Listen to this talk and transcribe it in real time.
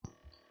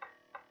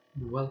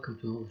Welcome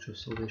to Knowledge of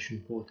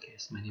Salvation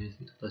podcast. My name is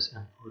Vytautas,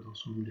 and for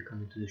those who will be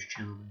coming to this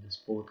channel and this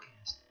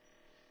podcast,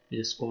 it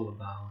is all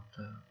about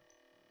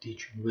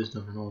teaching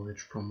wisdom and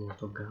knowledge from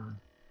Word of God.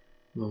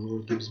 The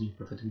Lord gives me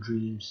prophetic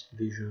dreams,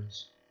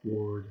 visions,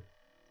 word,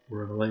 or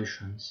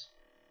revelations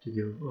to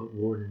give a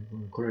word and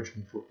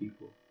encouragement for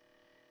people,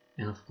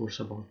 and of course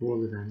about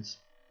world events,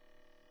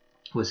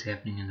 what's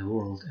happening in the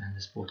world, and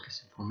this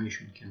podcast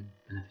information can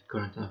benefit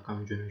current and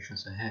upcoming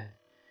generations ahead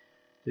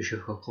to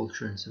show how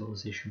culture and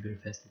civilization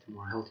manifest into a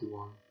more healthy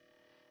one.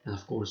 And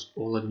of course,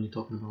 all I'm going to be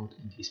talking about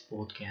in this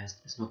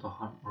podcast is not to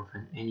harm or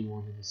offend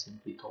anyone, it is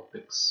simply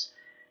topics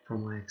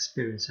from my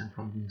experience and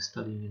from being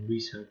studying and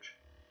research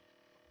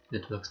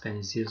that will explain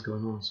as years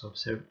going on, so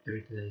observe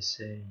everything I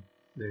say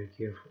very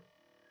carefully.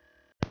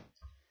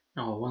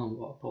 Now I want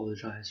to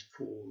apologize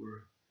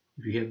for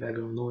if you hear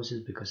background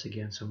noises because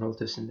again some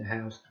relatives in the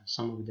house and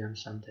some of them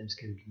sometimes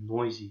can be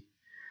noisy.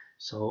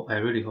 So I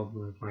really hope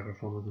the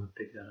microphone is going to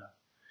pick that up.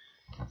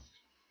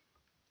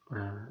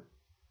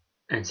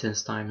 And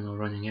since time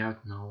running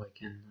out now, I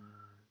can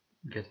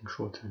getting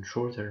shorter and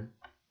shorter.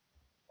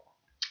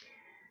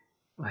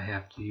 I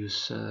have to use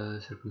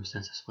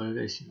circumstances for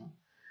this,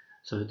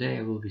 So today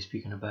I will be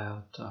speaking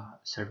about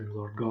serving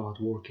Lord God,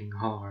 working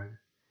hard,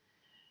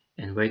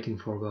 and waiting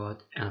for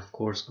God, and of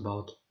course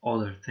about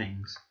other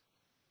things.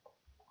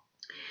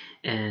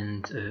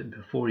 And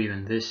before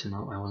even this, I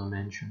want to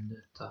mention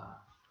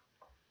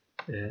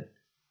that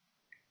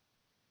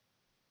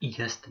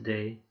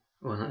yesterday,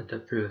 on the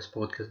previous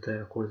podcast that I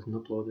recorded and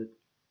uploaded,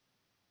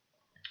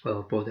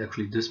 well, uploaded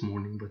actually this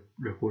morning, but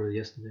recorded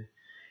yesterday,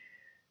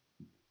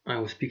 I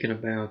was speaking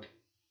about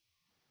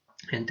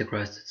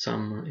Antichrist,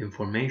 some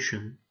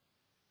information,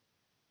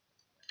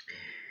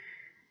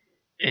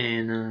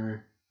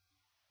 and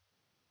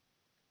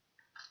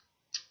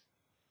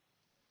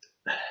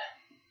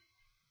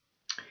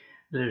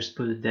let's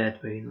put it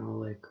that way,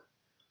 like,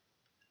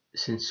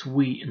 since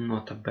we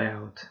not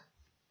about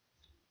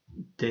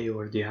day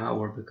or the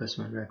hour, because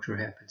when rapture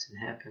happens, it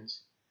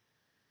happens,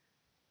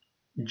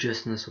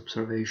 just in this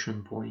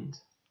observation point,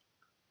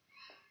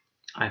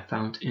 I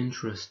found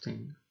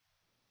interesting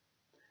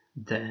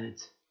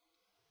that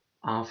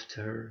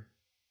after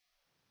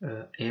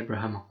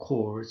Abraham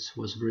Accords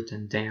was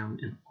written down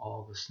in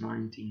August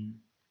 19,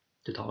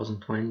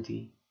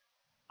 2020,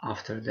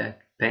 after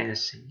that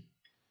passing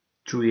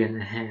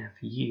 3.5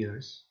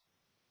 years,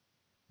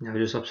 now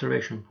this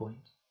observation point,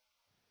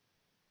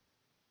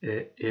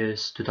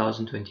 is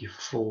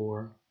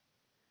 2024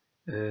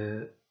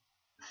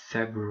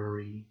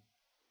 February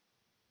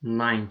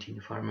 19,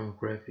 if I remember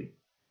correctly,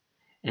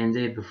 and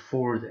day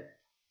before that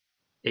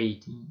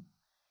 18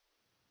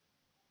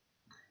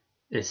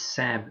 is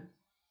Sabbath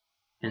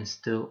and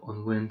still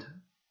on winter.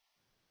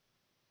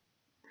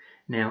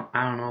 Now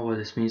I don't know what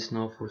this means.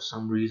 Now for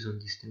some reason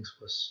these things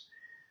was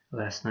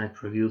last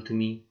night revealed to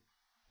me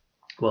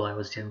while I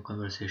was having a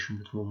conversation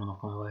with the woman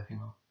of my life,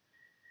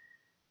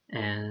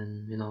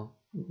 and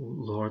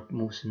Lord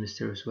moves in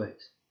mysterious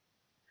ways,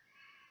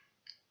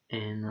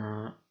 and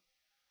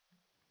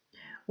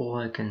all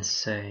I can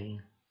say,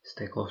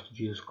 stay close to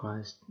Jesus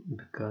Christ,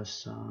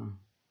 because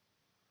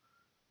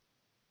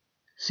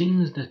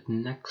seems that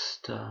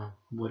next,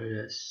 what it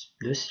is,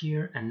 this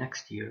year and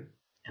next year,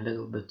 a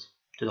little bit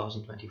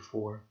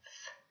 2024,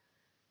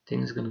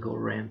 things gonna go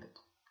rampant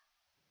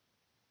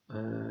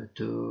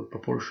to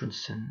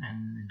proportions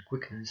and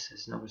quickness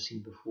as never seen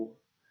before,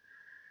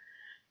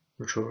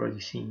 which we're already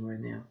seeing right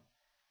now.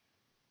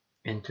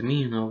 And to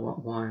me,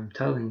 why I'm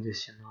telling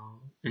this,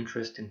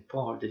 interesting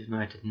part, the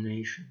United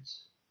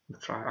Nations,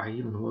 which I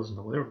even wasn't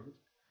aware of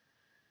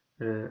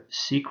it,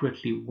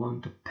 secretly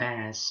want to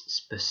pass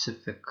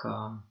specific,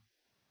 what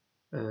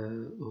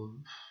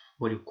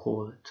do you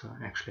call it?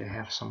 Actually, I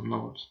have some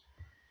notes.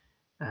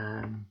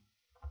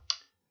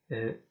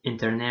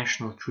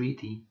 International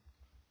treaty,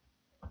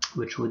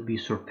 which would be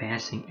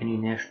surpassing any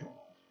international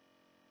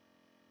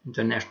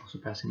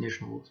surpassing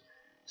national laws.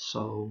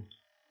 So,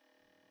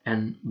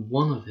 and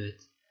one of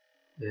it,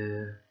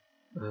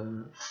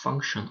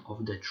 function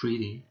of the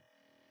treaty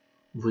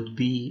would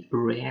be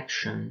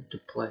reaction to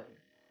play.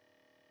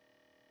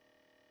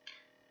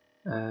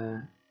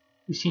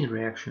 We've seen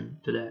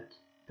reaction to that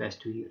past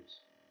 2 years,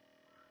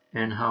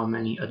 and how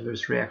many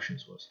adverse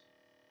reactions was.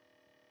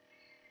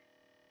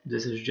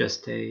 This is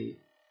just a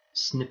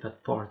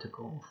snippet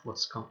particle of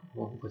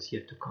what's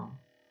yet to come,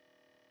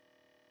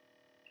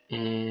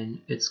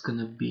 and it's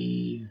gonna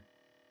be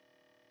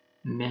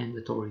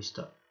mandatory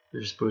stuff.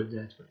 Let's put it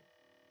that way.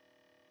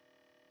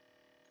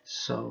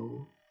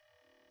 So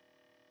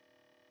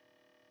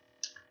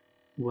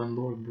when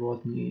Lord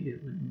brought me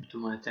to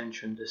my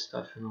attention this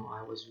stuff,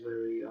 I was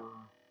very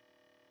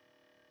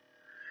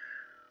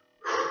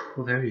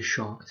very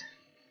shocked,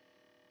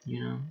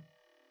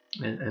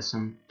 as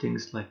some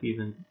things like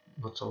even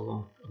not so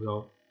long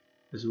ago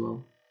as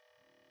well.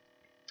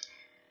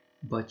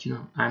 But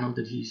I know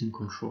that He's in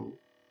control,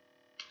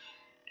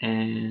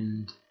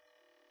 and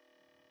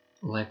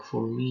like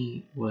for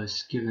me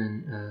was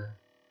given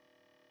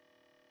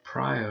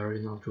prior,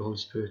 to Holy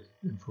Spirit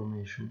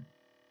information,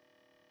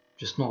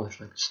 just knowledge,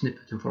 like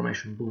snippet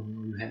information, boom,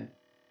 you have.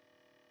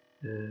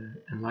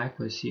 And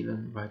likewise,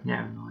 even right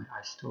now,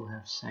 I still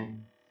have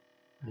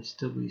I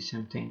still believe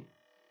same thing.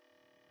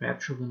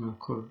 Rapture gonna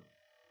occur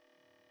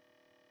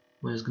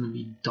when it's gonna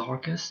be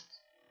darkest,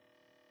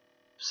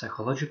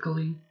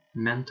 psychologically,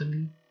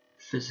 mentally,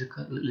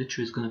 physically,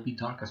 literally it's gonna be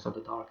darkest of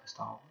the darkest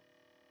hour.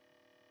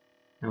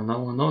 Now no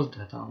one knows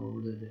that hour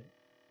or the day,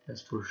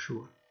 that's for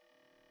sure.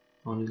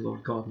 Only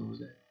Lord God knows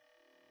that.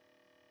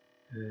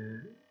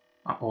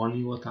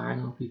 Only what I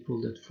know,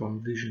 people, that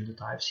from vision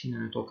that I've seen,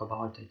 and I talk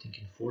about I think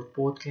in 4th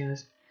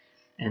podcast,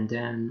 and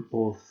then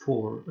all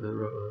 4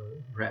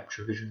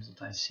 rapture visions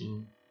that I've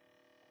seen,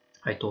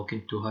 I talk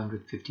in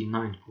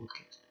 259th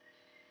podcast.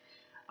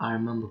 I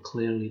remember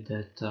clearly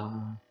that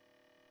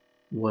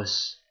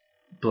was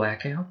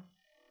blackout,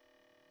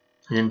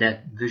 and in that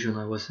vision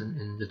I was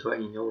in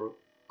Lithuanian Europe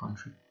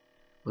country,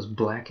 was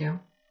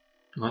blackout,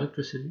 no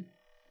electricity,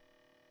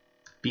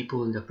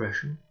 people in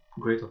depression,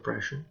 great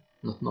oppression,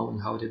 not knowing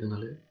how they're gonna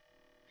live,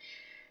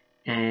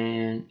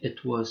 and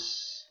it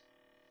was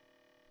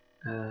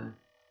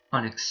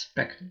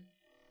unexpected.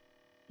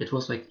 It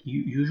was like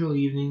usual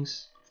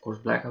evenings, of course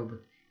blackout,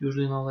 but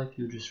usually like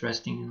you just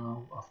resting,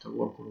 after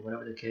work or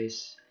whatever the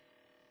case,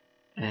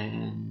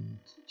 and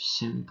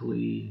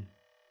simply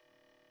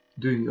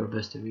doing your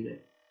best every day.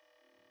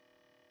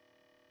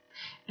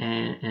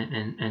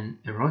 And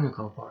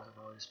ironical part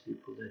about this,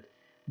 people, that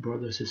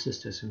brothers and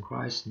sisters in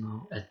Christ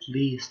now, at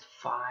least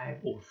 5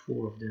 or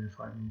 4 of them, if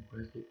I remember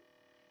correctly,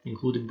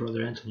 including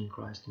Brother Anthony in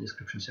Christ, in the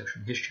description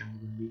section, his channel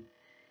will be.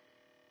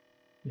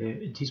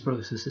 These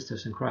brothers and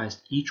sisters in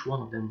Christ, each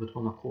one of them with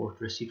one accord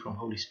received from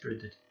Holy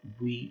Spirit that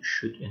we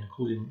should,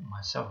 including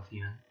myself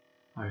even,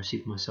 I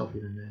received myself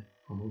even that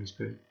from Holy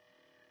Spirit,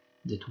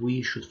 that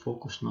we should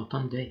focus not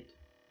on date.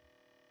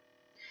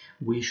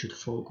 We should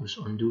focus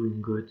on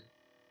doing good,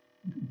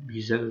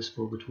 be zealous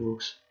for good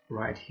works,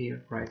 right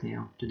here, right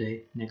now,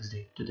 today, next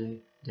day, today,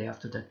 day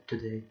after that,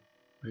 today,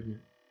 right now.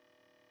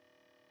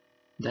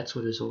 That's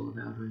what it's all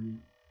about right now.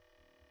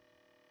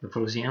 But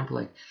for example,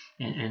 like,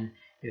 and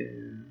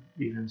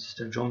even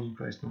Sister Johnny in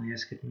Christ now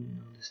asked me,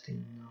 this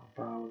thing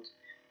about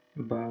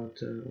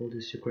all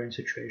this Ukraine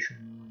situation,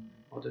 and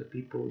other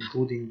people,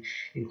 including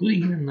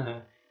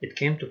even it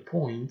came to a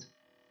point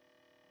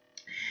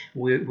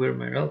where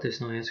my relatives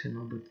now asking,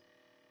 but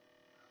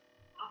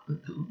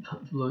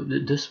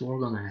this war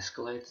gonna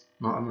escalate.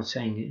 No, I'm not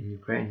saying in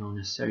Ukraine, not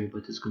necessarily,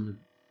 but it's gonna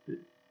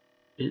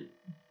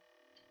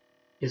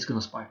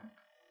spike.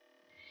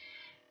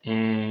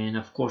 And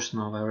of course,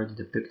 now I already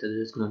depicted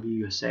that it's gonna be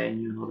USA,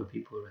 and other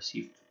people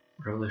received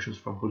revelations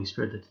from Holy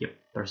Spirit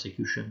that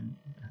persecution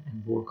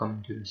and war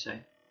coming to USA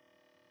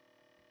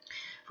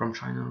from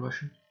China and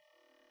Russia.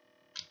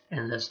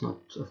 And let's not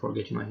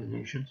forget United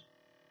Nations.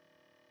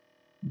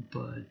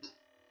 But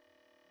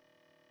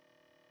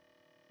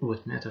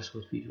what matters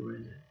what we do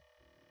right now.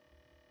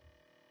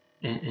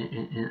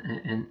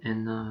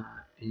 And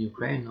in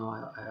Ukraine,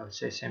 I would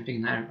say same thing.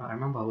 And I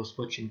remember I was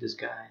watching this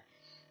guy,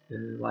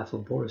 Life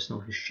of Boris,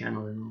 his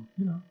channel,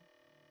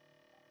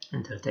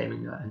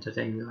 entertaining guy,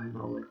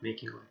 like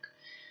making like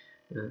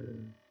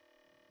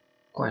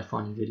quite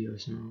funny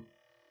videos,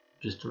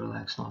 just to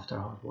relax after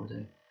a hard work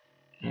day.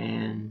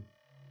 And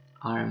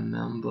I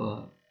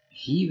remember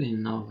he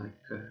even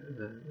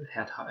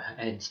had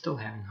still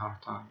having hard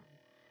time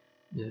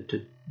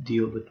to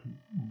deal with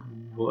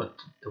what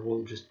the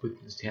world just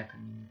witnessed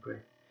happening in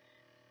Ukraine.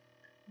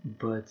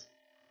 But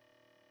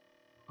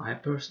I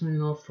personally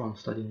know from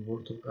studying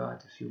Word of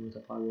God, if you would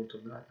apply Word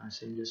of God, I'm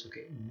saying this,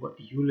 okay, what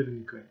you live in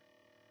Ukraine,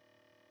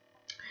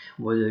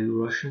 whether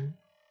you're Russian,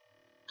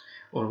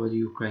 or whether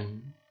you're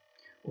Ukrainian,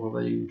 or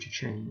whether you're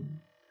Chechenian,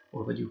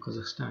 or whether you're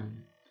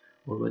Kazakhstani,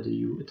 or whether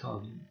you're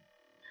Italian,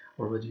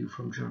 or whether you're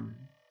from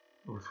Germany,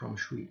 or from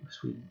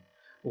Sweden,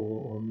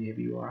 or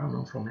maybe you are, I don't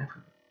know, from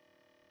Africa,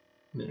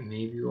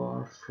 maybe you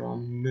are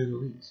from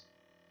Middle East,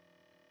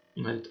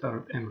 United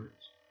Arab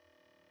Emirates,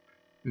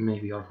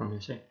 maybe you are from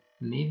USA,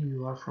 maybe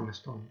you are from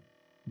Estonia.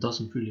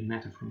 Doesn't really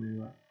matter from where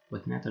you are.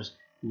 What matters,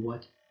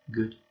 what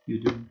good you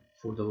do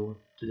for the Lord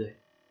today.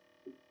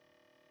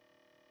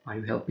 Are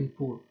you helping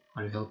poor?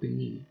 Are you helping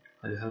needy?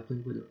 Are you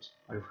helping widows?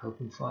 Are you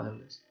helping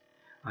fatherless?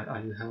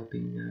 Are you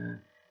helping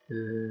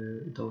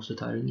those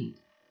that are in need?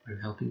 Are you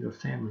helping your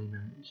family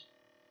members?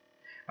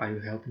 Are you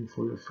helping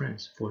for your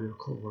friends, for your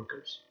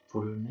co-workers,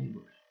 for your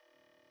neighbors?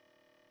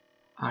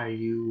 Are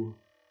you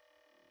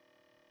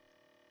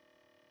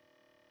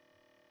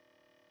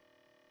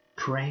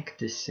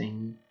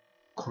practicing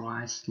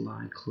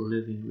Christ-like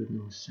living with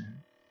no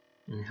sin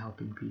and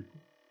helping people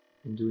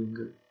and doing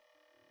good?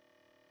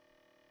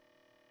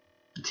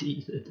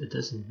 It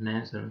doesn't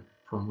matter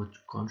from which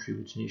country,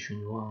 which nation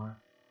you are,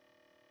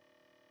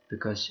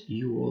 because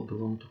you all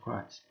belong to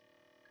Christ.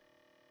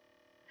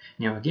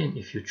 Now again,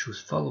 if you choose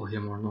follow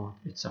him or not,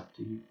 it's up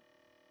to you.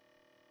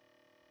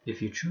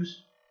 If you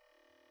choose,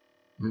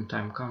 when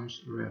time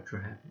comes, rapture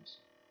happens.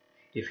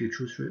 If you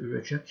choose to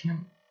reject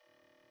him,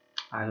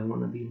 I don't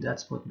want to be in that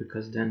spot,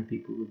 because then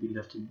people will be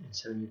left in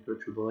 7-year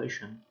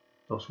tribulation,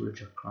 those who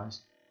reject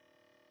Christ.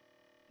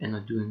 and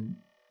not doing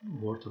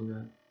Word of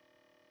God.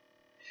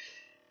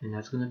 And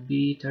that's gonna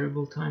be a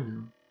terrible time, you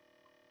know.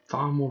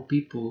 Far more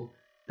people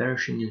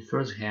perishing in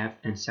first half,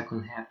 and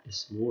second half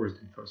is worse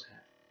than first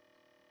half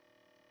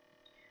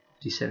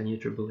of the 7-year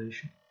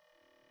tribulation.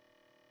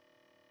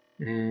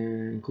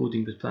 And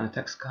including with Planet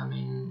X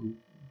coming,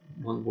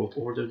 one world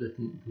order that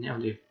now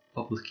they've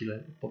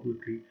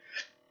publicly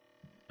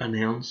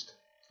announced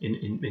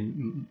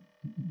in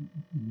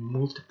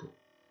multiple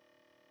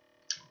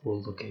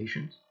world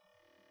locations.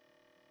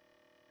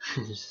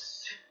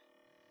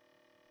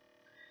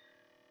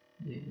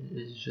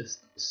 It's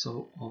just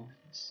so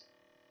obvious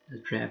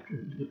that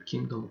rapture, the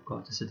kingdom of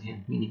God is at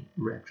hand, meaning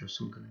rapture is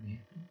soon going to be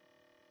happening.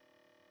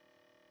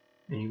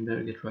 And you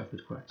better get right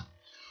with Christ.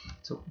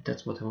 So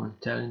that's what I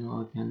want to tell you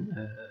now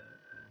again,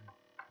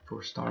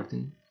 for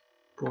starting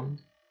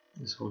point.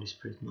 This Holy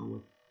Spirit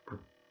know what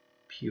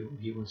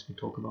he wants me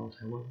to talk about,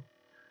 I will.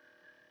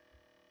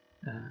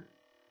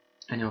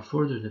 And now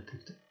further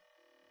depicted,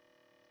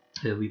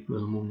 we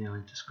will move now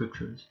into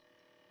scriptures.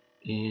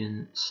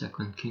 In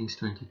 2 Kings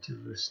 22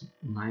 verse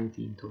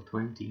 19 to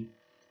 20,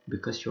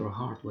 because your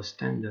heart was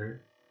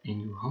tender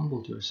and you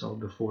humbled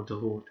yourself before the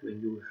Lord when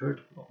you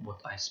heard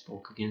what I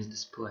spoke against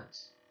this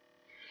place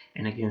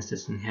and against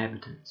its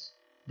inhabitants,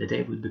 that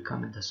they would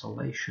become a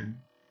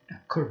desolation, a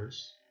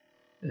curse,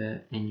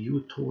 and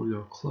you tore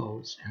your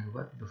clothes and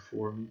wept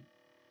before me,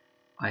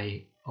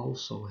 I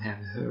also have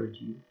heard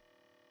you,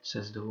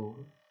 says the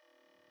Lord.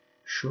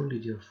 Surely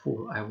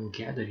therefore I will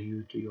gather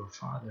you to your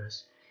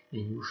fathers,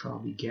 and you shall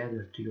be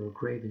gathered to your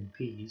grave in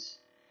peace,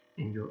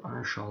 and your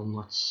eyes shall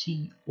not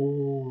see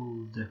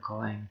all the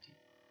calamity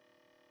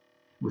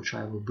which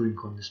I will bring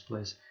on this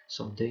place.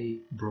 So they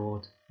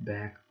brought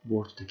back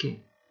word to the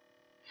king.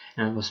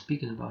 And I was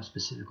speaking about a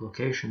specific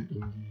location in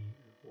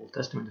the Old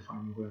Testament, if I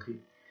remember correctly,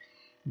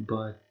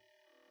 but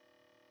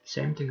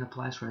same thing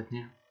applies right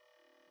now.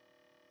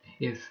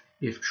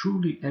 If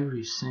truly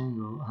every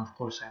single, and of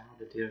course I know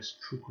that there's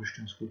true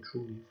Christians who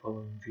truly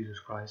follow Jesus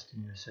Christ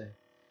in USA,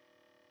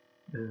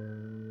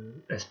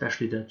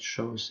 especially that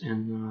shows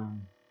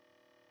in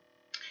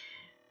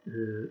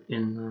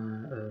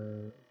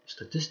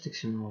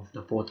statistics, you know, of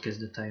the podcast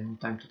that I am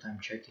time to time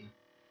checking,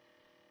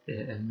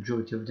 and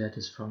majority of that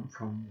is from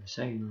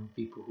USA, you know,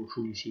 people who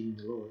truly see in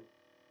the Lord.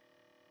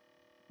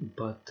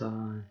 But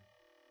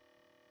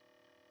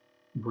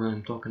when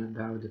I'm talking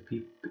about the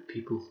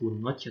people who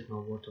not yet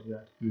know the Word of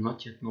God,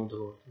 not yet know the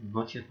Lord,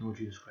 not yet know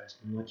Jesus Christ,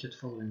 not yet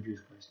following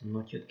Jesus Christ,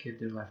 not yet give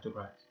their life to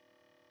Christ,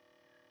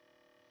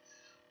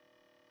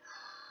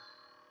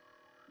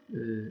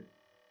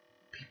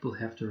 people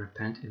have to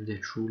repent if they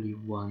truly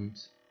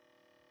want.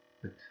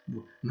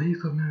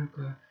 Make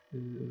America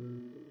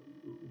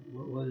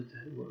what is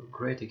that?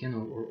 Great again,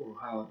 or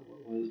how?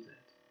 What is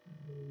that?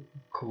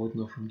 Quote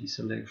now from these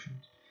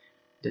elections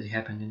that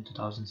happened in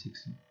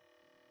 2016.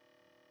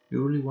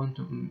 You really want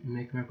to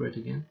make America great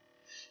again?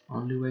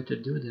 Only way to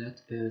do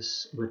that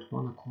is with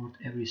one accord,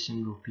 every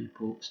single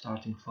people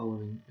starting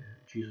following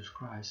Jesus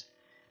Christ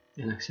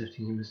and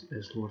accepting Him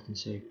as Lord and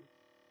Savior.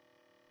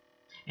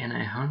 And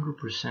I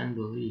 100%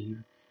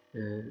 believe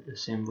the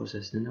same was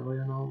as Nineveh,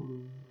 you know.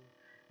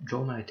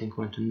 Jonah, I think,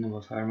 went to Nineveh,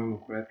 if I remember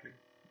correctly,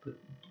 but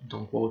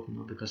don't quote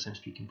me, because I'm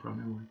speaking from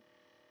memory.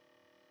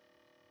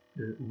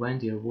 When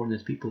they are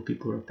warned people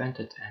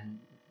repented, and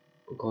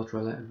God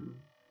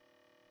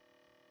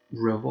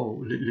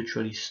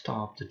literally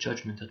stopped the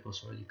judgment that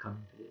was already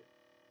coming to them.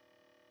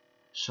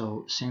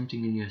 So same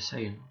thing in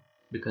USA, you know,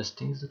 because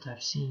things that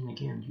I've seen,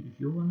 again, if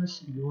you wanna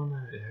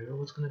hear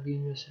what's gonna be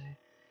in USA,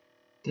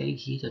 take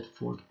heed at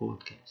fourth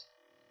podcast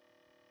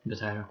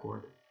that I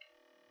recorded.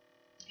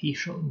 He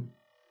showed me.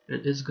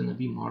 It is gonna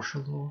be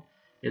martial law.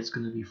 It's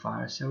gonna be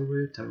fires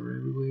everywhere, terror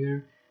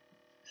everywhere,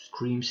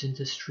 screams in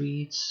the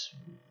streets,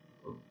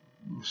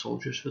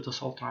 soldiers with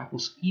assault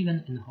rifles,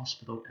 even in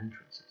hospital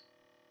entrances.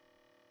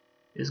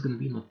 It's gonna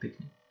be not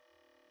picnic.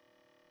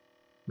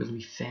 It's gonna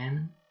be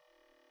famine,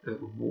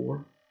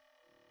 war,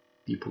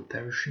 people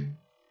perishing,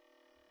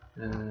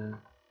 and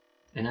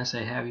as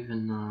I have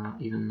even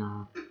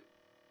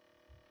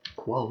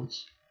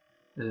quotes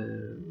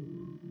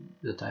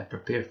that I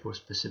prepared for a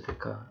specific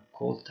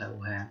quote that I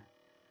will have.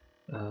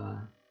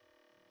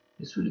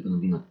 It's really gonna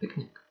be not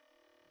picnic.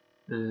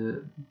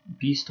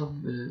 Beast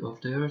of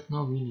the earth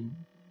now, meaning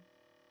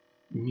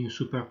new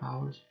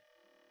superpowers,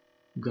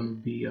 gonna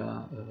be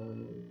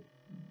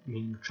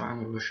meaning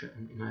China, Russia,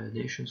 and United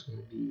Nations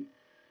gonna be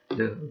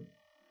the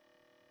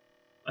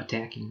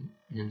attacking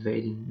and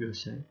invading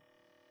USA.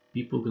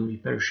 People gonna be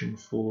perishing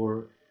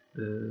for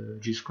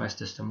Jesus Christ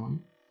testimony.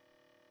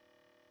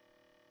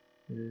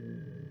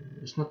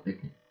 It's not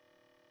picnic.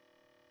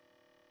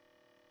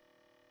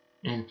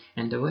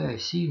 And the way I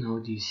see, you know,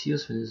 these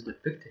seals when it's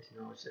depicted, you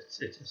know,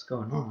 it's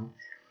going on.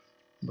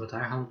 But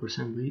I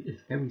 100% believe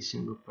if every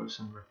single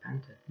person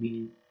repented,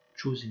 meaning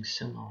choosing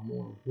sin no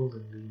more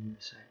willingly in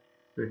USA,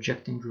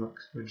 rejecting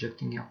drugs,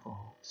 rejecting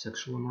alcohol,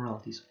 sexual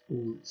immoralities,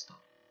 all that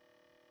stuff,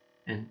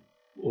 and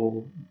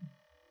all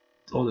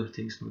other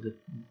things, you know, that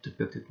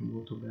depicted in the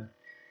Word of God,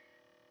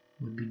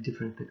 would be a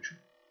different picture.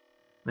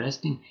 But I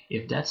think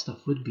if that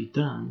stuff would be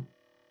done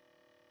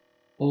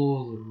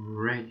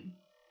already,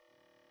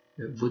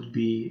 would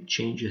be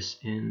changes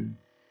in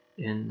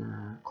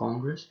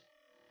Congress,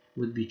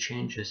 would be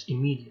changes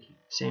immediately,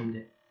 same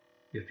day.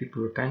 If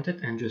people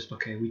repented and just,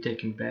 okay, we're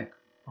taking back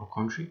our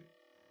country,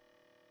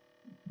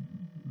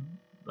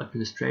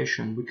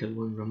 administration, wicked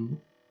one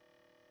removed,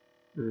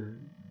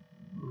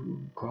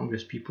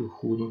 Congress people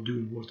who not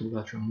doing Word of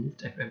God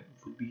removed,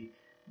 would be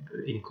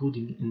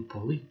including in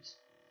police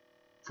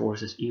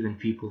forces, even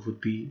people would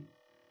be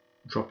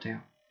dropped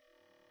out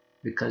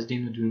because they're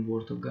not doing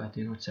Word of God,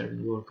 they're not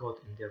serving Lord God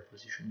in their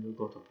position where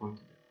God appointed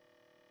them.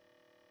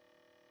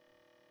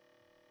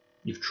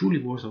 If truly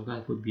Word of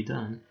God would be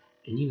done,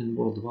 and even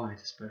worldwide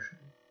especially,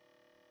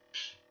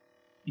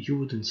 you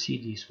wouldn't see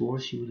these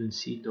wars, you wouldn't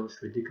see those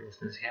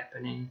ridiculousness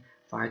happening,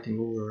 fighting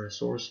over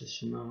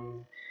resources,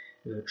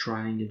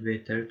 trying to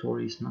invade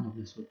territories. None of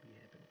this would be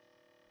happening.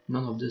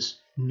 None of this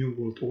new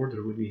world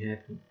order would be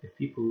happening if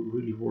people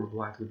really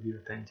worldwide would be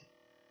repenting,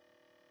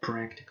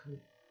 practically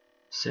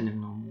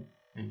sinning no more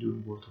and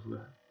doing Word of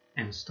God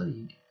and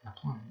studying and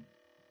applying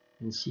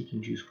it and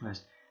seeking Jesus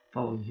Christ,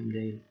 following Him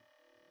daily.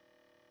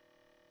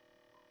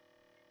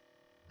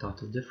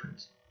 Total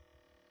difference.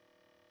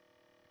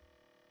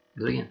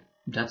 But again,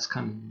 that's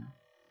coming now.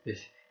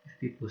 If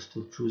people are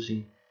still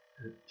choosing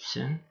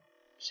sin,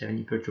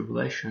 70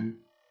 tribulation,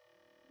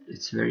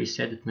 it's very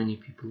sad that many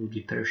people will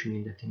be perishing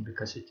in that thing,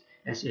 because it,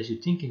 as you're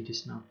thinking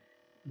this now,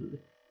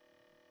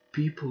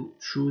 people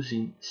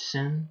choosing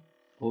sin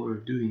over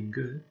doing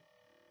good,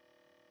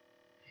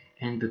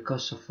 and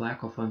because of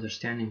lack of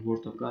understanding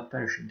Word of God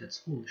perishing, that's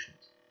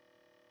foolishness.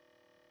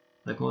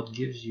 Like God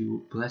gives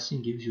you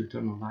blessing, gives you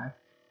eternal life,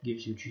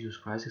 gives you Jesus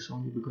Christ, His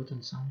only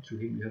begotten Son, through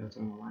Him you have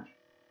eternal life,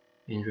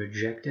 and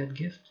reject that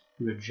gift,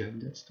 reject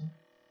that stuff,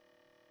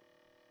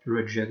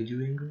 reject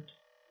doing good,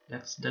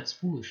 that's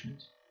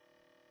foolishness.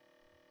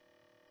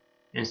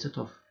 Instead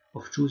of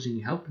choosing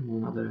helping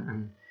one another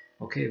and,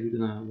 okay, we're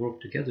gonna work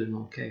together, and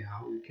okay,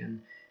 how we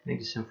can make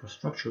this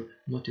infrastructure,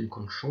 not in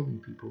controlling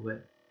people way,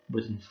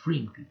 but in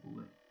freeing people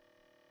way,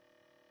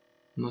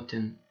 not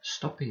in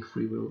stopping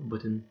free will,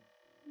 but in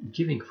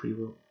giving free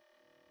will.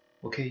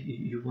 Okay,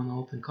 you want to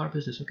open car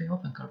business, okay,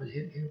 open car business,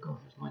 here you go,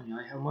 here's money,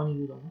 I have money,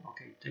 you don't know,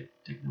 okay,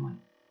 take the money,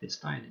 it's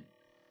tithing.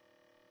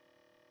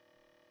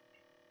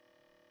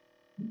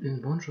 And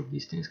a bunch of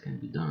these things can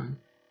be done,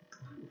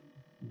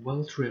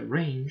 well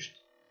rearranged.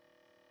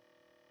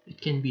 It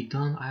can be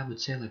done, I would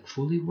say, like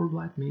fully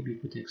worldwide. Maybe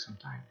it would take some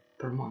time,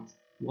 per month,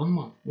 1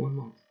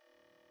 month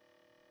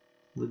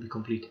would be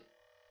completed.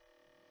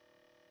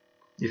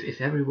 If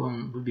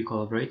everyone would be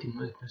collaborating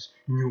with this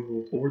new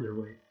world order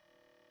way,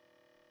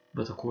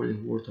 but according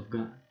to the Word of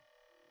God.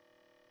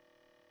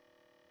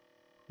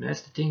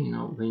 That's the thing,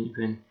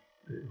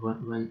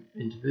 when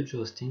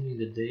individuals thinking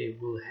that they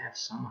will have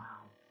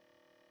somehow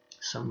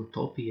some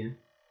utopia,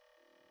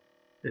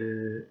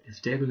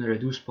 if they're gonna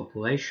reduce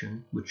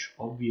population, which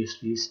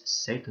obviously is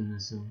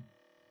Satanism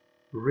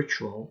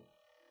ritual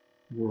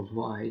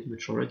worldwide,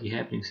 which already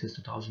happening since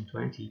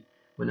 2020,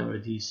 whenever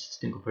these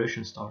sting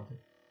operations started,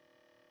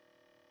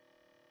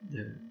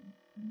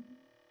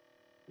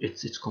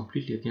 it's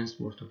completely against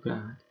the Word of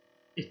God.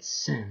 It's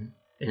sin,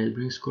 and it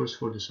brings curse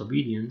for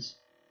disobedience.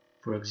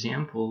 For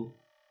example,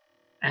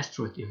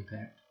 asteroid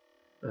impact,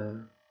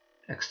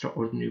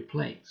 extraordinary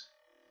plagues,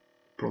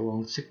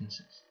 prolonged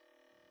sicknesses,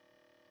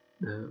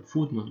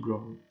 food not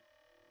growing,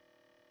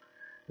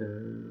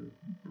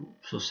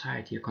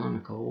 society,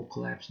 economical, all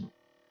collapse now.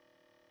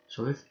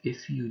 So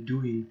if you're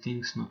doing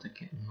things not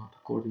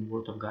according to the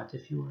Word of God,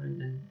 if you are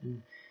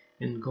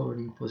in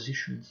governing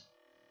positions,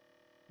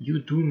 you're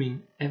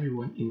dooming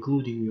everyone,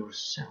 including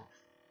yourself,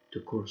 to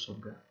curse of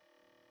God.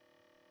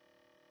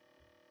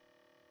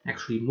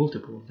 Actually,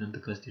 multiple of them,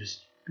 because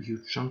there's a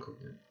huge chunk of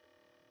them.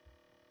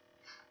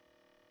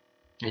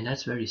 And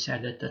that's very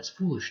sad. That's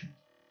foolishness.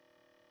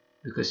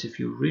 Because if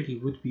you really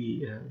would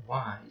be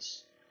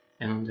wise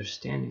and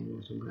understanding the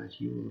Word of God,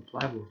 you will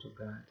apply the Word of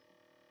God.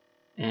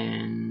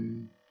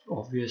 And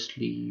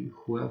obviously,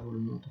 whoever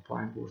not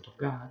applying the Word of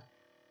God,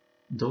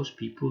 those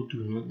people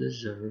do not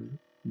deserve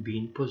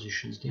being in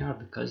positions they are,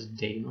 because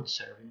they're not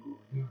serving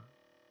God.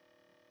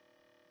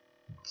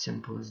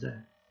 Simple as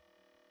that.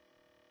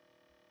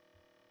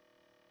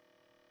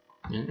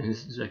 And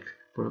it's like,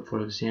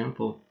 for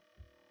example,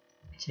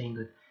 saying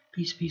that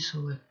peace, so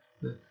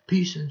like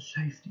peace and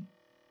safety,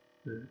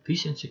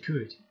 peace and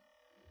security.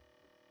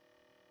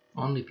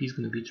 Only peace is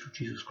going to be through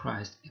Jesus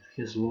Christ if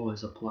His law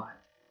is applied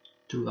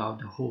throughout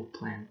the whole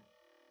planet.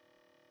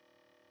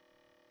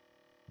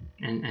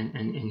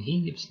 And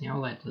He gives now,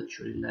 like,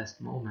 literally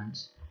last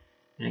moments.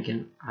 And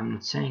again, I'm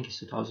not saying it's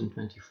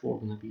 2024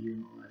 going to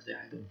be last day.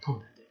 I don't know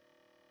that day.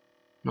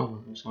 No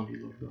one knows, only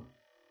Lord God.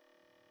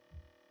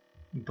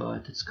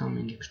 But it's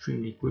coming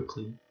extremely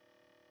quickly,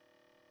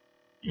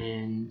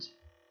 and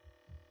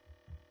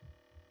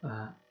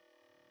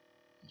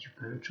you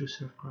better choose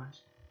serve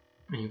Christ,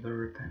 and you better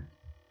repent.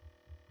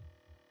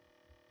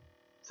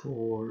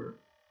 For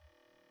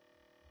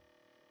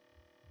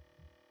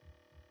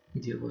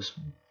there was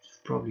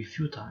probably a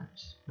few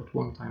times, but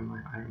one time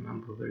I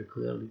remember very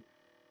clearly,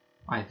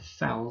 I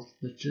felt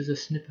that just a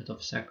snippet of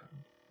a second,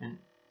 and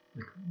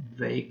like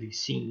vaguely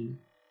seen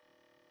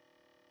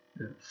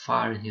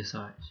fire in his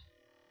eyes,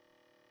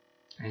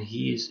 and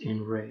he is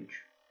in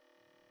rage.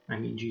 I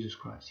mean, Jesus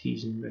Christ,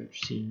 he's in rage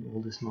seeing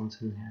all this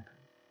nonsense happen.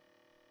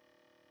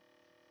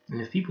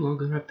 And if people are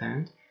going to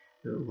repent,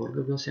 the Lord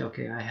God will say,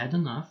 okay, I had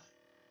enough,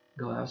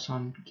 go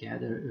outside,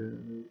 gather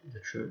the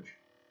church,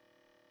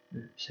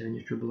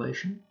 7-year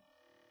tribulation,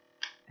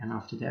 and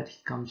after that he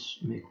comes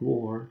make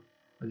war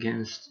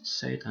against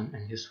Satan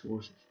and his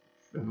forces,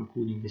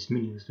 including his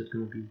minions that are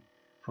going to be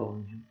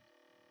following him.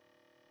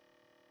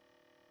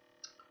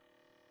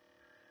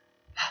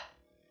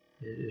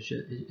 It's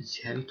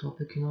a heavy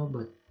topic, you know,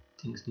 but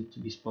things need to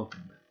be spoken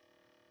about.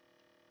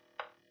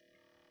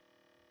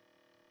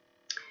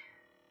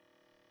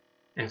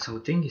 And so the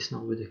thing is now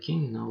with the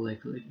king, you know,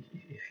 like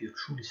if you're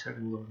truly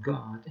serving Lord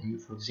God, and you,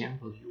 for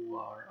example, you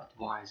are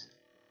advisor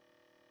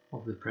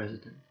of the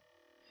president,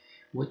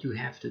 what you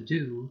have to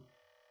do,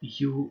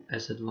 you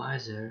as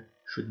advisor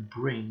should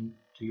bring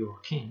to your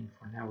king,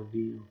 for now would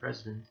be your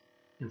president,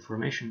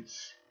 information.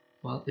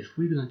 Well, if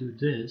we're gonna do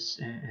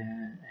this,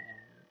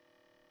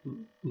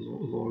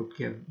 Lord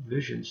gave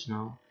visions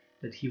now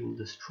that he will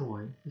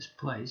destroy this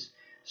place,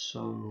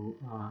 so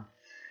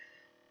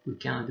we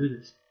cannot do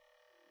this.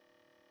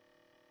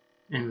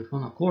 And with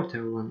one accord,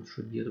 everyone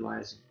should be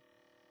advising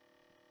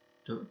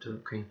to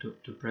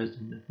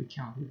president that we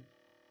can't do it.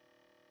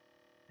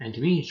 And to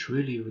me, it's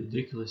really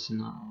ridiculous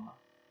now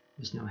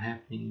what's now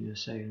happening in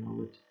USA, you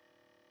know,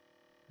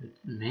 with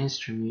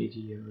mainstream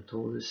media, with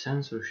all the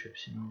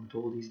censorships, you know, with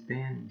all these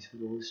bannings,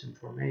 with all this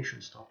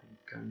information stopping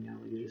coming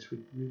out. Like, it's just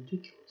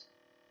ridiculous.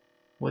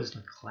 What is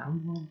that,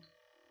 clown world?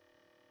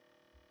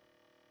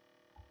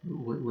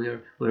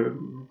 Where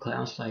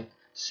clowns like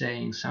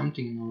saying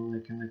something, you know,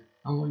 like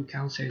oh, you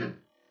can't say that.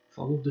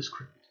 Follow the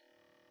script.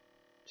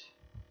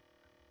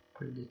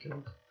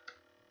 Ridiculous.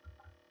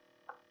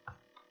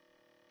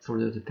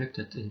 Further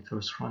depicted in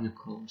 1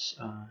 Chronicles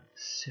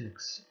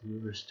 6,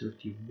 verse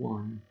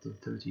 31 to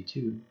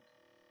 32.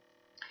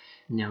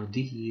 Now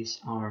these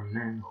are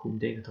men whom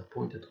David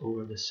appointed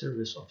over the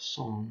service of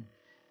song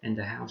and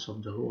the house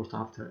of the Lord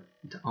after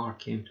the ark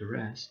came to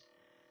rest.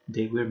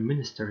 They were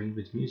ministering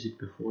with music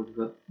before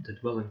the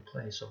dwelling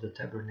place of the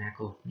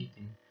tabernacle of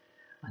meeting,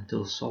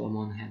 until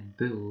Solomon had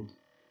built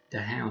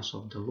the house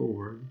of the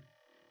Lord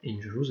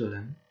in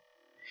Jerusalem,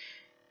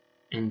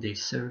 and they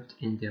served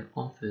in their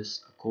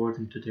office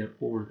according to their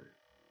order.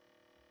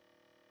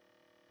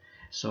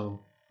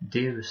 So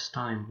there is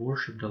time to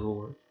worship the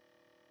Lord,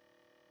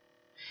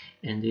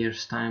 and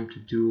there's time to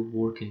do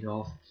work in the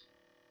office.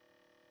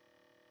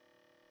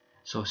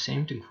 So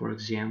same thing, for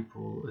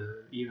example,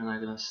 even I'm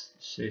gonna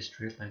say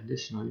straight like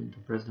this, you know, even to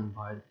President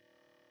Biden,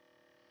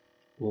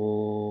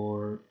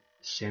 or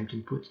same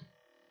thing Putin,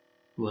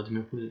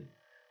 Vladimir Putin,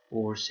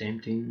 or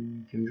same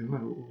thing Kim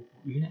Jong-un, or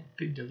you know,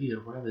 pick the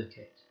leader, whatever the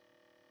case.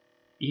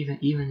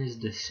 Even is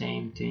the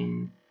same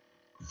thing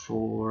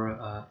for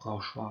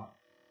Klaus Schwab,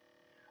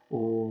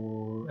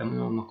 or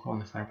Emmanuel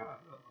Macron, if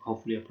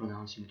hopefully I'm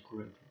pronouncing it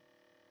correctly,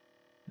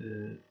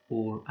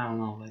 or I don't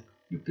know, like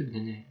you pick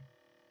the name.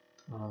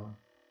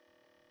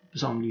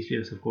 Some of these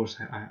leaders, of course,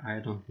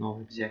 I don't know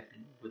exactly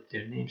what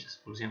their names is.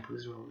 For example,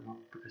 Israel, you know,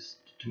 because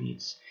to me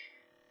it's,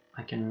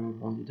 I can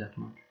remember only that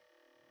much.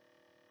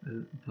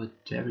 But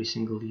every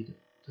single leader,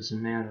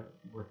 doesn't matter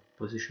what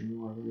position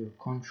you are, whether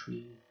you're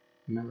country,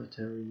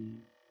 military,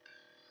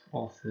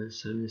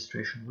 office,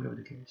 administration, whatever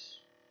the case.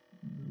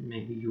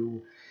 Maybe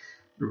you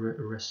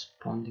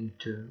responding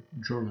to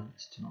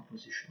journalists in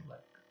opposition,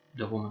 like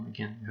the woman,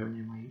 again, her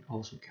name I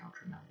also can't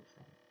remember,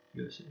 from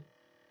USA.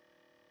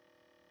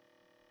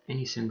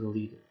 Any single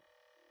leader,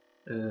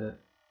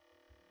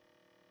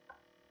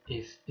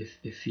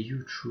 if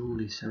you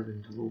truly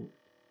serving the Lord,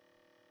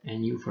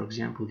 and you, for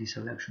example, these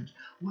elections,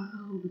 well,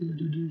 we're gonna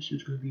do this,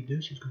 it's gonna be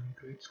this, it's gonna be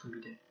great, it's gonna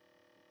be that.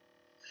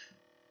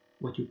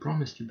 What you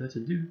promised, you better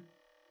do.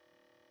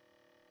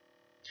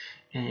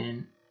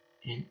 And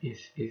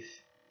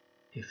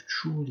if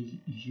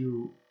truly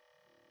you,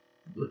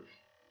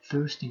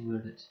 first thing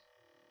with it,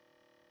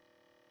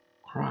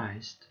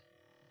 Christ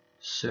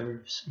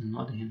serves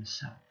not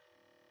himself.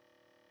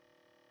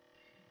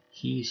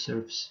 He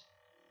serves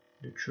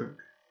the church,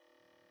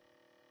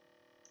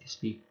 his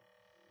people.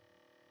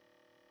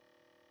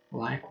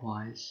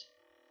 Likewise,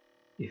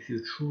 if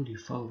you truly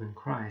follow in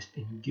Christ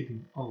and you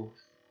giving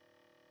oath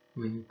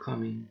when you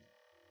coming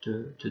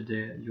to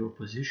your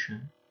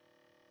position,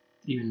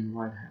 even in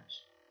White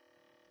House,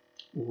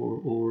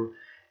 or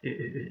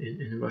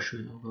in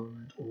Russian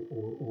government,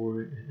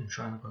 or in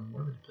China government,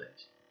 whatever the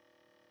place,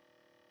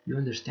 you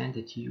understand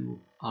that you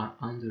are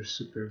under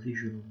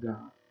supervision of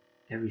God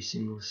every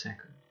single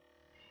second.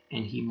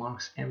 And he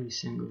marks every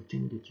single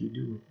thing that you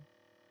do,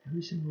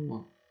 every single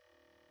one,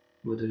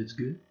 whether it's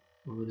good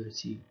or whether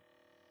it's evil.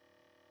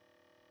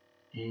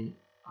 And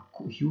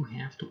you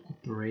have to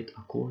operate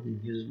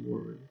according to his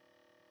word.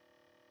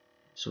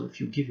 So if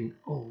you're giving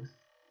oath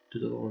to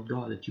the Lord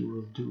God that you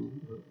will do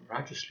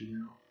righteously, you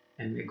know,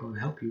 and may God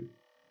help you.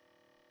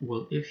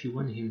 Well, if you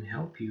want Him to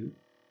help you,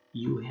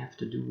 you have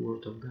to do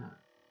Word of God.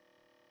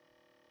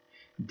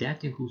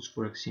 That includes,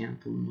 for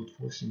example, not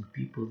forcing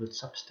people with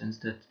substance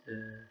that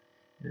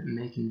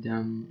making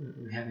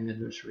them having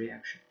adverse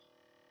reactions,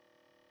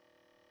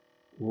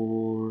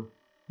 or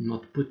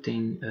not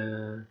putting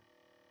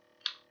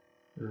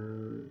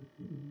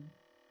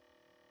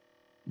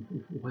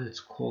what it's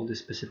called, a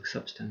specific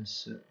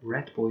substance,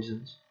 rat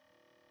poisons,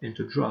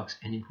 into drugs,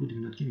 and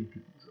including not giving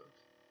people drugs.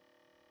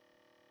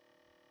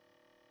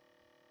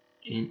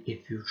 And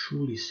if you're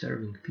truly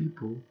serving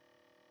people,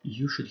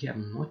 you should have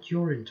not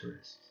your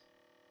interests.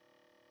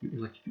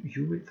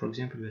 For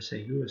example,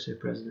 you're a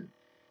president,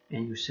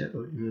 and you serve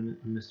an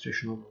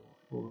administration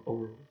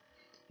overall,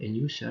 and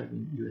you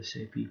serving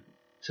USA people,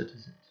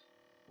 citizens,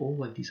 all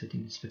like this. I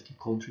think it's 50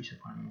 countries, if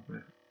I remember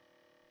correctly.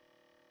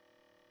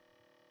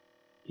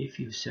 If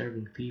you're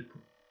serving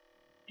people,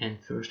 and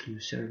firstly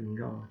you're serving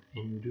God,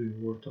 and you're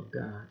doing Word of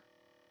God,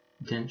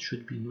 then it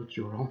should be not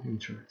your own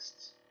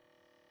interests.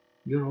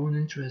 Your own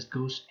interest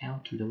goes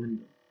out to the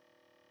window.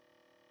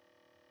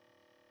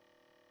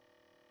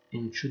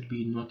 And it should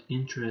be not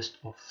interest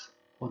of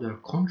other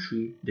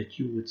country that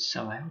you would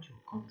sell out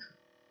your country,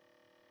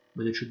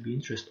 but it should be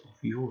interest of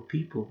your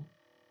people.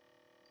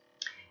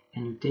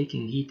 And you're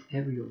taking heed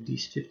every of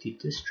these 50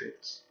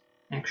 districts,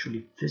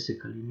 actually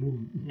physically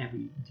moving in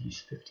every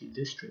these 50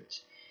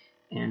 districts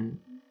and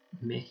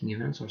making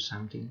events or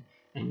something,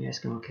 and you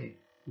ask them, okay,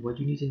 what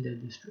do you need in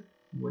that district?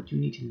 What do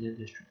you need in that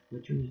district?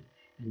 What do you need?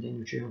 And then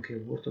you say, okay,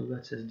 Word of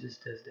God says this,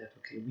 that.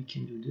 Okay, we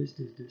can do this.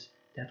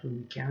 That one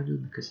we can't do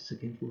because it's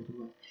against Word of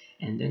God.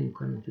 And then you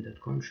come into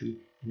that country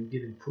and you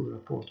give them full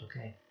report.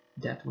 Okay,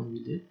 that one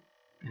we did,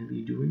 and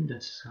we doing.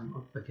 That's some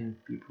up again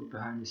people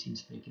behind the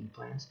scenes making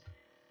plans.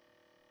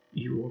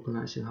 You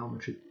organize how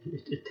much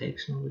it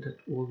takes now with that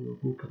all your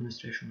group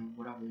administration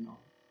or whatever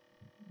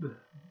the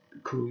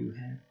crew you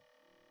have.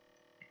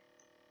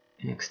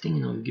 And next thing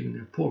you know, you're giving a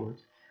report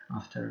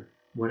after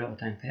whatever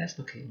time passed.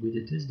 Okay, we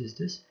did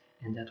this,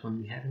 and that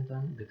one we haven't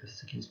done because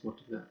it's against Word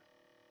of God.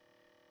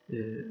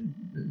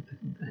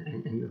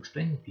 And you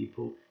explain to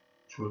people,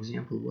 for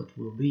example, what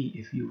will be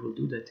if you will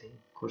do that thing,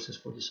 courses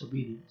for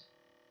disobedience.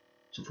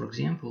 So, for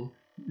example,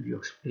 if you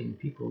explain to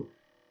people,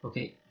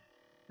 okay,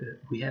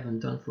 we haven't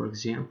done, for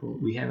example,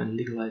 we haven't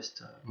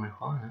legalized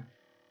marijuana.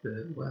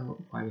 Well,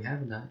 why we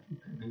haven't that?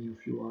 Many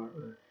of you are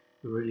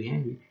really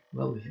angry.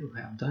 Well, we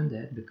have done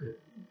that because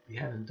we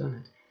haven't done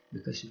it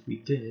because if we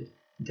did,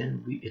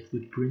 then it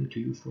would bring to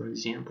you, for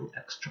example,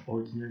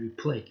 extraordinary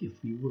plague if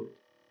we would.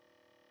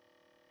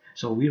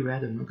 So we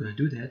rather not going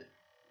to do that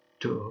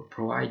to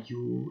provide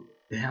you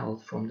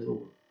help from the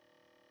Lord.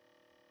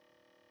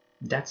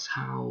 That's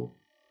how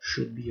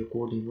should be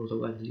according to Word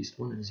of God, at least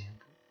one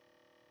example.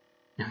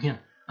 Now again,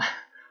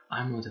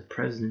 I'm not a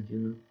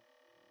president,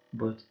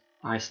 but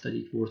I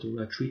studied Word of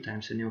God 3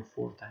 times and now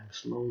 4 times,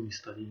 slowly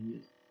studying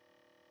it.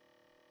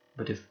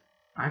 But if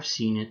I've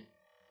seen it,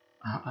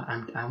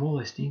 I'm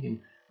always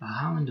thinking,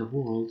 how in the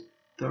world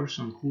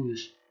person who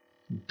is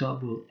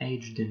double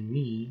aged than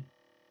me,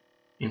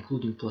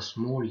 including plus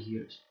more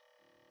years,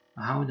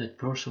 how that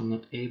person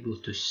not able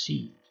to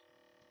see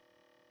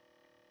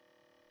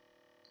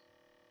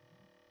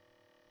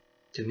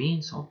it? To me,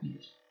 it's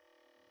obvious.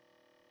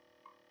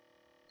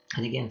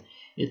 And again,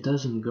 it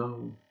doesn't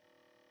go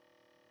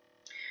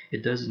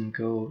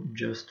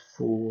just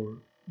for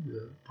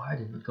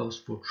Biden, it goes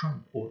for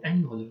Trump or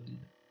any other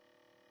leader,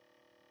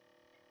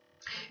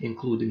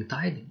 including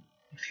tithing.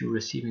 If you're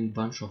receiving a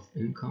bunch of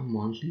income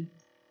monthly,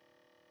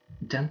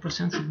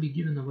 10% should be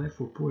given away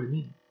for poor and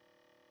needy.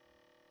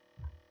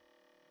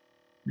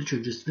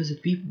 Literally, just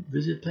visit people,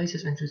 visit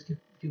places, and just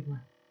give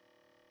money,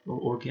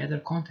 or gather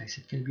contacts.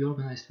 It can be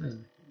organized well.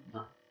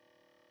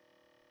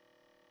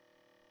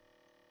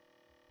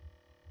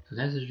 So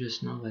that is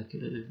just not like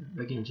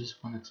again,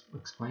 just one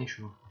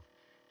explanation of.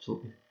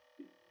 So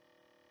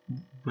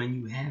when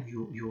you have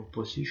your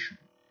position,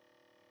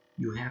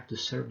 you have to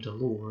serve the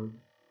Lord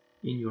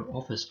in your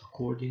office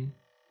according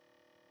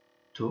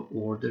to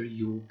order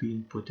you've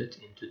been put it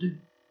into do.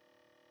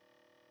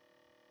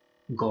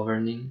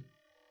 Governing,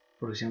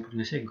 for example,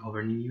 you say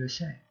governing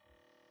USA,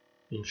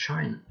 in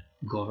China,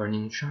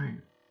 governing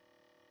China,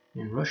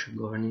 in Russia,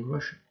 governing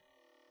Russia.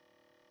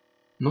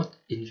 Not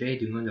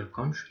invading other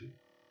country.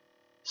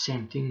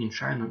 Same thing in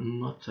China,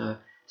 not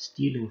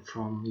stealing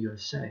from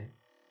USA.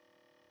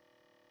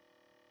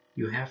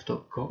 You have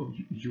to go.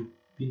 You've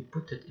been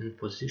put it in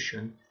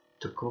position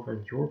to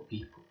govern your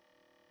people,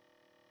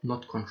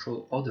 not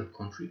control other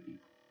country people.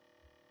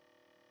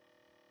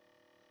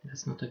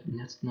 That's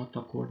not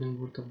according to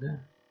the Word of God.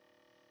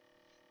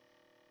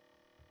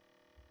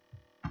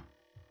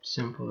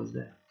 Simple as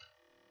that.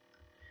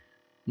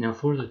 Now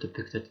further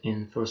depicted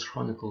in 1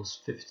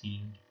 Chronicles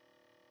 15,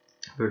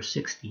 verse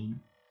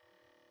 16,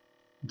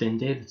 then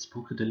David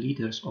spoke to the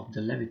leaders of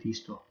the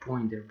Levites to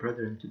appoint their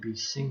brethren to be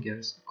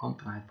singers,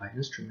 accompanied by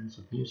instruments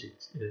of music,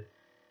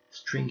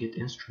 stringed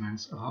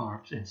instruments,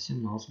 harps, and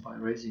cymbals, by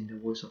raising the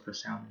voice of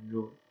resounding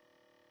joy.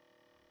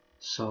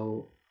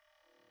 So,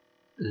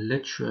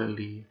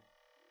 literally,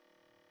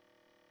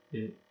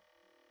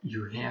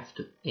 you have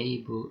to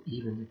able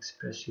even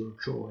express your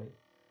joy,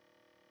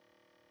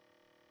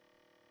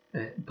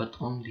 but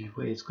only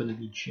way it's going to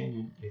be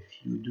genuine if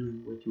you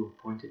doing what you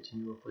appointed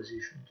in your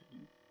position to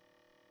do.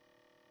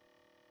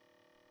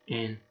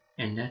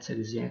 And that's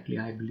exactly,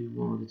 I believe,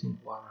 one of the things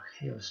why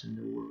chaos in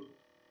the world,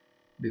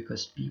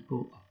 because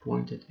people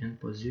appointed in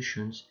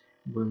positions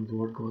when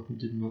Lord God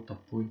did not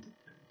appoint them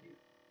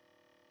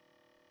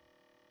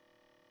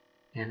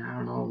there. And I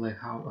don't know like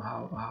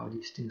how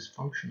these things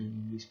functioning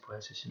in these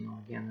places,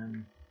 again,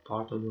 I'm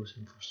part of those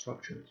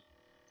infrastructures,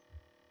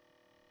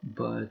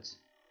 but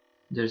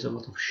there's a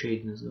lot of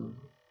shadiness going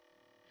on.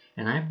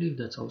 And I believe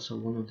that's also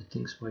one of the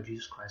things why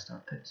Jesus Christ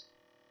are pissed.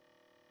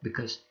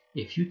 Because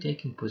if you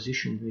take in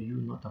position where you're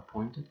not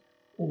appointed,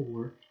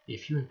 or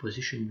if you're in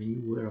position when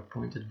you were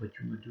appointed but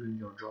you're not doing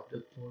your job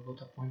that Lord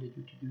God appointed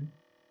you to do,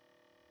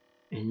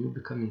 and you're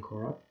becoming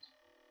corrupt,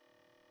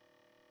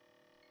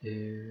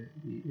 you're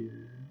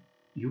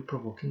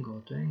provoking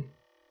God to anger.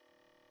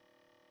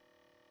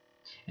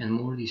 And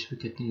more these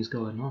wicked things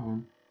going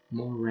on,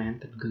 more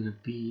rampant gonna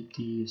be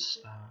these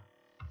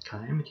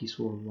calamities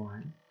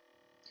worldwide,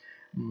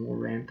 more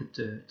rampant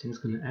things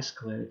gonna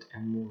escalate,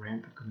 and more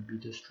rampant gonna be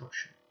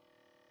destruction.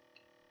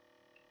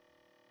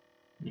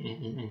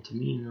 And to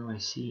me, I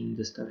see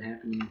this stuff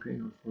happening in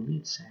Ukraine. For me,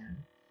 it's sad,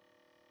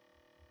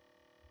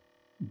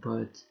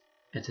 but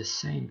at the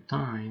same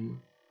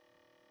time,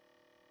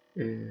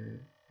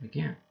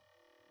 again,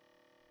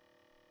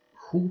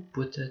 who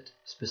put it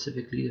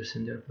specific leaders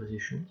in their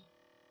positions?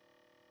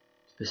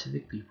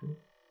 Specific people,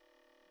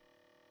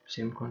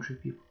 same country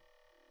people.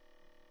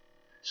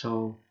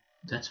 So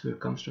that's where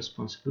comes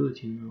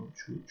responsibility,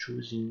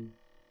 choosing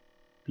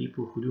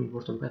people who do the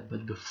Word of God.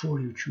 But before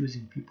you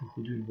choosing people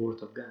who do the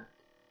Word of God,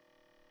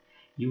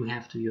 you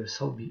have to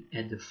yourself be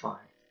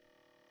edified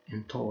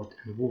and taught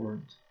and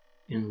warned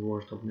in the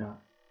Word of God.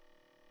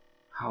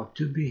 How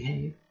to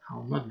behave,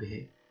 how not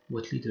behave,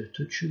 what leader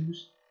to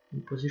choose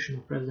in position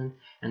of president,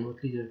 and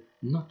what leader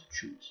not to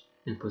choose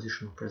in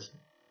position of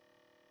president.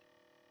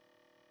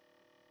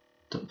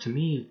 To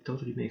me, it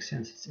totally makes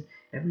sense.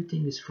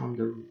 Everything is from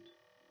the root.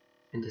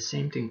 And the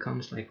same thing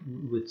comes like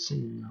with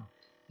sin now.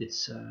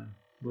 It's,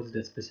 what's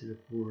that specific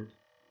word?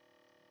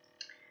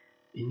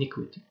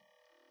 Iniquity.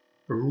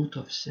 A root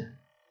of sin.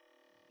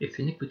 If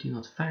iniquity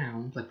not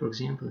found, like for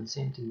example, the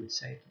same thing with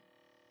Satan.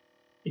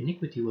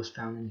 Iniquity was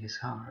found in his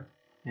heart,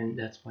 and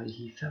that's why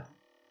he fell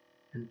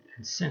and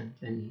sinned,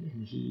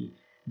 and he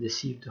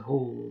deceived the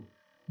whole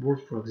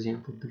world, for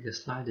example,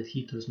 biggest lie that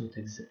he does not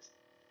exist.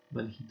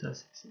 But he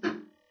does exist.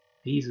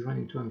 He is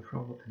running to and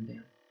fro, up and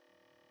down.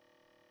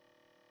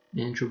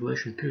 And in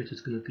tribulation period,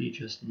 it's going to be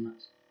just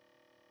nuts.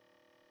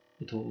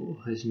 With all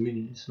his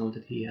minions, know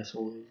that he has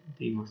all the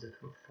demons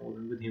that were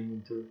fallen with him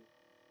on earth.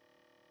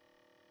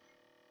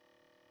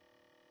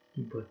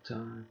 But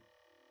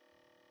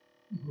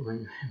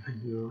when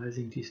you're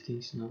realizing these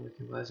things, like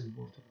realizing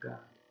the Word of God,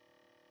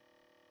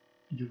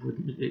 you would,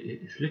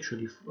 if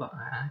literally,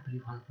 I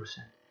believe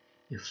 100%,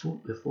 if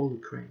all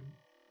Ukraine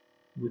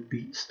would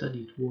be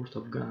studied Word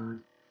of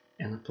God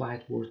and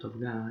applied Word of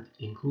God,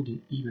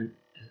 including even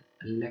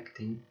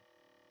electing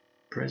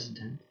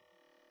president,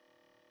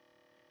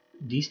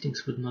 these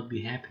things would not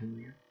be happening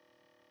here.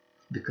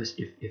 Because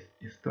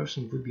if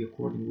person would be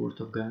according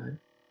Word of God,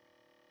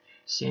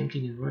 same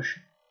thing in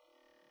Russia.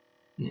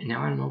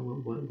 Now I don't know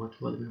what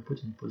Vladimir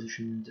Putin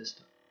position in this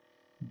stuff,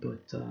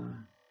 but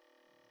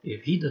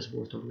if he does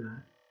Word of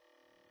God,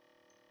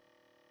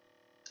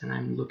 and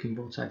I'm looking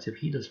both sides, if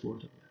he does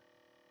Word of God,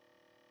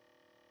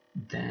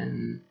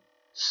 then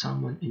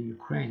someone in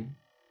Ukraine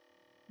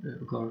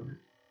government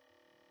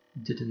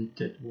didn't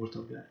do Word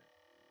of God.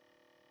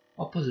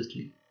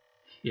 Oppositely,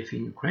 if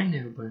in Ukraine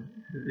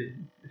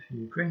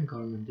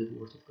government did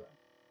Word of God,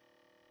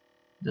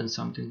 then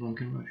something wrong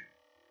in Russia.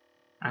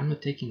 I'm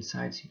not taking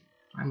sides here.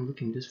 I'm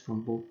looking this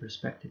from both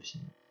perspectives,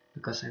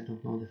 because I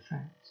don't know the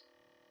facts.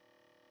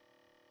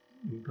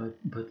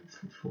 But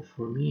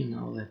for me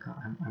now, like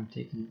I'm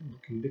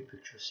looking big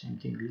picture, same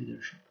thing,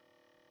 leadership.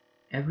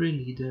 Every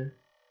leader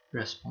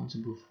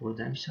responsible for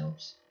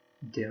themselves,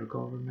 their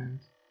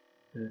government,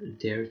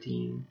 their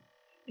team,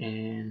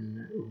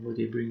 and what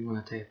they bring on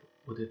the table,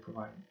 what they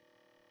provide.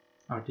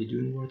 Are they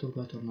doing Word of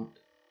God or not?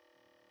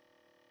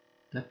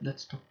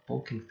 Let's stop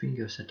poking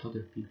fingers at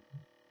other people,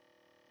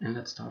 and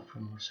let's start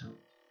from ourselves.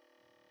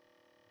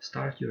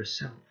 Start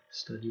yourself,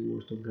 study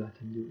Word of God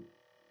and do it.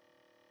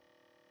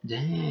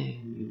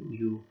 Then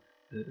you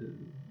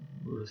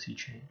will see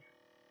change.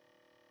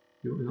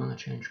 You wanna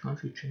change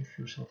country, change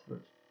yourself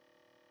first.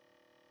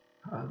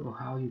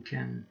 How you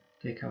can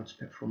take out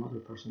speck from other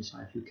person's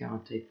life, you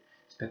cannot take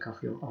speck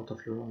out of your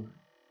own.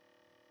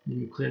 Then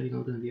you're clearly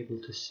not going to be able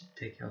to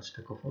take out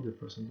speck of other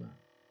person's life.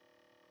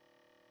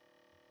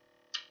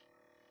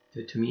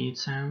 To me, it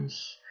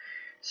sounds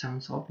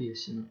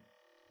obvious,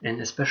 and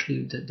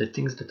especially the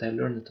things that I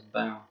learned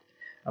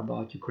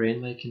about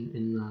Ukraine, like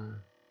in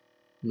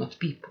not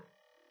people,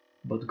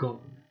 but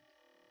government.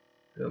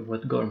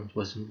 What government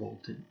was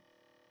involved in.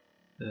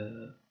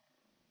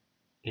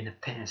 in the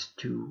past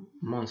 2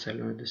 months I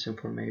learned this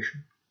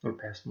information, or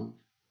past month,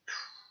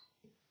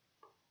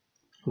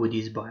 with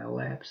these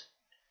biolabs,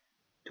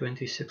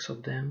 26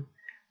 of them,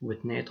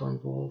 with NATO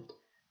involved,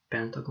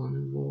 Pentagon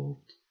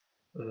involved,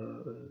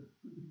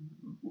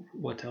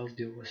 what else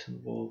there was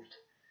involved,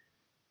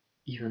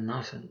 even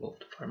NASA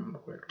involved, if I remember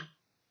correctly.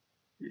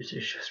 It's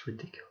just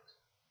ridiculous.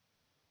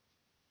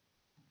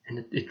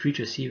 And it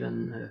reaches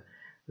even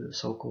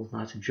so-called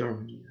Nazi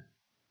Germany,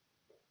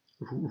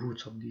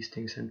 roots of these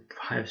things, and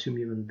I assume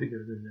even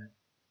bigger than that.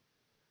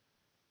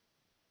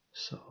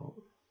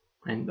 So,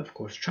 and of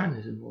course China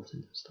is involved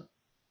in that stuff.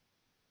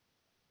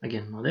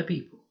 Again, not the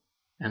people,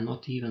 and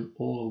not even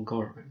all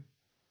government,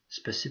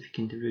 specific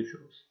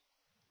individuals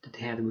that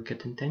had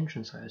wicked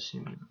intentions, I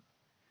assume,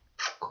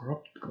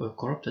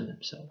 corrupted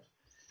themselves.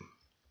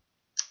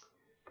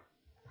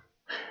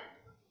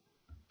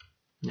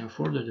 Now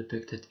further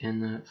depicted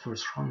in 1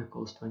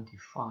 Chronicles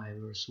 25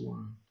 verse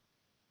 1.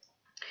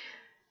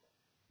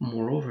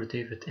 Moreover,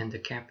 David and the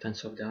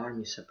captains of the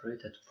army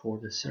separated for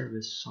the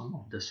service some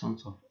of the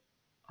sons of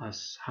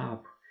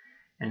Ashab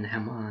and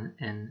Haman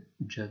and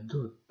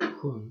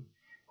Jeduthun,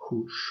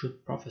 who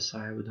should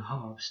prophesy with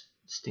harps,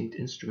 distinct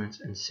instruments,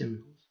 and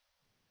cymbals.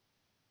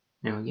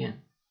 Now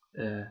again,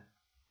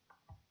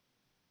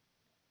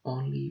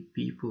 only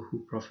people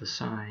who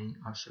prophesying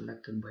are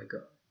selected by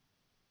God.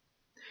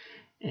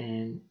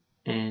 And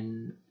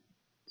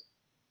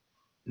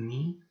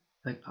me,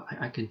 like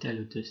I can tell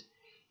you this,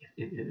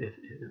 if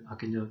I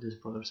can tell this,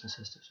 brothers and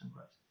sisters in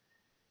Christ,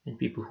 and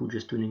people who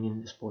just tuning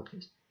in this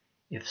podcast,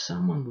 if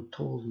someone would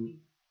told me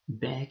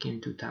back in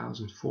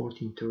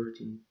 2014,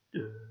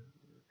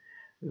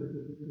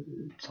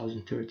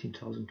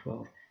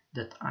 2012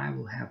 that I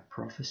will have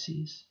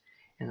prophecies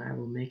and I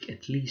will make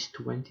at least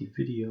 20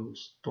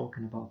 videos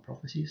talking about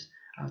prophecies,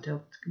 I'll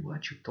tell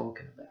what you're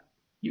talking about.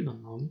 You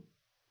don't know me.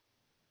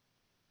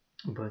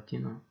 But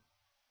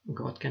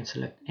God can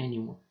select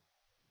anyone,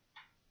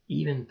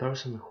 even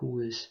person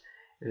who is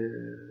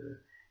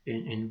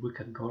in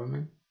wicked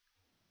government,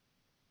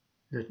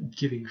 that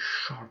giving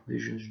sharp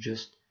visions,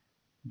 just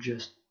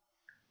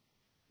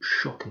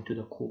shocking to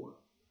the core.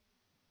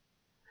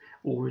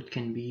 Or it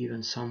can be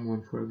even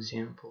someone, for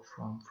example,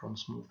 from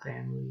small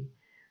family,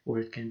 or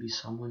it can be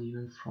someone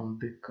even from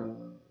big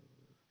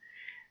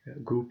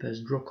group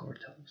as drug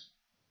cartels.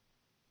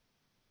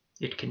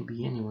 It can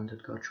be anyone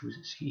that God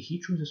chooses. He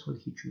chooses what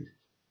he chooses.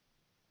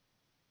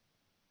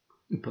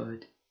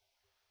 But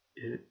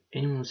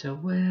anyone will say,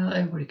 well,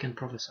 everybody can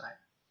prophesy.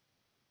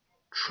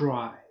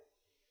 Try.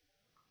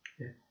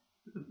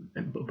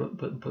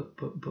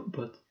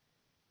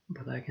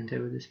 But I can tell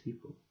you this,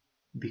 people,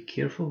 be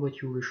careful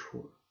what you wish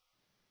for,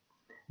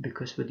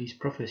 because with these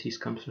prophecies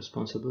comes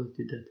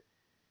responsibility that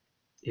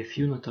if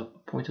you're not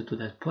appointed to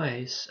that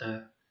place,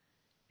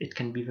 it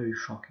can be very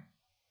shocking.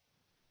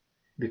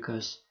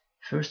 Because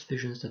first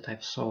visions that I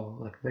saw,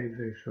 like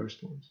very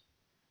first ones,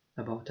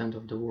 about end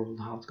of the world,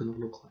 how it's gonna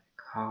look like,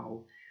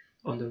 how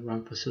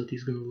underground facility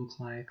is gonna look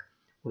like,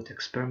 what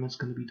experiments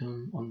gonna be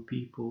done on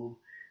people,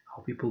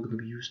 how people are gonna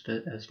be used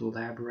as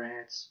lab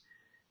rats,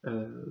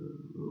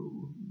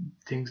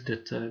 things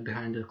that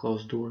behind the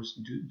closed doors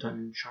done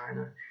in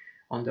China,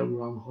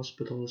 underground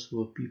hospitals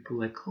where people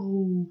like,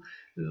 oh,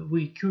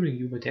 we're curing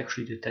you, but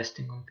actually they're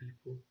testing on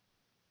people.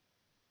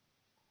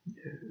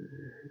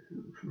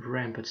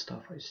 Rampant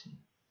stuff I see.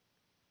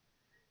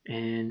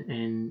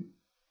 And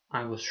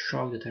I was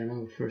shocked that I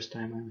remember the first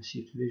time I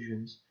received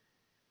visions,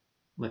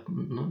 like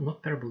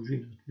not terrible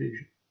dreams, but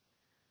vision.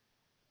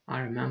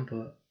 I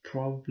remember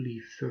probably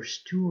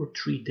first 2 or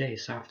 3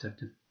 days after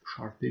the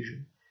sharp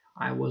vision,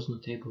 I was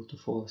not able to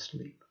fall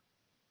asleep.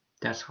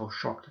 That's how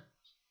shocked I was.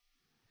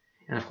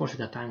 And of course at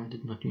that time I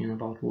did not know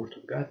about Word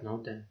of God. Now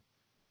then,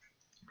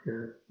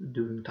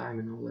 during time,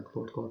 like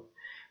Lord God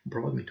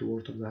brought me to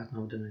Word of God.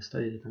 Now then I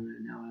studied it,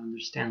 and now I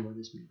understand what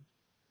this means.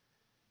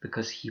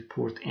 Because He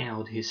poured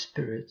out His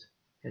Spirit,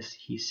 as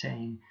He's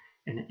saying,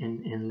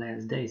 in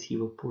last days He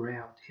will pour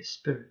out His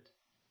Spirit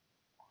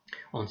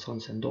on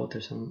sons and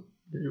daughters and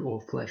all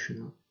flesh,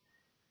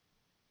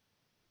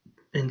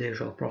 and they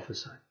shall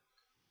prophesy.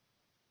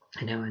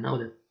 And now I know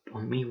that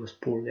on me was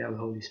poured out the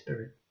Holy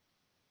Spirit,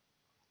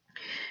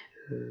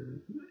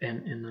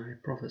 and I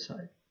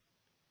prophesied.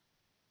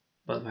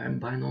 But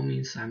by no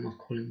means I'm not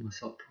calling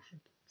myself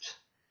prophet,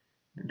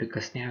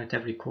 because now at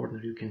every corner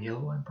you can hear,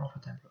 oh, I'm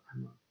prophet, I'm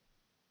not.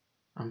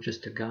 I'm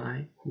just a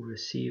guy who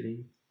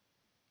receiving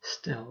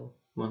still,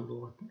 when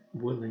Lord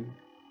willing,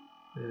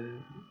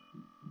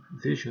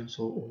 visions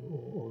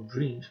or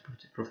dreams,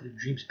 prophetic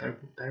dreams,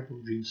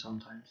 parable dreams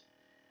sometimes,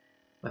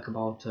 like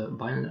about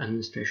Biden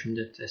administration,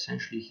 that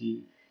essentially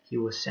he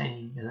was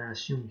saying, and I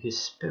assume his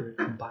spirit,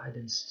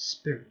 Biden's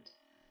spirit,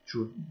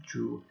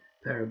 through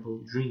parable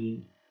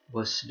dream,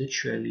 was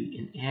literally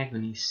in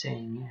agony,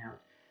 saying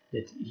out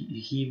that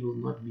he will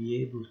not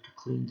be able to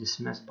clean this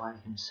mess by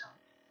himself.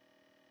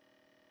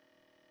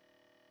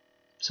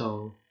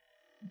 So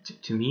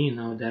to me,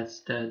 that's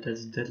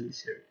deadly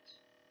serious.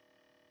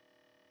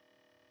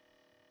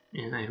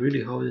 And I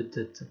really hope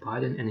that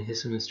Biden and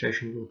his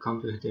administration will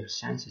come to their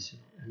senses,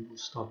 and will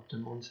stop the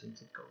nonsense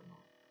that's going on.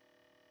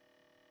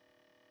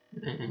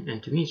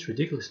 And to me, it's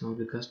ridiculous now,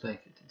 because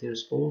like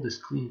there's all this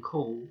clean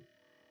coal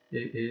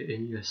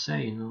in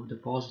USA,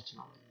 deposits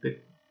now, like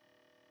big,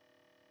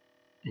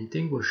 and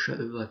things were shut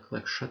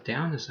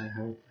down, as I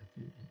heard, like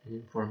in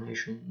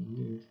information in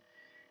news,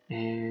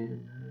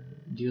 and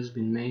deals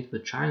been made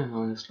with China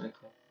now, and it's like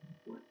what?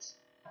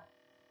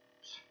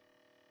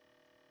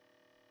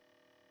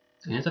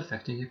 And it's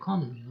affecting the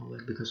economy,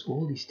 like, because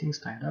all these things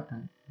tied up,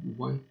 and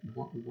one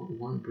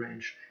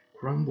branch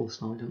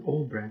crumbles now, then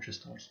all branches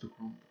starts to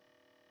crumble.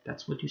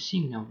 That's what you're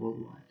seeing now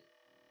worldwide,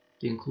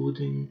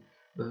 including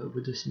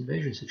with this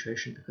invasion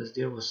situation, because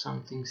there was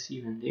some things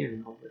even there,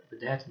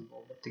 with that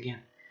involved. But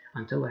again,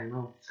 until I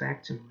know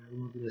facts, I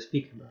will not be able to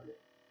speak about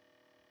it.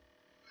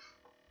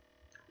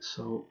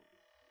 So,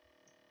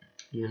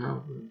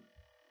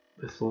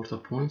 if Lord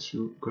appoints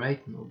you,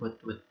 great,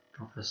 but with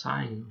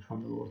prophesying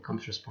from the Lord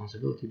comes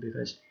responsibility,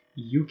 because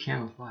you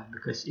cannot lie,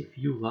 because if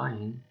you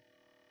lying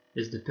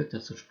is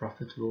depicted, such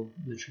prophet will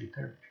literally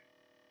perish.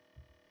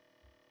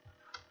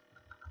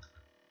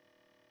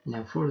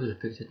 Now further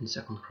depicted in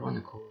 2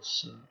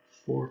 Chronicles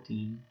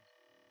 14,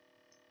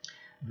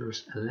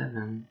 verse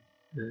 11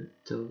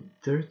 till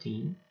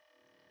 13,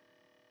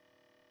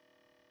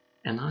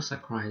 and Asa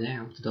cried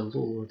out to the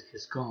Lord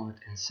his God,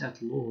 and said,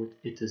 Lord,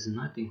 it is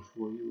nothing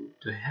for you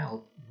to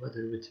help,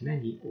 whether with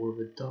many or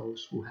with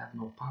those who have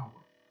no power.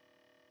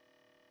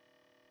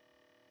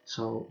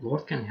 So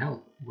Lord can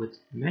help with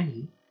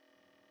many,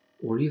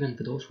 or even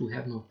with those who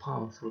have no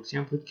power. For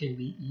example, it can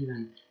be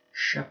even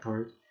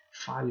shepherd,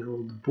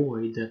 5-year-old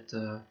boy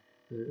that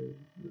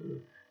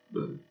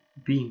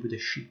being with a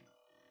sheep.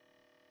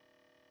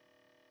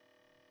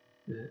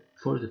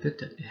 For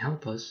depicted,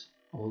 help us,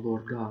 O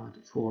Lord God,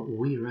 for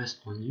we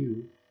rest on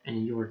you, and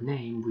in your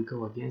name we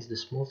go against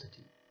this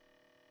multitude.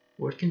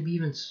 Or it can be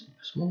even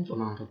a small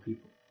amount of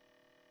people.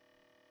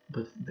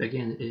 But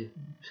again,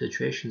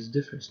 situations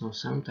differ. Now,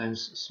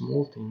 sometimes a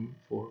small thing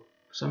for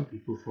some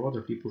people, for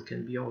other people,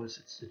 can be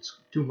always, it's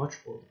too much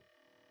for them.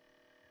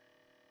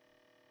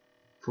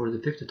 For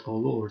depicted, O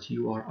Lord,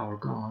 you are our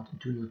God,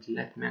 do not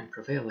let man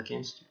prevail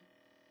against you.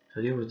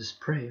 So there was this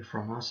prayer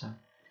from Asa,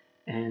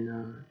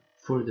 and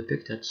for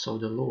depicted, so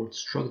the Lord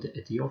struck the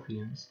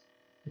Ethiopians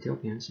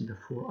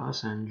before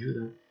Asa and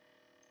Judah,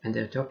 and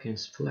the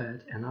Ethiopians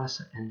fled, and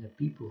Asa and the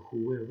people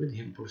who were with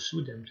him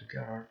pursued them to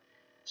Gerar.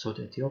 So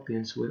the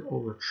Ethiopians were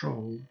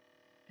overthrown,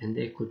 and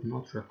they could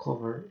not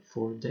recover,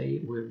 for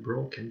they were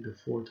broken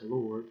before the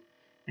Lord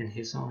and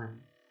his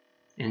army,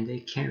 and they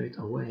carried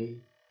away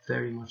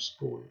very much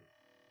spoil.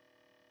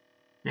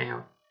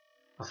 Now,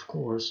 of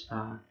course,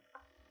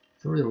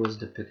 further was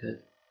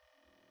depicted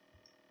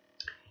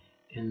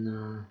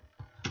in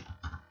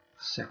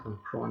 2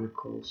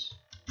 Chronicles,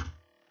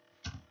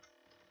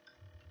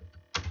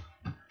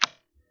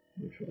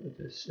 which was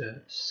this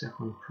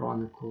 2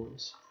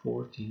 Chronicles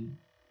 14.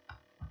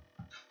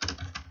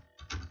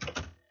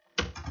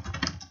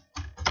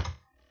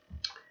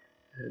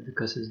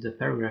 Because it's the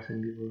paragraph,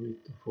 and we will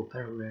read the full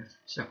paragraph.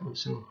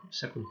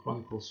 Second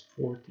Chronicles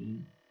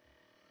 14,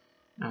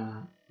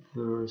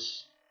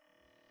 verse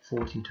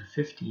 14 to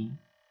 15.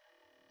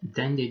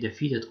 Then they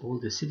defeated all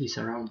the cities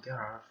around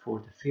Gerar, for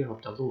the fear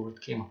of the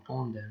Lord came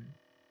upon them,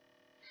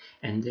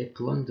 and they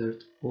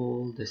plundered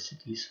all the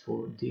cities,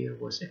 for there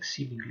was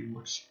exceedingly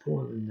much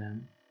spoil in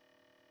them.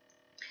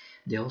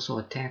 They also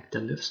attacked the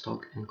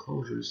livestock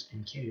enclosures,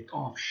 and carried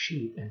off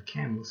sheep and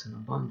camels in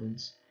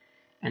abundance,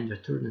 and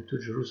returned to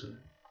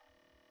Jerusalem.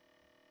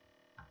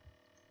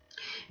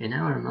 And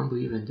now I remember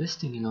even this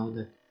thing,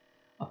 that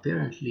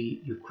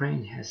apparently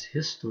Ukraine has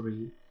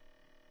history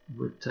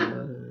with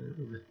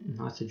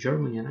Nazi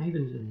Germany, and I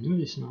even knew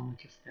this now,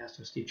 like if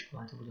Pastor Steve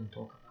Glante wouldn't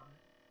talk about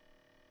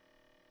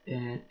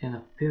it. And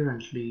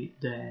apparently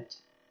that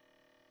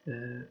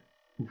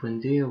when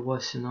there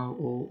was,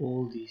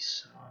 all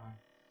these,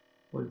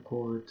 what do you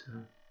call it,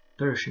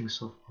 perishings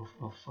of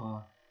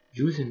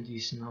Jews in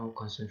these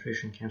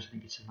concentration camps, I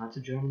think it's in Nazi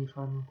Germany if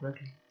I remember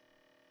correctly,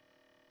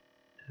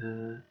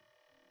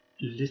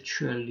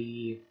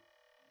 literally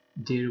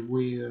there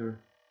were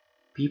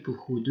people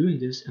who were doing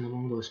this, and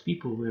among those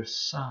people were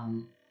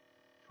some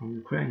from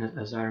Ukraine,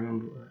 as I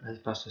remember, as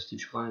Pastor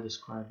Steve Glante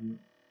described.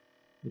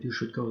 But you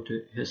should go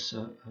to his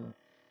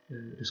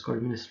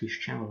Discovery Ministries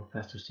channel of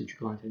Pastor Steve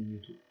Glante on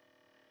YouTube,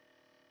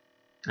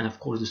 and of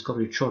course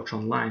Discovery Church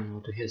online,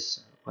 or to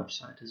his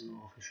website as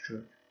well, of his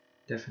church,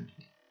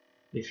 definitely,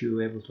 if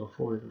you're able to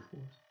afford it, of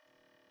course.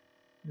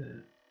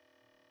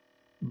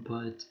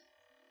 But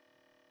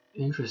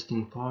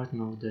interesting part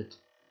now that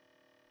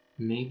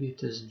maybe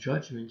it is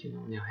judgment,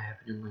 now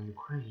happening on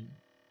Ukraine.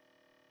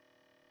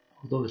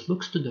 Although it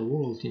looks to the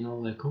world,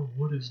 like, oh,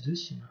 what is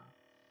this,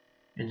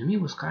 And to me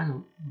it was kind of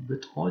a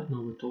bit odd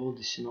now with all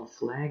this,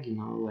 flag,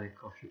 like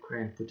of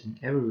Ukraine putting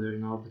everywhere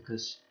now,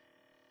 because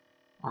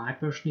I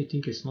personally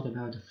think it's not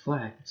about the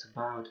flag, it's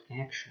about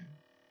action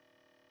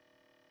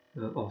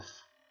of,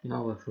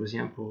 like for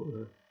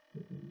example,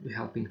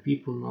 helping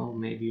people now,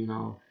 maybe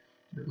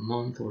a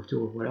month or two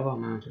or whatever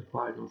amount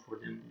required for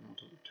them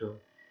to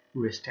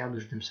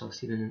reestablish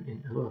themselves even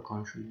in another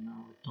country,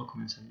 with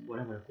documents and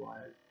whatever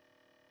required.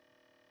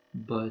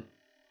 But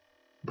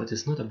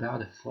it's not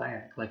about a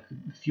flag. Like,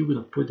 if you're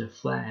gonna put a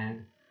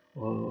flag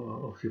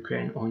of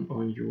Ukraine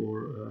on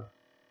your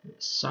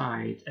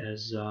site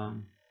as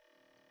the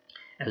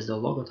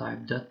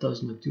logotype, that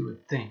does not do a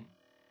thing.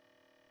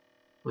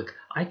 Like,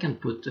 I can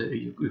put a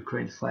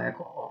Ukraine flag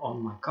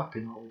on my cup,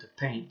 with the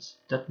paints.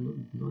 That's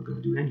not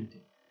gonna do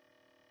anything.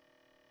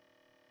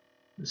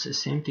 It's the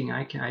same thing.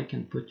 I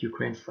can put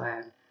Ukraine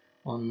flag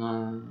on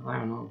I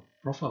don't know,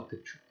 profile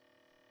picture.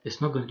 It's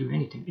not gonna do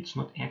anything. It's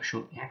not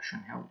actual action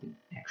helping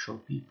actual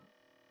people.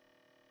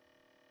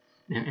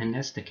 And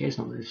that's the case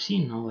now. I've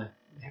seen like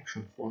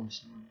action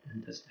forms,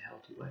 and that's the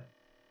healthy way.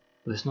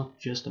 But it's not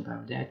just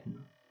about that,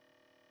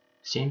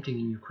 Same thing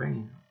in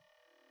Ukraine,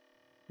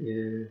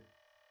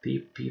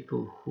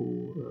 people who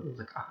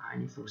like I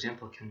know, for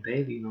example, Ken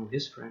Bailey,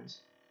 his friends,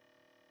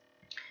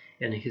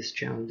 and in his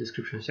channel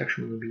description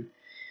section will be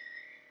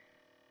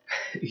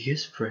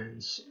his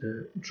friends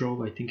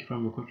drove, I think, if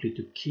I'm not correctly,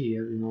 to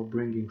Kiev,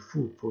 bringing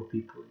food for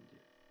people in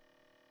there.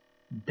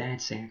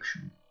 That's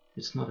action.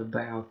 It's not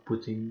about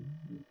putting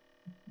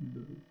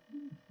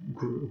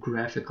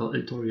graphical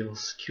editorial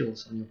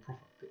skills on your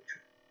profile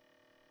picture.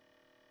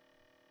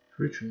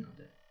 Literally not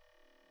that.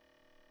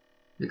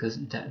 Because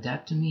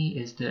that to me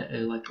is the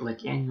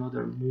like any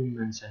other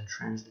movements and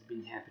trends that have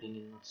been happening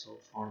in not so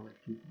far, like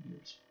 2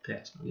 years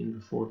past, even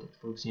before that.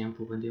 For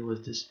example, when there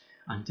was this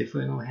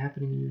Antifa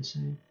happening in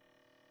USA,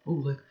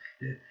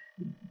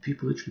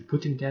 people literally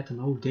putting that,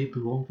 and they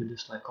belong to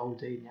this, like,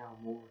 they now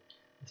more.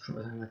 And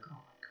I'm like,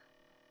 oh my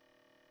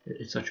god,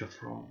 it's such a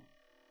fraud.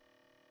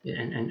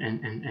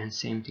 And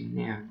same thing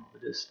now,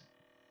 with this.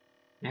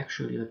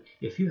 Actually, like,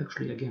 if you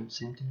actually, again,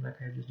 same thing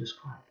like I just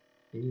described,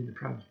 and in the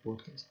previous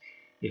podcast,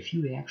 if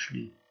you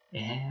actually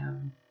have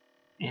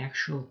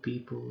actual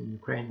people in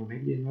Ukraine or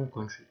maybe in another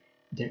country,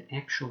 their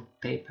actual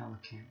PayPal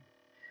account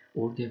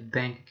or their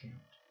bank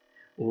account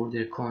or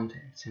their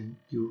contacts, and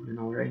you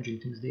arranging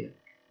things there,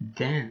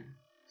 then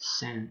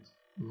send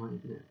money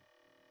to them.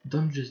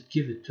 Don't just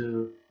give it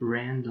to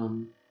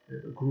random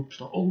groups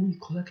like, we're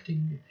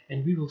collecting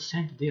and we will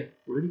send it there.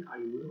 Really? Are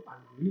you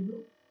really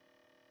will?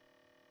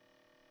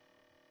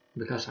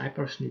 Because I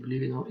personally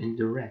believe in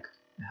direct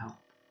help,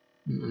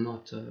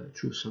 not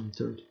through some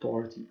third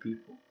party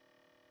people.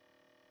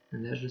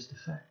 And that's just the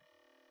fact.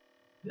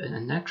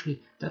 And actually,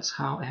 that's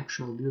how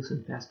actual deals in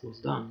the past was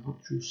done,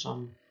 not through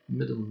some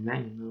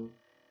middleman,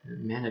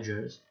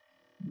 managers,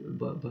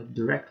 but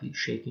directly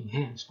shaking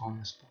hands on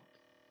the spot.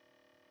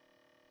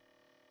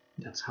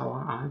 That's how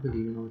I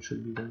believe it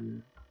should be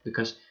done.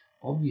 Because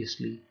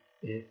obviously,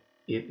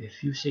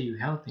 if you say you're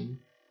helping,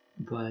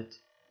 but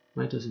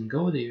when it doesn't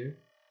go there,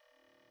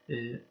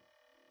 the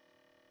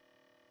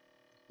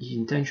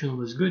intention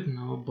was good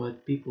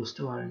but people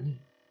still are in need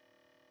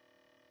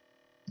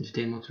if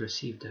they not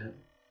receive the help.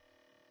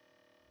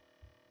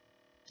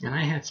 And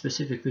I had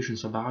specific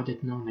visions about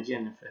it, and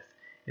again,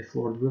 if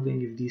Lord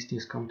willing, if these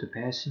things come to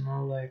pass,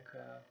 like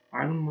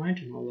I don't mind,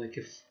 like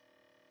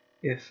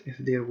if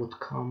there would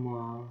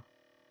come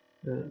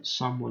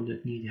someone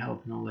that need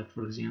help, like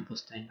for example,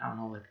 staying, I don't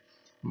know, like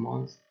a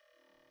month,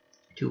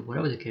 2,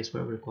 whatever the case,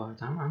 whatever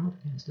required, I'm not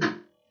against it.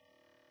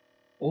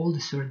 All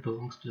the earth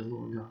belongs to the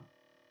Lord God.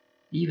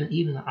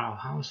 Even our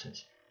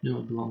houses do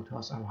not belong to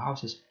us. Our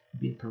houses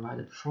have been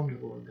provided from the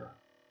Lord God.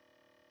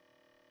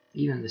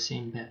 Even the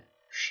same bed,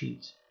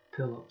 sheets,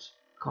 pillows,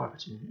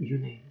 carpets, you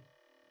name it.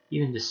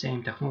 Even the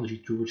same technology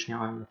through which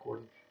now I'm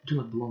recording do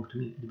not belong to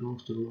me. It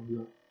belongs to the Lord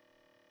God.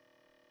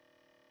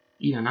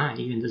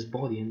 Even this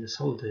body and the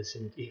soul that is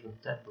in it, even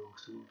that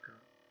belongs to the Lord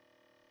God.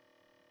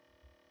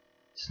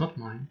 It's not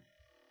mine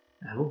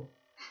at all.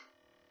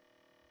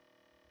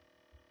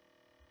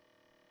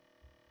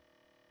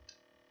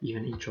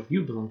 Even each of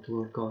you belong to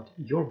Lord God.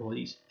 Your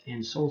bodies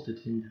and souls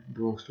that in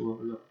belongs to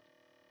Lord God.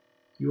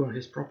 You are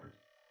His property.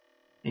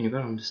 And you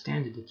gotta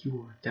understand that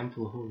you are a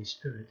temple of Holy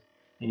Spirit,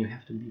 and you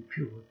have to be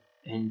pure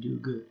and do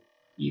good,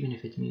 even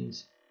if it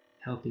means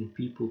helping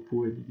people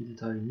poor and needy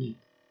that are in need.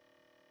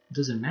 It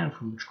doesn't matter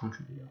from which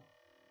country they are.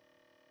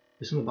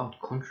 It's not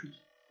about countries.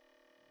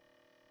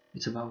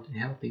 It's about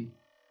helping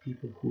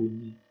people who are in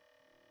need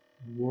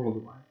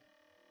worldwide,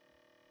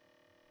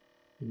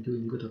 and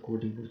doing good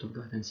according to the word of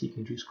God and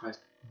seeking Jesus Christ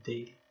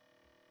daily.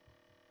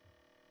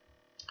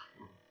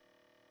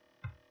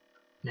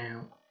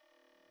 Now,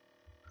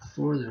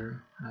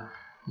 further,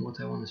 what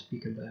I want to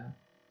speak about,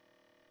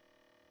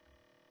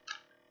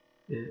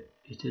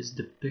 it is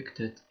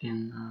depicted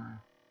in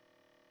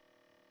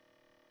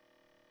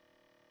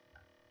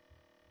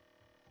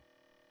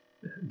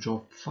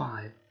Job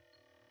 5,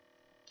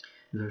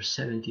 verse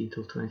 17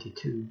 till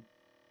 22.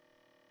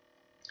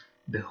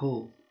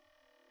 Behold,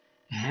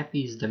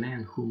 happy is the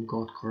man whom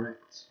God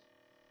corrects,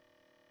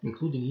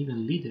 including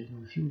even leaders.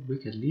 If you're a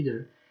wicked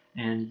leader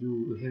and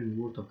you hearing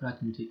the word of God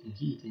and you're taking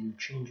heed and you're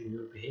changing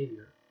your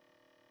behavior,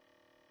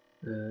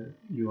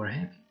 you are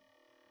happy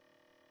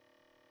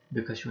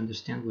because you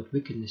understand what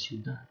wickedness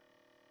you've done.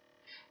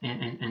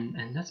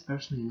 And that's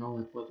personally,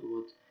 like what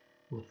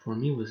for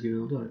me was given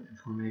a lot of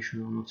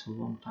information not so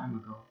long time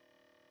ago,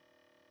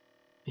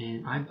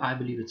 and I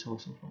believe it's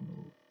also from the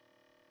Lord,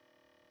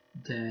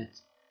 that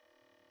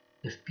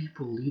if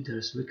people,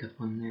 leaders, wicked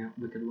ones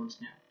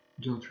now,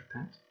 do not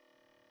repent,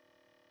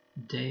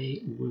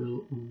 they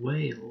will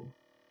wail,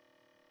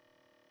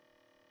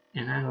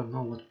 and I don't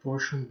know what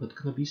portion, but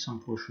gonna be some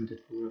portion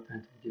that will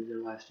repent and give their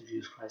lives to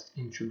Jesus Christ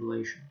in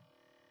tribulation,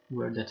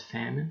 where that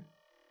famine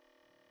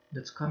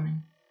that's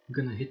coming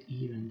gonna hit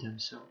even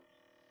themselves.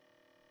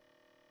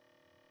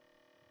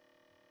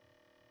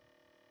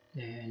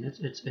 And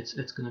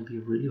it's gonna be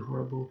really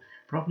horrible.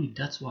 Probably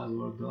that's why,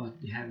 Lord God,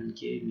 you haven't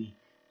gave me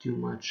too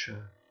much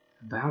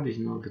about it,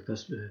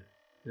 because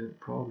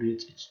probably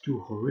it's too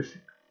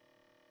horrific.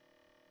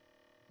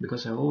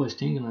 Because I always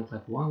thinking like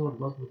why Lord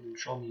God wouldn't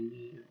show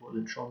me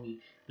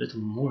a little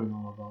more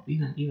about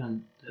even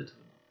little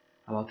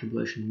about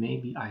tribulation.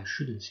 Maybe I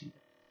shouldn't see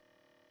it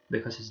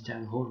because it's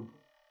that horrible.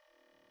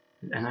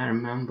 And I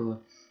remember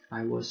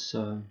I was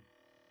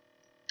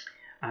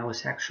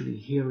actually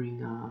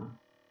hearing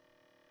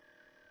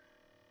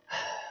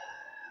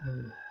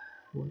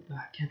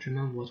I can't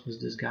remember what was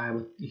this guy,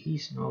 but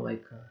he's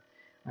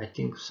I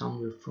think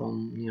somewhere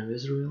from near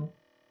Israel,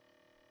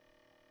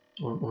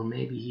 or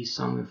maybe he's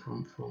somewhere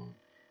from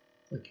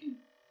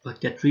like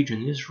that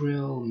region,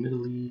 Israel,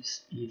 Middle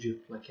East,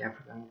 Egypt, like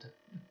Africa, that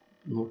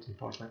northern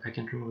part, like I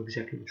can't remember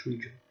exactly which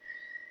region,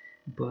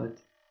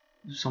 but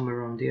somewhere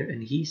around there.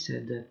 And he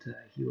said that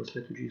he was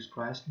led to Jesus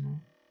Christ,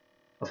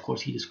 Of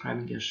course, he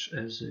describing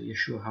as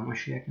Yeshua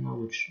HaMashiach,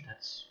 which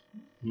that's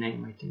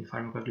name, I think, if I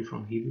remember correctly,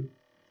 from Hebrew,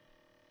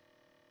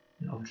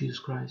 of Jesus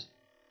Christ.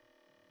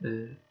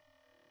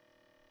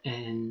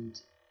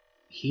 And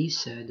he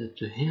said that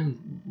to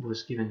him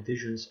was given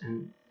visions,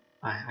 and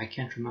I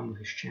can't remember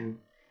his channel,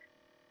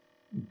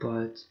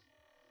 but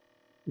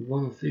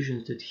one of the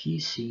visions that he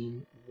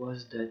seen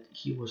was that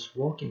he was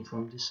walking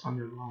from this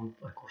underground,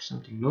 or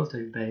something,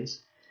 military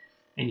base,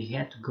 and he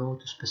had to go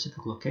to a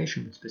specific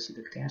location with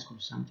specific task or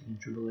something in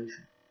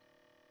tribulation.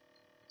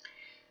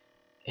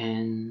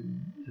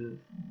 And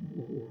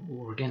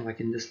or again, like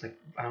in this,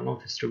 I don't know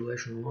if it's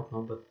tribulation or not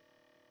now, but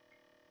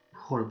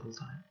horrible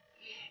time.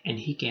 And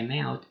he came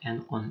out,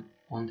 and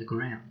on the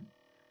ground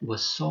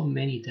was so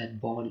many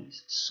dead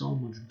bodies, so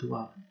much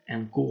blood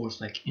and gore,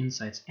 like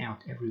insides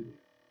out everywhere,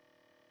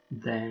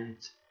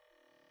 that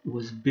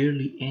was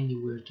barely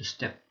anywhere to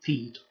step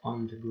feet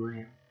on the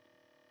ground.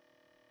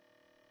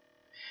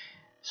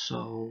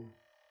 So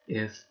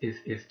if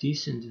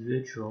these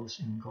individuals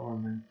in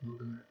government will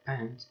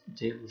repent,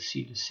 they will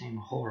see the same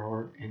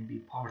horror and be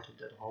part of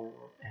that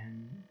horror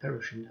and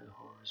perish in that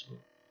horror as well.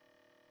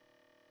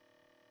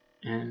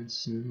 And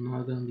it's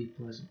not gonna be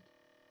pleasant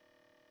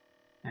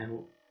at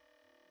all.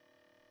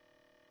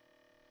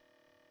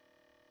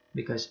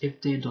 Because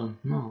if they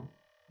don't know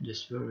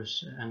this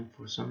verse, and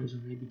for some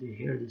reason maybe they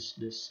hear this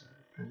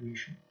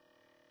transmission,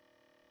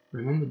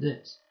 remember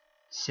this: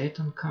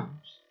 Satan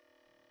comes,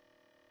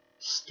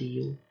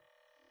 steal,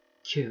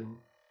 kill,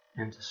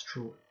 and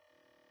destroy.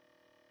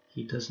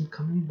 He doesn't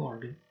come and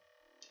bargain.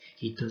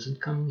 He doesn't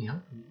come and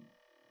help you.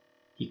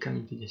 He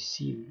comes to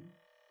deceive you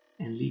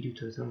and lead you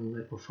to eternal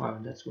lake of fire.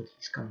 That's what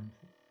he's coming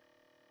for.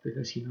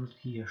 Because he knows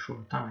he has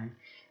short time,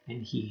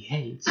 and he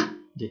hates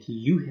that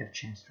you have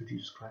chance to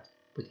Jesus Christ,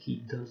 but he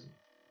doesn't.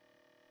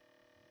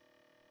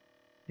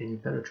 And you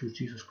better choose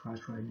Jesus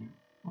Christ right now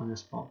on the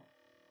spot.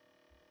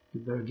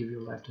 You better give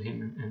your life to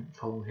him and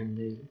follow him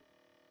daily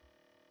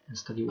and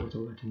study what the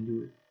Lord can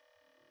do it.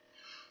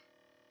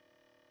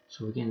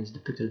 So again, it's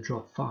depicted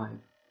Job 5,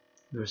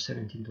 verse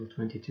 17 to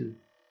 22.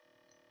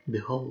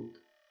 Behold,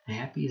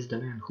 happy is the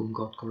man whom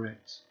God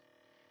corrects.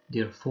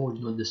 Therefore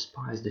do not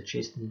despise the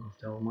chastening of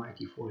the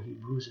Almighty, for he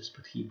bruises,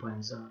 but he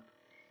binds up.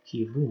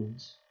 He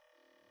wounds,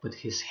 but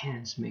his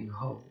hands make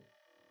whole.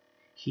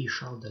 He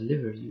shall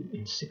deliver you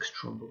in 6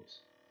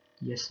 troubles.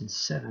 Yes, in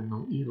 7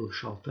 no evil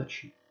shall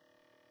touch you.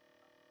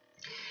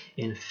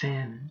 In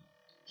famine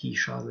he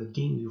shall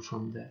redeem you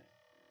from death,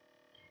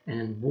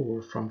 and in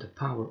war from the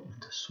power of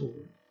the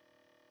sword.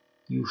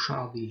 You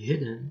shall be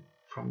hidden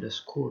from the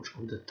scourge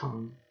of the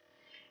tongue,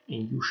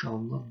 and you shall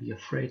not be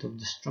afraid of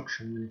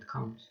destruction when it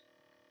comes.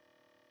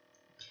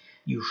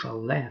 You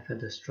shall laugh at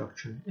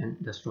destruction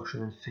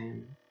and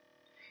famine,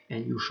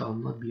 and you shall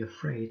not be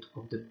afraid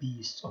of the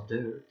beasts of the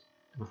earth.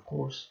 And of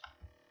course,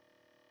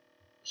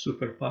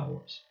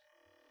 superpowers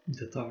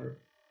that are,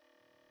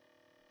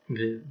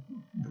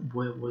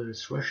 whether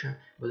it's Russia,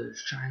 whether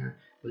it's China,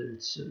 whether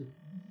it's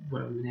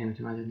whatever you name it,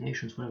 United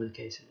Nations, whatever the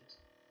case it is.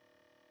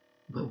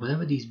 But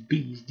whatever these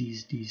beasts,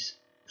 these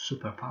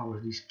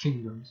superpowers, these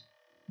kingdoms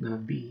gonna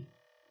be,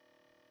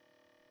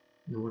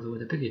 the word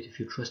of the if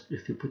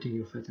you put in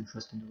your faith and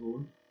trust in the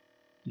Lord,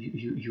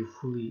 you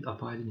fully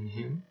abiding in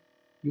Him,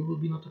 you will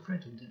be not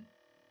afraid of them,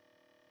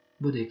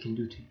 what they can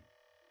do to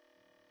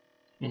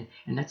you.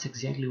 And that's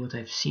exactly what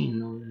I've seen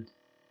now, that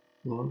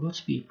Lord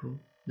God's people,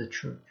 the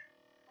church,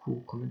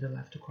 who commit their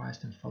life to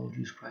Christ and follow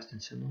Jesus Christ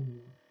and say no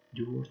more,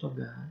 do the word of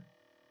God,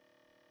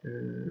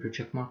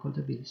 reject mark of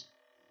the beast,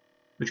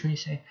 Which when you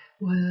say,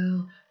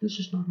 well, this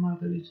is not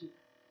Margarita,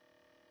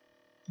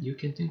 you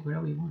can think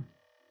whatever you want.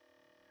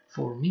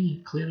 For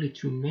me, clearly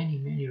through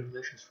many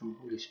revelations from the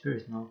Holy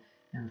Spirit now,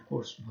 and of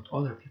course what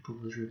other people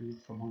will reveal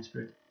from Holy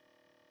Spirit,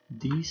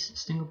 these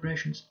sting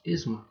operations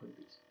is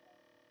Margarita.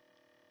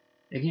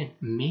 Again,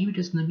 maybe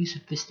there's gonna be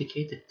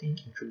sophisticated thing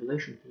in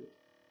tribulation period,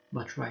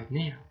 but right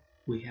now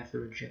we have to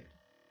reject it.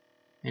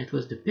 And it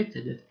was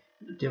depicted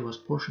that there was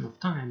portion of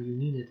time you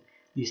needed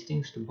these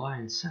things to buy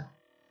and sell.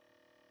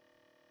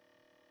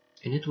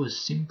 And it was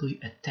simply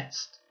a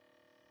test.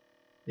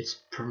 It's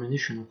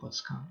premonition of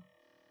what's coming.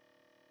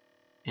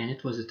 And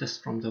it was a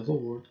test from the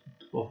Lord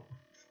of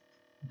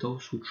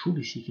those who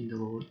truly seeking the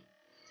Lord,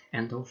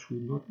 and those who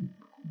not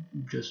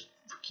just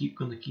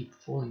gonna keep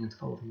falling and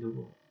following the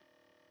world.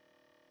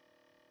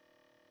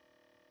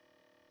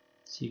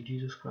 Seek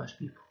Jesus Christ,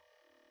 people,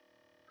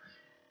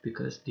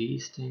 because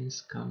these things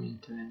coming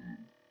to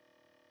an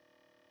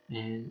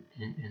end,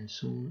 and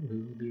soon we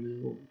will be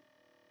with the Lord.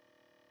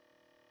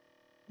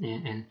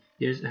 And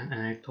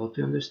I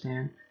totally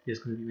understand. There's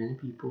gonna be many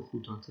people who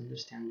don't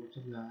understand the Word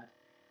of God.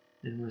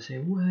 They're gonna say,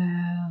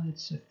 "Well,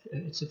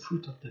 it's a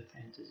fruit of the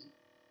fantasy."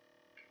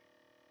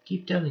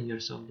 Keep telling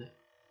yourself that.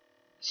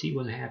 See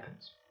what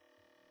happens.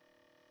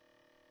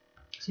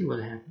 See what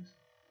happens.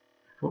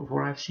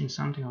 For I've seen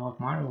something about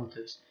my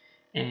relatives,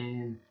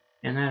 and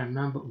I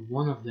remember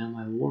one of them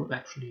I warned,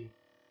 actually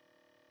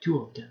two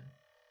of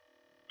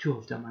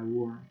them I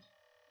warned.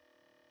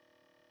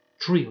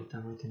 3 of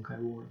them I think I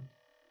warned.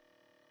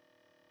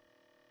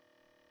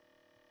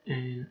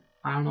 And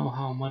I don't know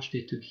how much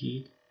they took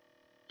heed.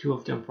 2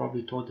 of them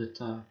probably thought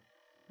that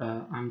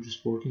I'm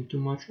just working too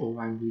much, or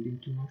I'm reading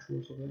too much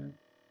Word of God.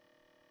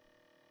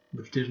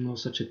 But there's no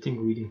such a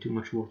thing, reading too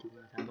much Word of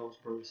God. And those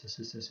brothers and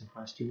sisters in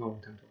Christ, you know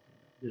what I'm talking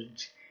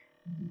about.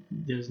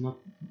 There's not.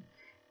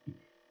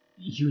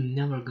 You're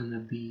never gonna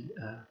be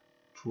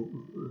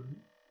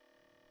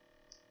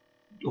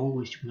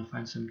always you're gonna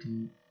find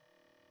something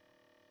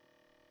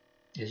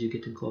as you're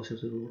getting closer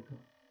to the Lord.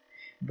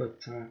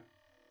 But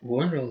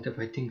one relative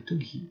I think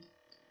took heed,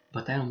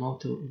 but I don't know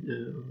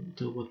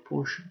till what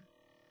portion.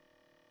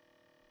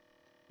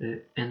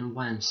 And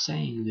why I'm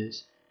saying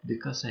this,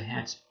 because I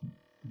had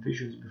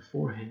visions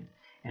beforehand,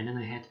 and then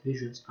I had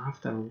visions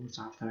afterwards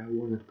after I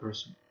warned that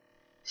person.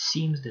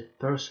 Seems that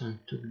person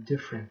took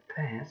different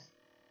path,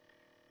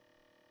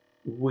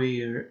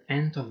 where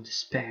end of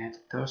this path,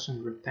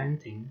 person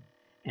repenting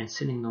and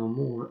sinning no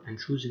more and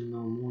choosing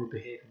no more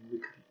behaving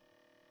wickedly.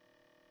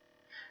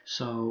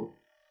 So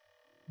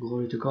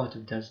glory to God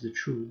if that's the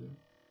truth.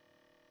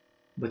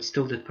 But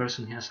still that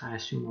person has, I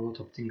assume, a lot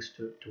of things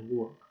to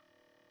work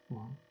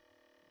on.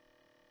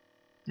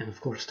 And of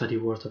course study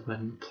Word of God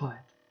and apply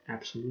it.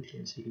 Absolutely,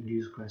 and seeking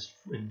Jesus Christ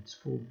in its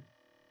fullness.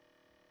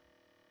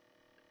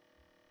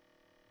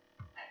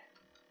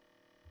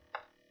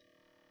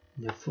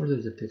 They are further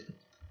depicted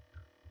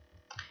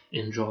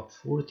in Job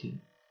 14,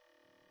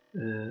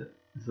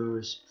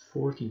 verse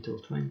 14 till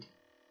 20.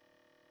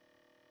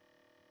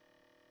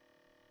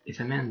 If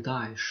a man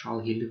die, shall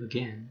he live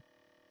again?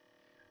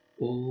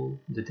 All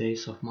the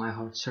days of my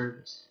heart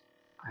service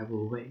I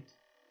will wait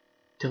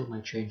till my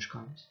change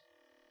comes.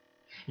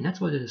 And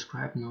that's what they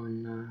describe now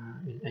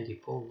in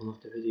Eddie Paul, one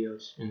of the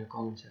videos in the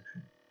comment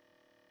section,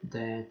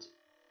 that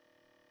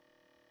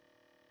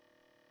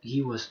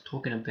he was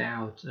talking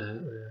about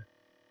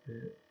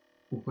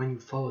when you're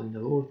following the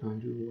Lord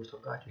and doing the Word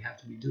of God, you have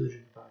to be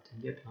diligent about it.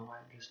 And yet now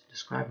I just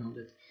described now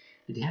that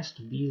it has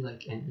to be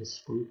like, and it's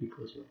for you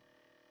people as well,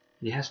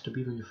 it has to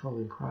be when you're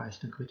following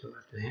Christ and commit your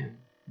life to Him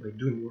by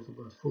doing the Word of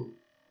God fully.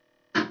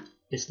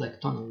 It's like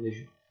tunnel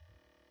vision,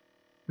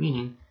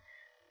 meaning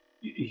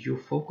you're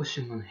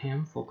focusing on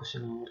Him,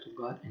 focusing on the Word of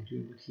God and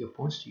doing what He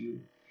appoints to you,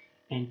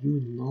 and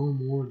you no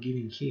more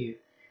giving care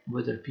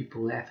whether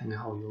people laughing at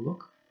how you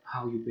look,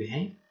 how you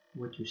behave,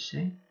 what you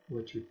say,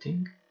 what you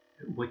think,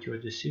 what your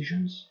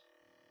decisions,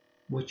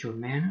 what your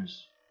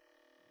manners,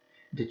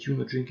 that you're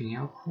not drinking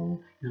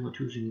alcohol, you're not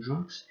using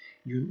drugs,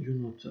 you're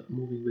not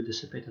moving with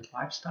dissipated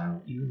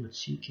lifestyle, you're not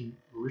seeking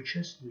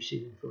riches,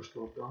 receiving first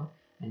Lord God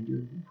and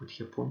doing what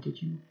He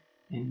appointed you,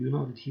 and you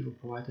know that He will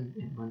provide them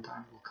when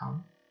time will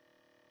come.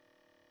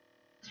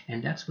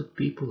 And that's what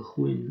people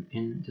who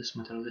in this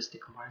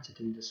materialistic mindset,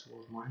 in this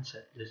world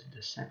mindset, this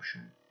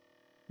deception,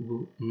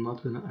 will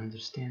not gonna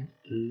understand,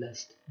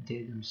 lest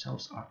they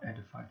themselves are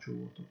edified through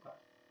the Word of God.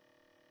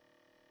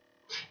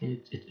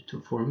 And it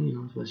for me,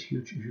 it was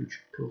huge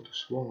pill to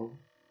swallow,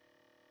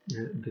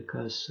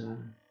 because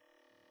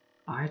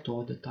I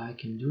thought that I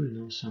can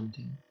do,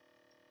 something.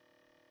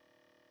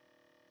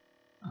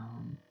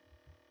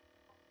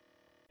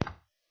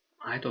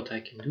 I thought I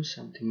can do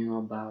something,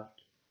 about.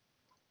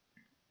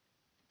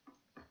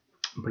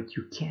 But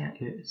you can't.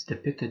 It's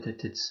depicted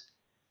that it's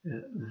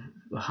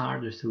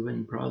harder to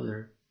win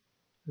brother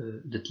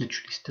that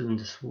literally still in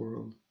this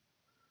world.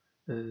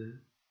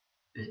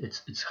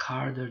 It's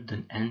harder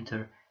than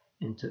enter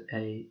into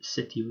a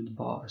city with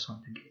bars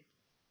on the gate,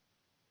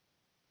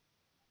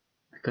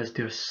 because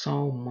there's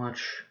so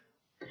much.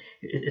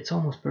 It's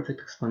almost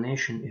perfect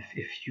explanation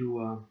if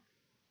you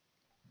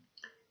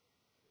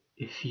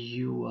if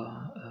you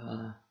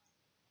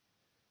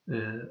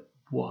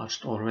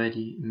watched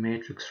already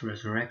Matrix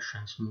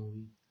Resurrections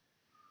movie,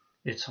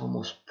 it's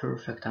almost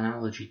perfect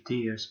analogy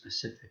there,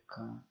 specific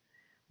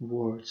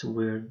words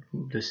where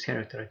this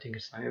character, I think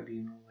it's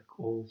Niobe, like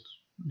old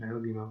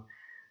Niobe,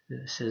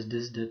 says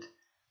this, that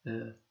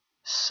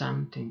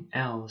something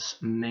else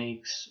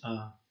makes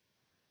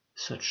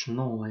such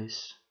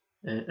noise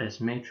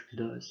as Matrix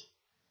does,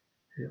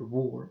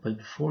 war. But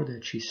before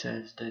that, she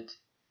says that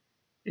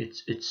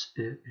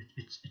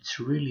it's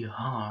really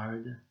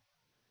hard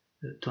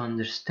to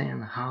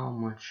understand how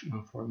much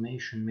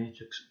information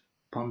Matrix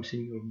pumps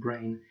in your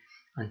brain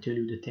until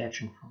you're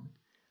detaching from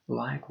it.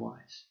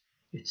 Likewise,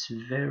 it's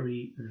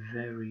very,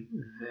 very,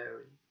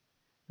 very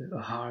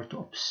hard to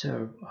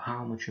observe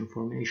how much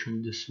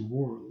information this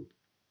world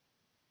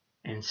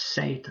and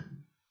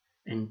Satan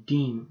and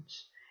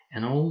demons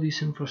and all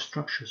these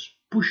infrastructures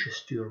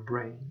pushes to your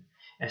brain,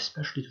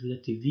 especially to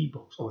the TV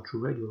box or to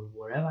radio or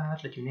whatever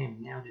outlet you name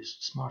it, now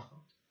this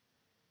smartphone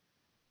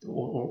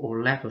or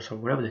laptops or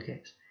whatever the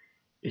case.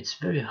 It's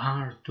very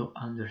hard to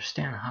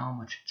understand how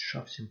much it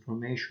shoves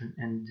information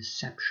and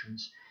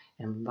deceptions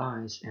and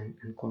lies and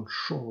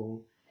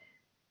control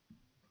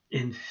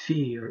and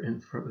fear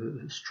and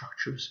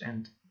structures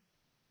and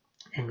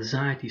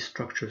anxiety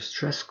structures,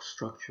 stress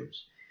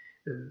structures,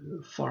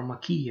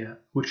 pharmakia,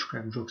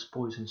 witchcraft, drugs,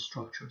 poison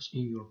structures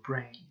in your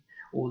brain,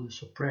 all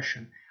this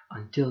oppression,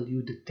 until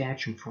you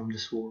detaching from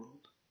this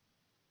world.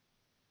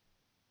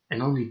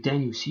 And only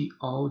then you see,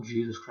 oh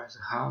Jesus Christ,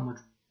 how much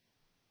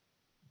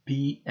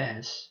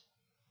BS,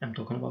 I'm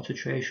talking about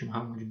situation,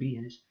 how much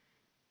BS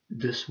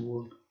this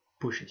world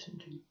pushes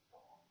into you.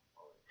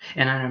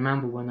 And I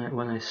remember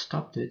when I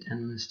stopped it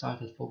and when I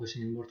started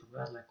focusing on Word of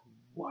God, like,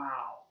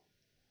 wow,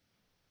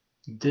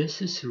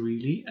 this is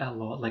really a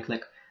lot. Like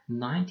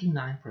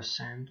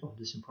 99% of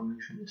this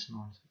information is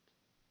nonsense.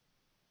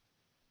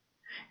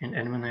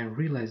 And when I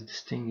realized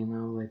this thing,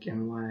 like,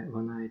 and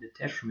when I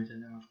detached from it,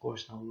 and then of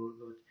course now Lord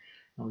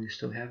God, you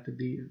still have to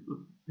be,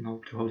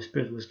 the Holy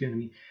Spirit was giving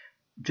me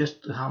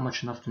just how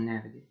much enough to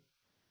navigate.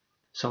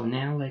 So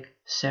now like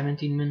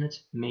 17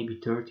 minutes, maybe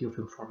 30 of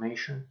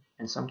information,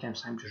 and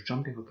sometimes I'm just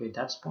jumping, okay,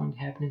 that's point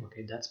happening,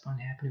 okay, that's point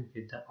happening,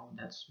 okay,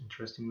 that's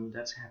interesting,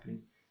 that's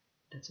happening,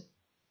 that's it.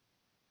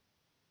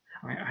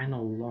 I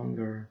no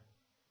longer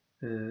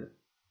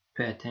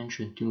pay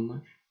attention too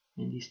much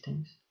in these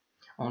things,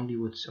 only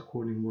what's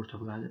according to Word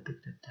of God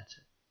depicted, that's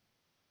it.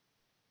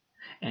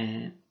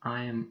 And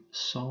I am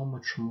so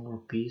much more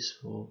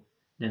peaceful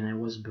than I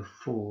was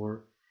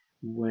before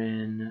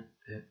when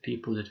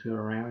people that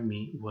were around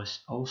me was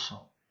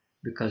also,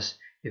 because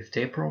if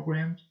they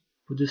programmed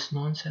with this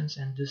nonsense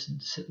and this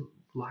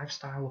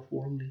lifestyle of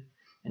worldly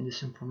and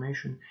this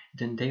information,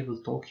 then they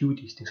will talk you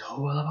these things.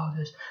 Oh, what about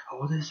this? Oh,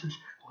 what is this?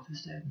 What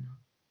is that? No.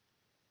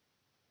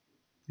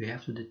 You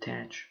have to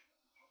detach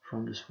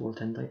from this world,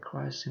 and like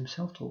Christ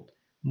himself told,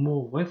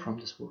 move away from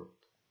this world.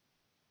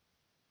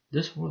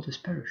 This world is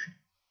perishing.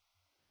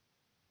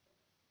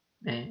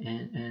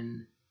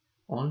 And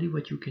only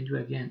what you can do,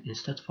 again,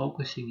 instead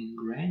focusing in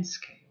grand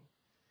scale,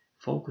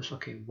 focus,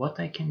 okay, what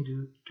I can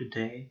do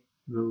today,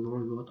 the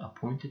Lord God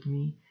appointed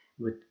me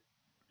with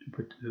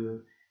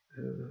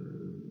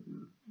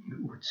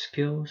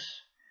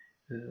skills,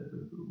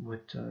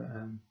 with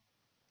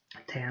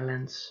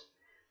talents,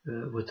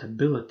 with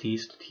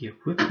abilities that He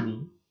equipped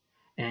me,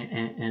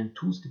 and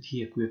tools that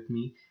He equipped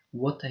me,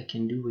 what I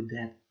can do with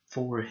that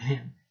for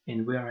Him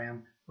and where I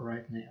am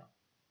right now.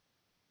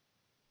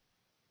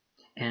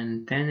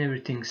 And then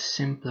everything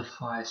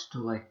simplifies to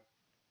like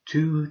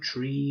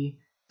 2-3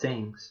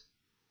 things.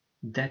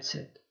 That's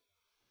it.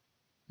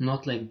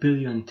 Not like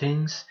billion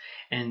things,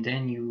 and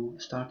then you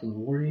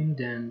starting worrying,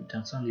 then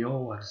suddenly,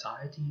 oh,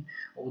 anxiety,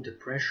 oh,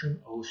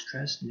 depression, oh,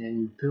 stress, and then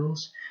you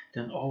pills,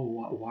 then oh,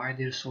 why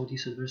there's all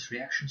these adverse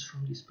reactions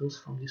from these pills,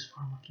 from this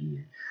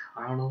pharmakia.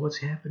 I don't know what's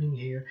happening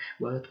here.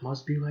 Well, it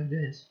must be like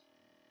this.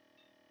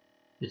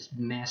 It's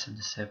massive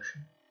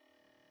deception.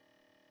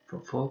 For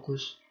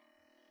focus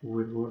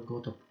where Lord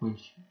God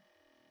appoints you,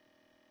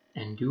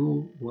 and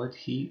do what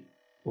He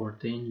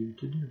ordained you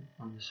to do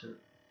on this earth.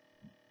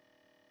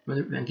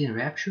 Whether, again,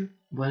 rapture,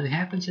 when it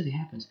happens, it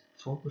happens.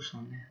 Focus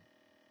on that,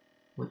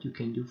 what you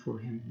can do for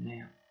Him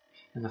now.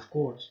 And of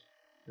course,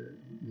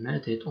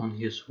 meditate on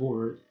His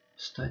Word,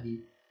 study,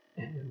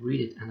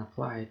 read it and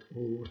apply it,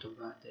 all Word of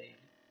God daily.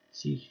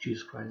 Seek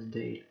Jesus Christ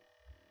daily.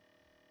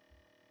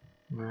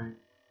 Right?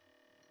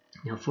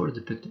 Now further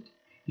depicted,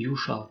 you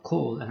shall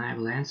call and I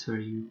will answer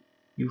you.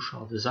 You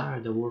shall desire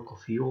the work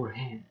of your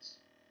hands.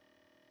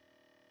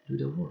 Do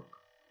the work.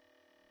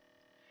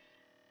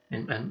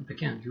 And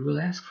again, you will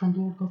ask from the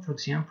Lord God, for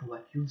example,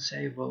 like you'll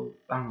say, well,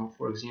 I don't know,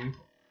 for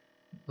example,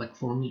 like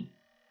for me,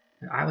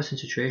 I was in a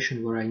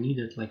situation where I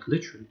needed like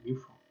literally new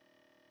phone.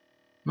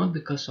 Not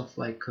because of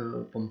like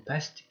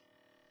bombastic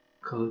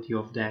quality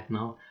of that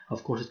now.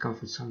 Of course it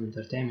comes with some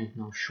entertainment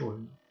now, sure,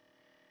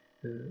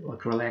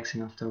 like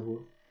relaxing after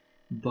work.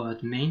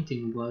 But main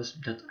thing was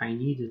that I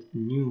needed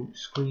new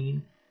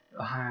screen,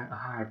 a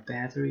higher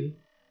battery,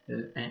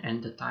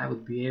 and that I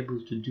would be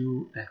able to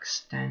do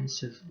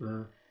extensive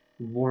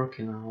work,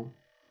 and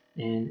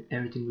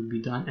everything would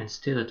be done, and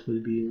still it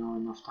will be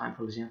enough time,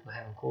 for example,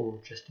 having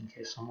call just in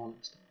case some other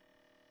stuff.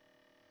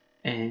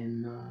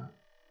 And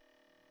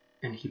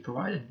he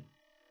provided me.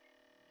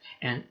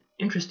 And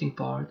interesting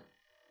part,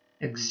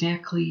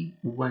 exactly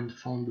when the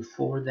phone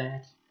before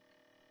that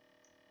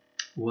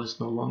was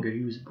no longer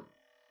usable,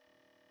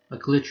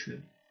 like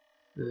literally,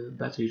 the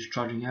battery is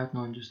charging out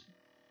now and just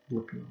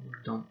looking,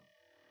 we're done.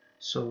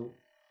 So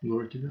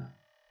glory to God,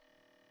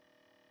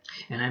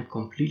 and I'm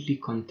completely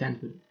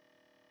content with it,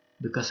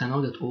 because I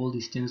know that all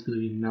these things will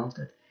be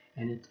melted,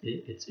 and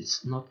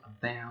it's not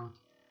about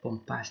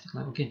bombastic.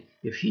 Like, okay,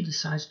 if he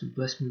decides to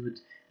bless me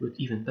with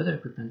even better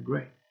equipment,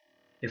 great.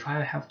 If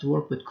I have to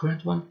work with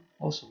current one,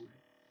 also great.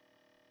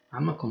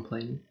 I'm not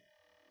complaining.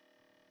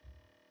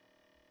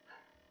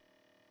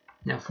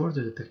 Now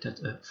further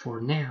depicted,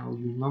 for now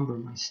you number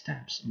my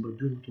steps, but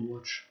do not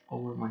watch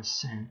over my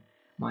sin.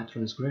 My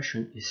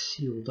transgression is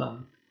sealed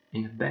up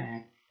in a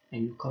bag,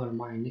 and you cover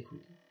my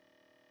iniquity.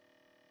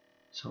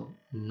 So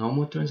no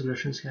more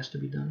transgressions has to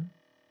be done,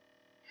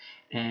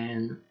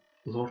 and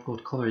Lord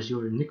God covers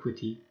your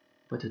iniquity,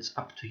 but it's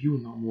up to you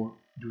no more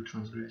do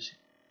transgressing.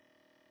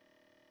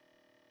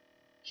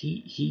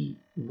 He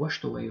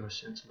washed away your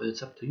sins, but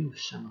it's up to you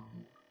sin no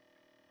more.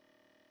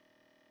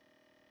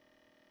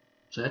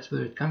 So that's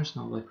where it comes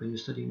now, like when you're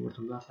studying Word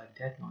of God like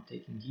that, now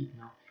taking heed,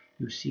 now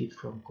you see it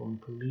from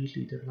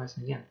completely different eyes.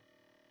 And again,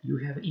 you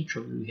have, each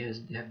of you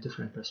have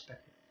different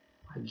perspective.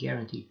 I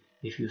guarantee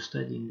if you're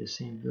studying the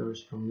same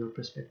verse from your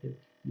perspective,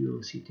 you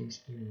will see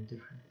things even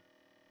differently.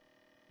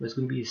 But it's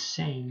going to be the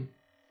same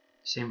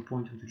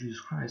point to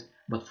Jesus Christ,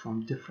 but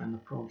from different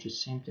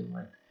approaches. Same thing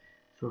like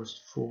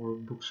first 4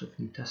 books of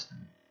New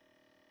Testament.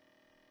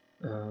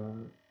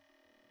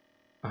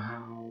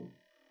 How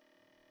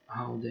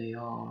they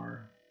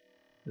are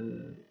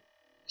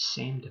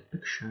same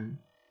depiction,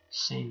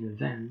 same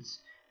events,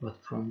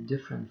 but from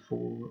different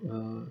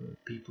 4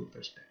 people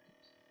perspectives.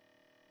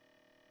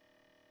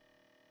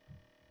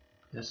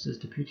 That's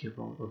just the beauty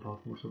about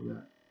Word of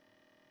God.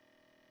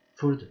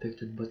 Further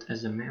depicted, but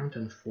as a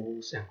mountain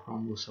falls and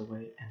crumbles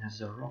away, and as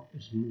a rock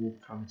is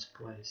moved from its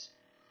place,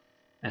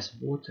 as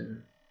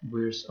water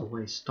wears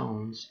away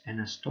stones,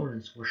 and as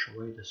torrents wash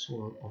away the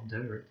soil of the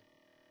earth,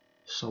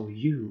 so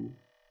you,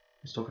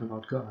 it's talking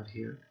about God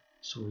here,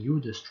 so you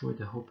destroy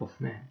the hope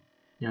of man.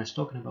 Now it's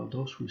talking about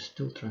those who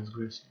still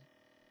transgressing,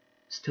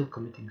 still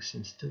committing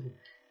sin, still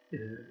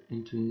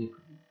into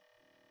iniquity,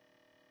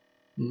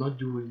 not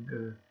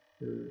doing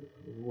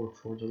work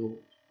for the Lord,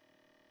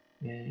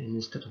 and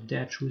instead of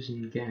that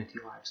choosing vanity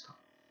lifestyle.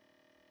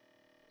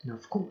 Now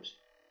of course,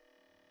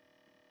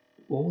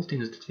 all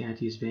things that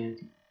vanity is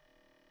vanity,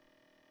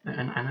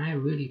 and I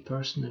really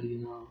personally,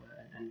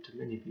 and to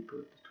many people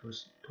it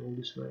was told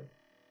this way,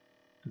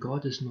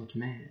 God is not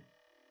mad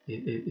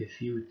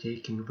if you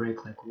taking a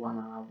break like 1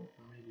 hour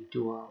or maybe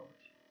 2 hours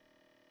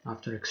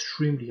after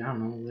extremely, I don't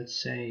know, let's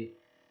say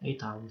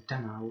 8 hours,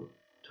 10 hours,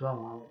 12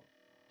 hours,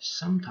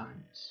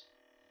 sometimes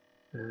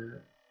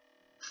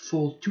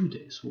full 2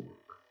 days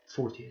work,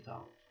 48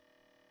 hours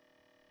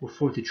or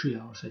 43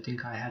 hours. I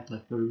think I had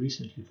like very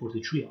recently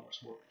 43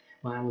 hours work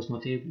when I was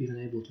not even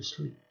able to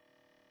sleep.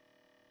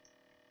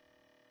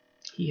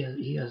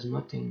 He has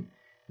nothing,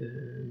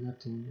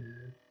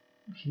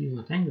 he's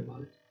not angry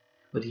about it,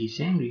 but he's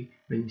angry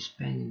when you're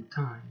spending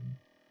time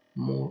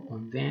more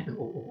on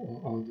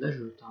on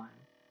leisure time,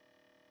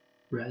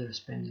 rather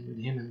spending with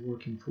him and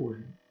working for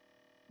him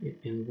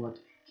in what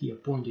he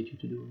appointed you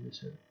to do in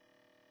this earth.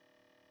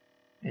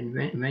 And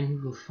when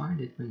you will find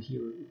it, when he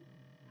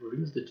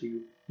reveals it to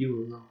you, you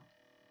will know.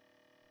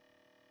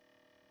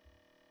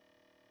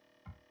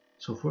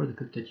 So for the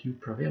good that you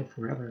prevail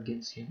forever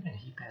against him, and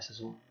he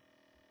passes on.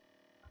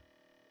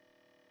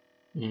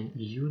 And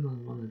you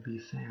don't want to be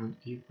found,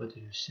 whether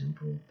you're a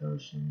simple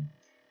person,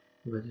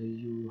 whether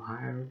you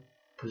higher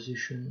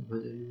position,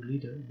 whether you're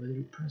leader, whether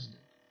you're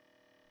president,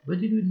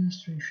 whether you're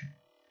administration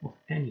of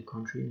any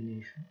country and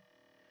nation,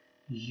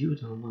 you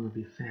don't want to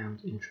be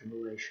found in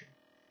tribulation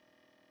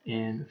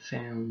and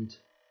found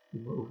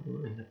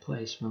in the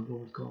place when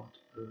Lord God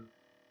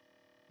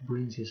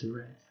brings his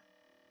wrath.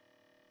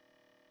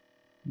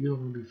 You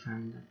don't want to be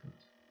found in that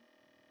place.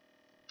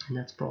 And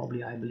that's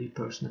probably, I believe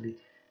personally,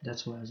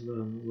 that's why as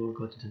well Lord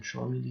God didn't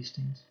show me these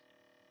things,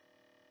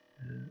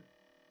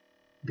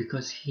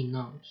 because he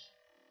knows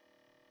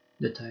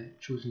that I'm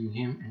choosing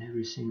him, and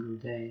every single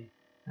day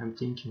I'm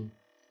thinking,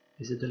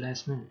 is it the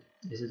last minute?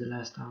 Is it the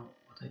last hour?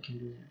 What I can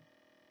do now?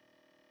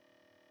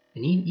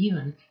 And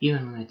even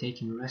when I'm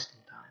taking resting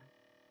time,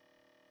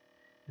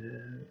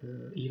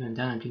 even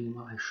then I'm thinking,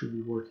 well, I should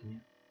be working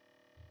now.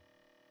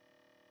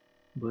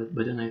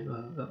 But then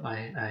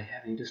I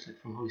having just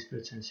like from Holy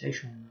Spirit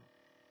sensation,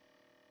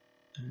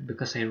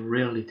 because I'm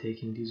rarely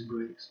taking these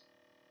breaks,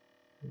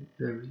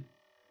 very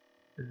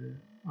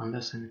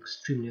unless I'm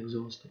extremely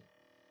exhausted.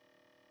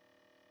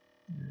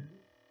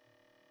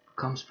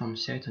 Comes from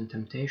Satan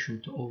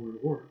temptation to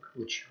overwork,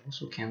 which you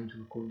also can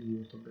do according to the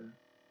Word of God.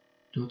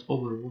 Do not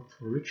overwork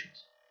for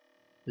riches.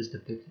 is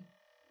depicted.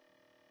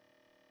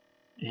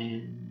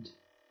 And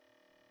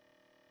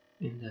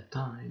in that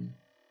time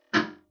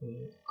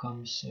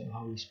comes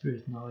Holy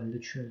Spirit now and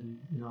literally,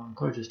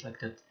 encourages like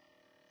that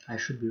I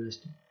should be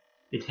resting.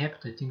 It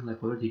happened, I think,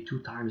 like already 2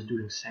 times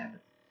during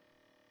Sabbath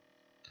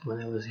when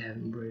I was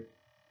having break.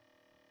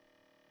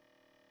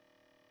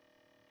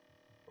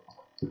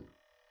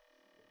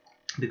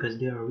 Because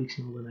there are weeks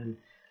now when I'm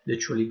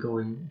literally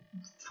going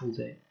full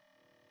day,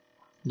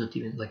 not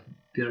even like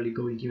barely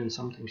going, even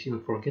sometimes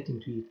even forgetting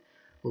to eat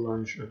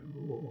lunch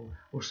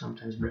or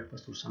sometimes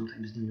breakfast or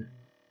sometimes dinner,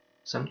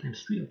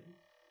 sometimes 3 of them.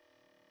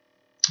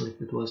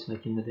 Like it was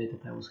like in the day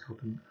that I was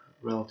helping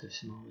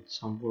relatives, with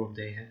some work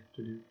they had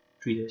to do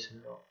 3 days in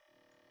a row.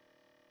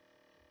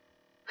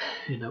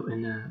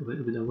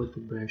 With the wood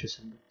branches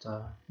and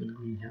with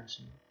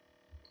greenhouse,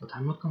 But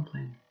I'm not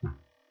complaining.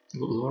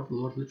 Lord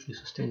literally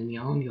sustained me.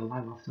 I'm only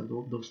alive after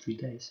those 3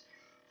 days,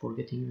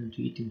 forgetting even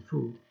to eating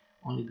food,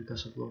 only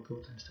because of Lord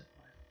God and step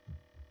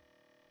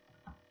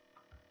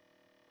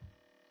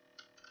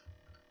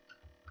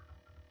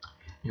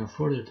life.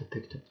 Further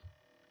depicted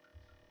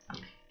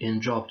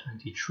in Job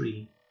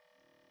 23,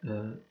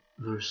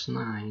 verse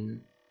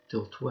 9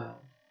 till 12,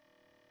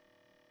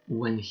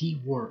 when he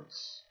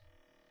works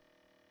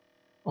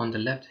on the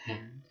left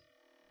hand,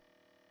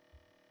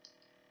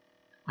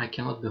 I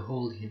cannot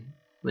behold him.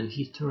 When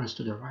he turns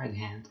to the right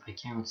hand, I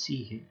cannot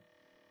see him.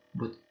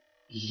 But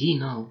he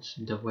knows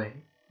the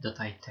way that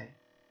I take.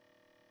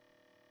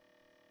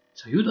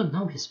 So you don't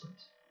know his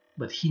ways,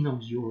 but he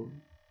knows your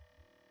way.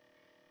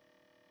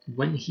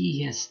 When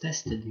he has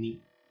tested me,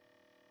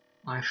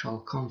 I shall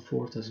come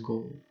forth as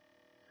gold.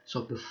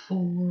 So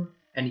before,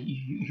 and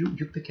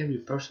you pick every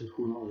person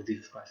who knows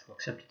Jesus Christ, who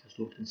accepted as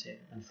Lord and Savior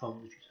and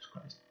follows Jesus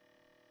Christ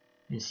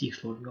and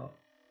seeks Lord God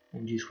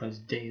and Jesus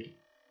Christ daily.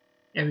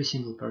 Every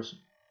single person,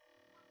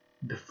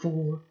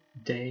 before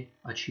they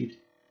achieved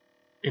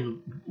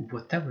in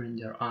whatever in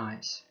their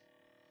eyes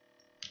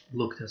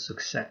looked at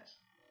success,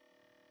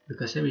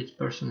 because every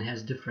person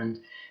has different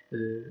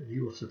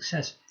view of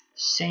success.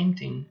 Same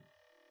thing,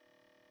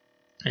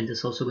 and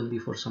this also going to be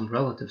for some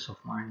relatives of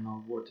mine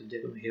now, what if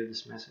they're going to hear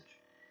this message.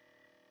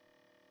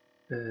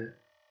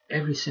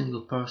 Every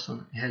single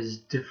person has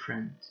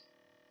different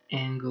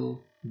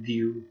angle,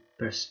 view,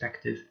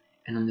 perspective,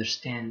 and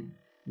understand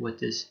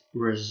what is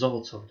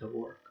results of the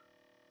work.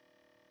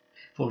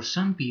 For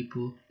some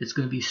people, it's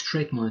going to be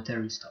straight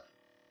monetary stuff.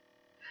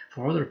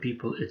 For other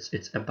people,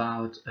 it's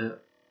about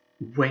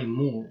way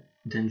more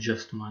than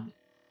just money.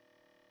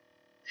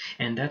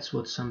 And that's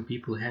what some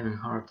people have a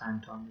hard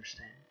time to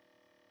understand.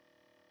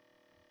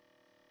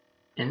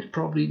 And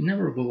probably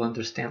never will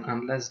understand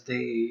unless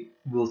they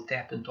will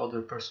tap into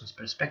other person's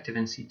perspective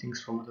and see things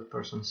from other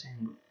person's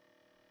angle.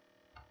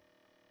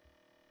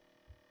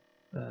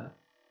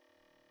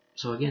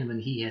 So again, when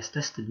he has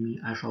tested me,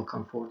 I shall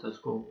come forth as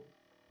gold.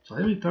 So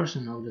every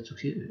person now that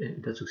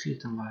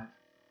succeeded in life,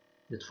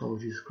 that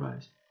follows Jesus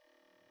Christ,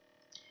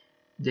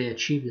 they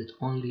achieved it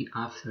only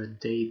after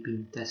they've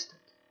been tested.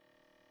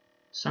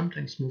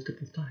 Sometimes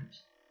multiple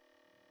times.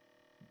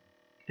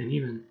 And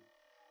even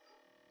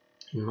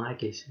in my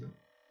case,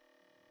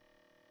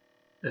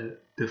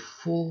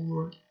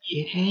 before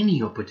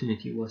any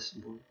opportunity was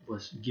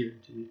given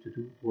to me to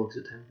do works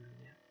that I'm doing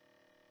now.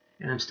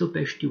 And I'm still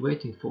patiently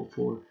waiting for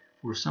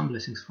some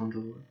blessings from the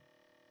Lord.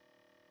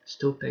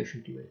 Still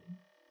patiently waiting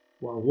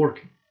while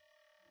working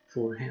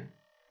for Him.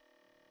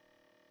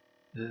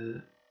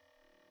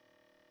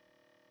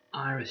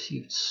 I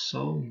received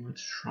so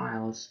much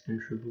trials and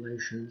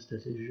tribulations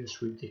that it's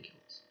just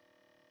ridiculous.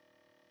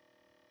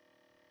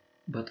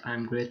 But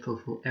I'm grateful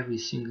for every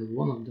single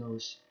one of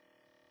those,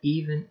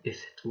 even if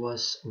it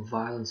was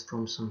violence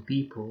from some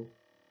people,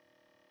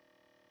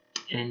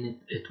 and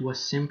it was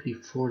simply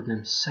for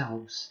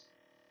themselves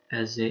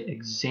as an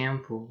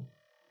example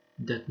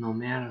that no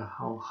matter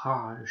how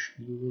harsh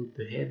you will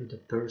behave with a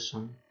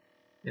person,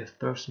 if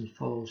person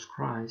follows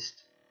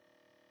Christ,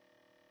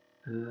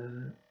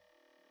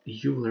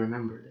 you will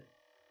remember that.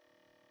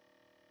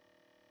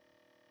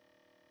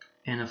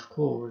 And of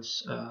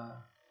course, I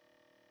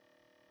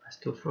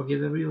still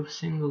forgive every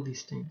single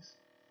these things,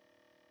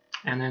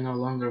 and I no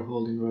longer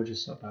holding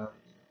grudges about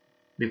it,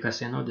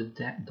 because I know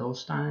that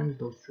those times,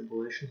 those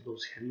tribulations,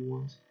 those heavy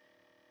ones,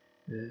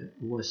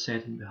 was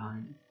Satan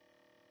behind it.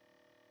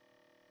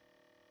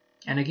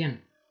 And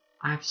again,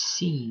 I've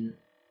seen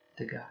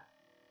the guy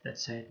that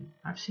Satan.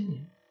 I've seen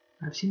him.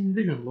 I've seen in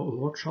vision.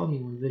 Lord showed me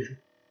one vision,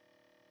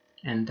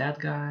 and that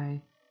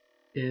guy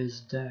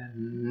is the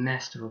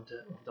master of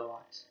the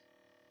lies.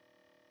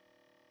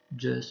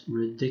 Just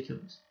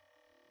ridiculous.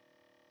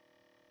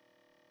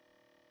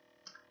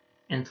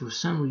 And for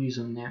some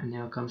reason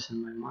now comes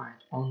in my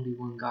mind, only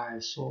one guy I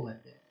saw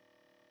like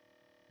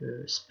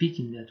that,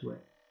 speaking that way,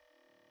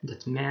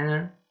 that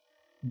manner,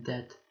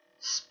 that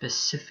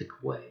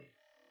specific way,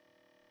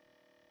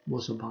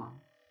 was Obama.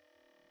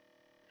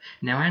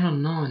 Now I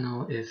don't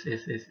know if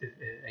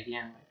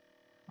again, like,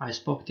 I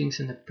spoke things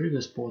in the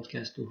previous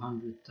podcast,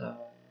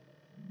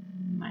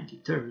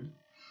 293rd,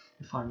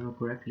 if I remember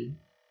correctly,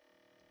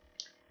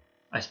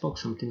 I spoke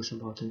some things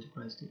about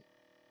Antichrist,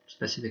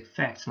 specific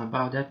facts, and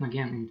about that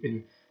again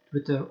in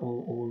Twitter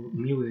or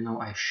Miro,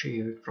 I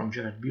shared from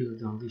Jared Beeler,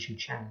 the Unleashing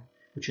channel,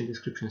 which in the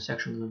description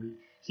section will be.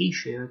 He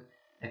shared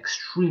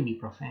extremely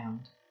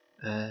profound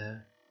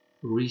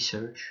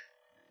research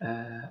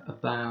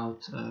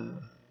about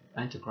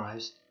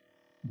Antichrist,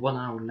 1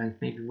 hour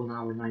length, maybe 1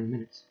 hour 9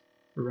 minutes,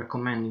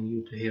 recommending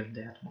you to hear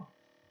that one.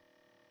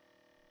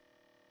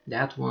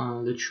 That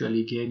one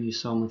literally gave me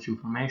so much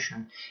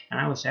information, and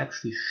I was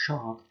actually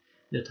shocked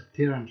that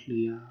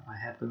apparently I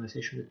had a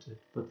conversation with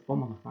a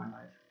woman of my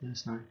life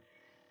last night,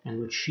 and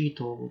what she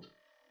told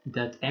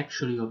that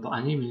actually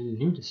I never even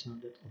knew this,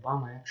 that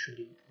Obama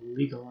actually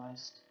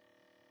legalized.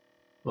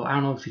 Well, I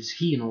don't know if it's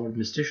he or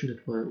administration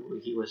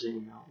that he was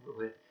in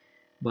with,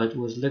 but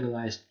was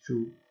legalized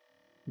to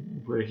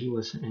where he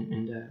was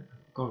in the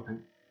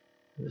government,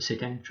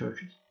 satanic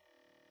churches.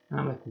 And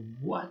I'm like,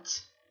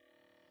 what?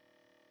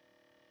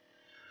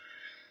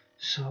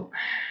 So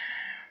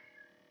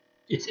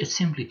it's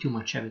simply too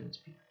much evidence,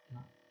 people.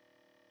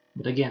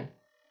 But again,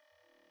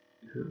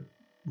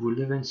 we'll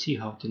live and see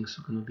how things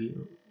are gonna be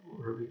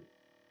revealed.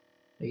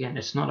 Again,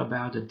 it's not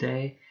about the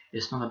day.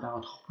 It's not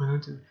about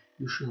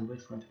you shouldn't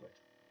wait for Antichrist.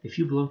 If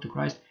you belong to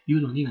Christ, you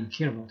don't even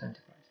care about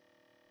Antichrist.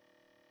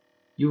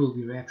 You will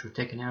be raptured,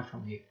 taken out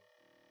from here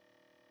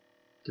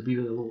to be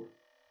with the Lord.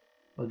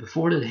 But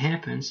before that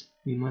happens,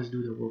 we must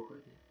do the work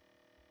right now.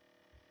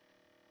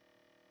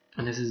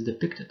 And this is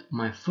depicted.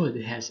 My foot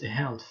has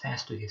held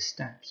fast to his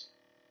steps.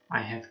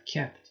 I have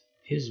kept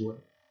his way,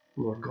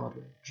 Lord God,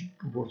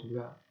 word of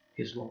God,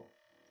 his law.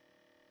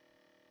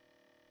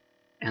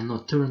 And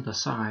not turned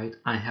aside,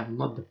 I have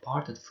not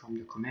departed from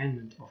the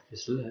commandment of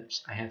his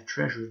lips. I have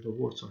treasured the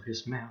words of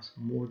his mouth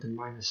more than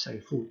my necessary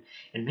food.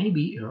 And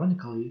maybe,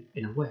 ironically,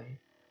 in a way,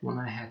 when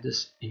I had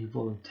this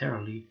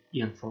involuntarily,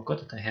 even forgot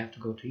that I have to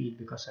go to eat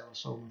because I was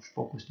so much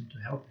focused into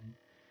helping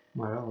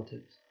my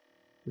relatives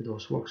with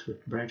those works,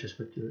 with branches,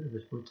 with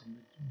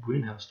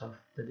greenhouse stuff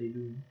that they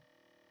do.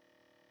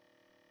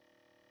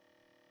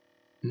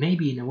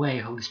 Maybe in a way,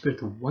 Holy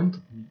Spirit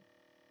wanted me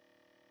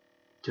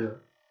to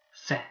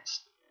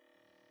fast.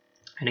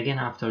 And again,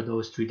 after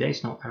those 3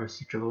 days now, I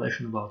received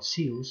revelation about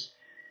seals,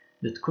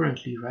 that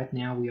currently, right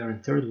now, we are in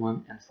third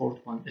one, and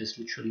fourth one is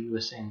literally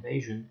USA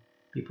invasion,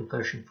 people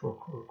perishing for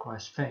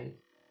Christ's faith.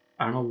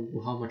 I don't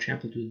know how much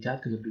amplitude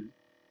that's gonna be.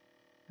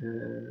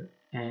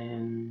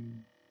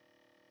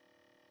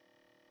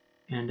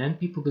 And then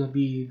people gonna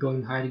be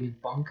going hiding in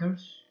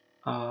bunkers.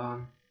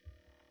 Let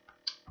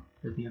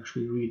me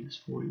actually read this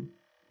for you.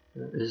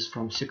 This is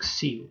from 6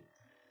 Seal.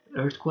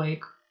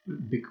 Earthquake,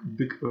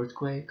 big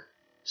earthquake,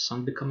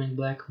 sun becoming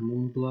black,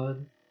 moon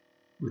blood,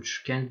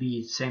 which can be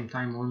at the same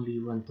time only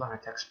when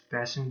planet X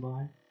passing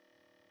by,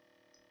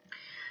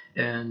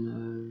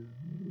 and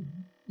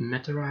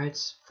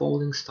meteorites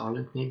falling,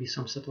 Starlink, maybe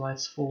some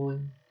satellites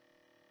falling,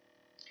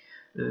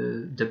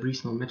 debris,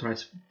 no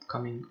meteorites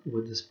coming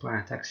with this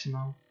planet X,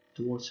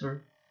 towards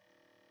her.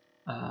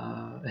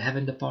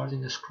 Heaven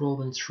departing, a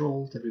scroll and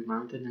rolled, every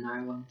mountain and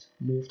island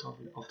moved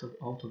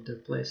out of their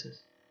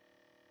places.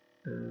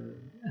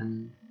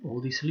 And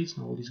all these elites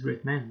now, all these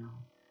great men now,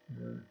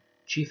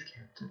 chief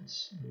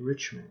captains,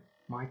 rich men,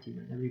 mighty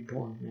men, every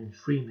bond man,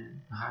 free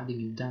man,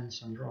 hiding in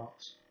dens and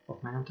rocks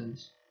of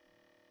mountains.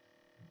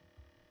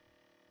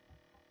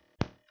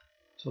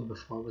 So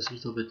before I was a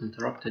little bit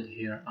interrupted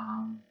here,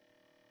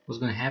 what's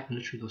going to happen?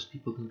 Literally, those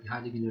people are going to be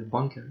hiding in their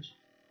bunkers,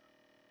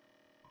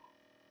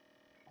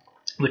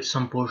 which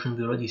some portion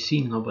we already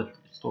seen now, but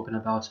it's talking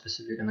about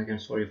specific. And again,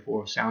 sorry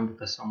for sound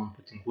because someone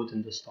putting wood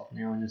in the stuff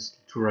now, and it's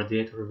through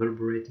radiator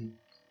reverberating.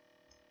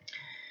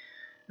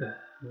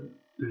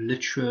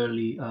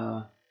 Literally,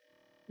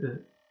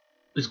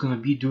 it's gonna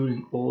be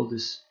during all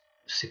this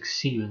 6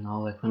 Seal,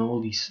 like when all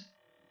these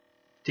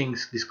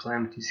things, these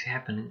calamities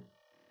happening.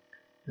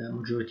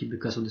 Majority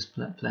because of this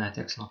planet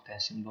X not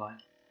passing by.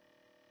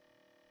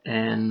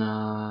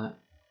 And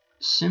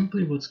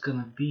simply what's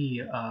gonna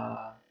be,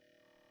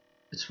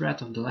 it's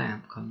Wrath of the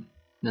Lamb coming.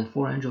 Then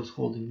 4 angels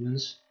holding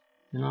winds,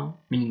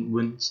 meaning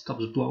wind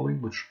stops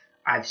blowing, which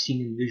I've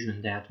seen in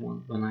vision that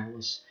one when I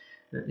was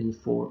in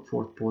fourth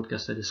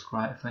podcast I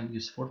described. I think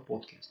it's fourth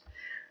podcast.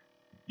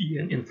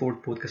 Yeah, in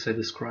fourth podcast I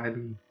described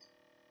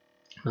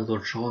the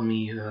Lord showed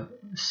me a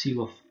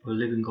seal of a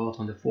living God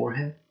on the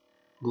forehead,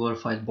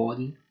 glorified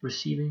body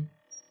receiving,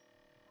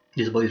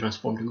 this body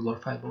transformed to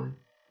glorified body,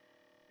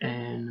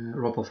 and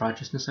robe of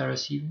righteousness I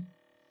receiving.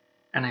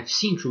 And I've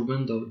seen through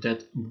window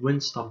that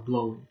wind stopped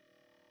blowing.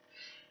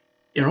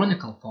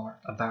 Ironical part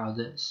about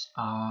this,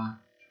 I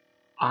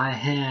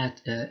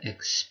had an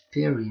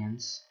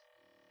experience.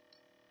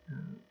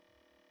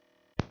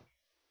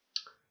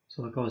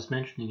 So like I was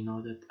mentioning,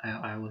 that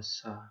I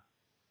was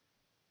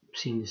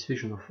seeing this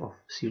vision of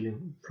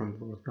sealing from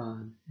the Lord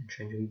God and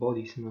changing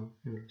bodies, and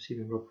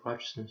receiving robe of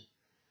righteousness,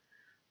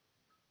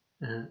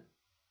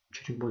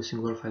 changing bodies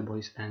and glorified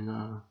bodies. And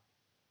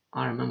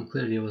I remember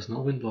clearly there was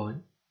no wind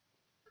blowing,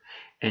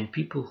 and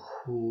people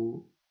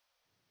who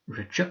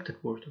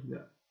rejected word of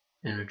God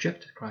and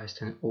rejected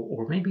Christ,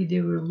 or maybe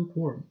they were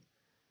lukewarm,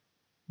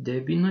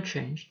 they've been not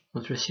changed,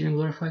 not receiving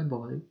glorified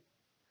body,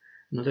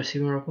 not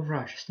receiving robe of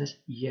righteousness,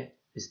 yet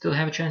they still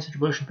have a chance at the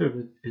tribulation period,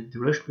 but in the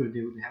tribulation period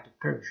they would have to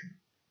perish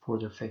for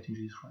their faith in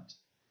Jesus Christ.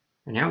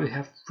 And now they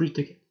have free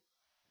ticket.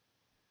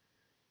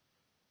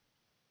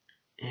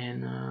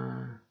 And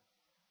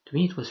to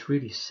me it was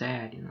really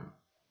sad,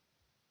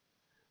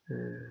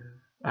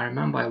 I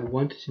remember I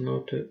wanted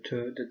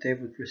that they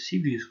would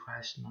receive Jesus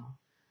Christ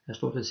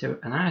as Lord and Savior.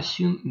 And I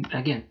assume,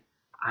 again,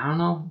 I don't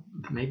know,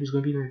 maybe it's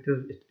going to be like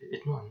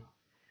it no,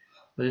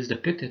 but it's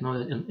depicted now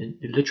that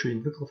literally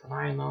in Wycliffe and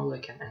I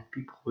and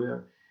people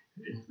were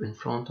in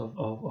front of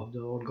the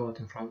Lord God,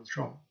 in front of the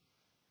throne.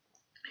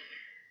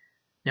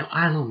 Now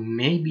I don't know,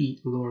 maybe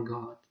Lord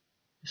God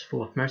is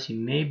full of mercy,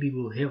 maybe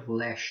will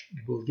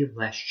give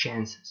less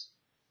chances.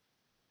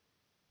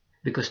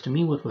 Because to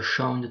me what was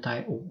shown that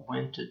I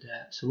went to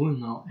the saloon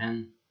now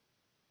and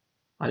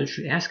I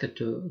literally asked it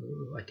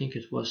to, I think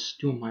it was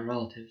two of my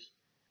relatives,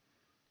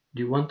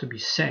 do you want to be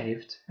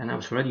saved? And I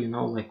was already,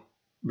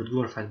 with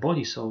glorified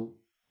body, so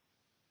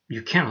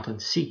you cannot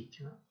unsee it,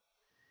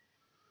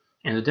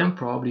 And then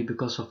probably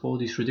because of all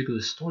these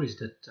ridiculous stories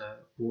that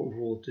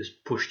world is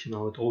pushed,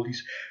 with all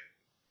these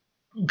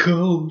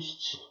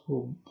ghosts,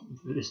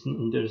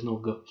 there's no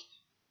ghost.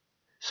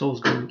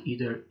 Souls going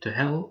either to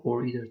hell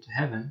or either to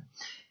heaven,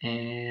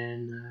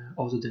 and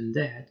other than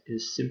that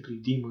is simply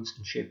demons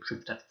in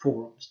shapeshifted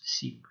forms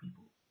deceiving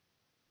people.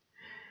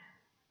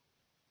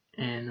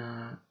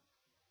 And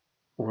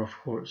or of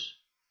course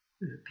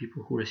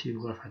people who receive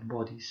glorified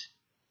bodies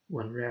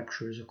when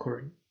rapture is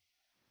occurring.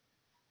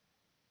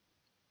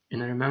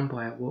 And I remember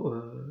I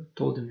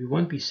told them we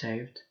won't be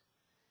saved.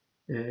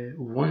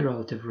 One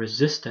relative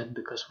resisted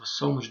because was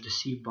so much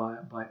deceived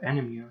by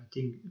enemy. I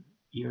think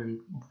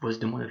even was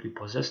demonically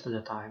possessed at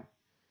the time.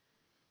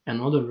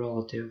 Another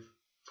relative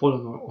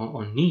fallen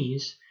on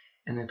knees,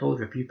 and I told,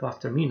 repeat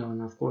after me now.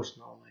 And of course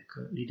now,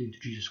 leading to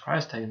Jesus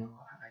Christ, I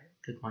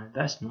did my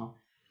best now.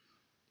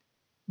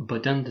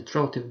 But then the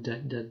relative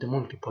that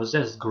demonically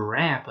possessed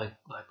grabbed like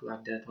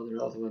that other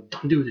relative,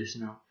 don't do this,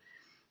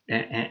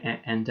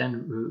 and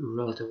then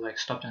relative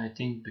stopped, and I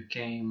think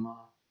became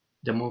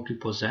demonically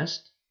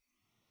possessed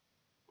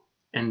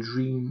and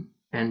dream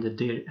and the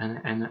day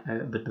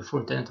but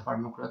before that, if I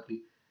remember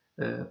correctly,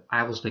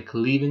 I was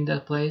leaving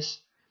that place,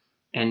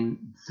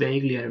 and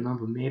vaguely I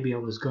remember maybe I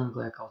was going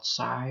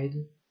outside,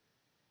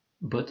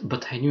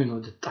 but I knew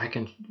that I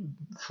can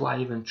fly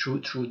even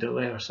through the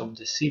layers of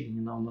the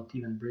ceiling, not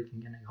even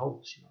breaking any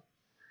holes,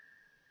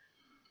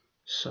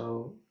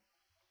 So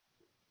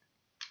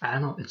I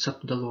don't know, it's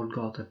up to the Lord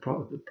God.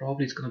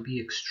 Probably it's going to be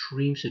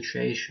extreme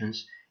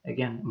situations.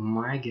 Again,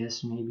 my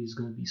guess maybe it's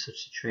going to be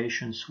such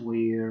situations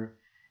where,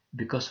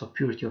 because of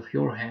purity of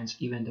your hands,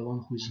 even the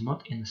one who is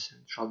not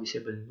innocent shall be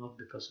saved, but not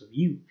because of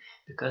you.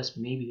 Because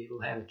maybe they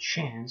will have a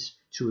chance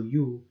through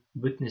you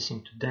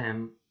witnessing to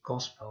them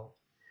gospel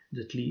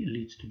that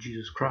leads to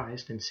Jesus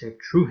Christ and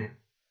saved through him.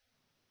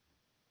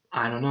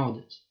 I don't know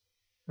this,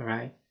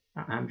 alright?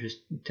 I'm just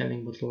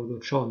telling what Lord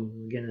God showed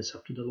me. Again, it's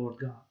up to the Lord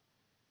God.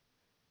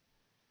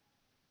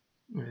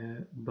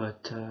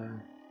 But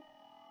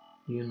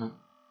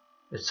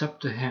it's up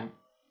to him,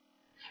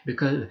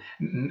 because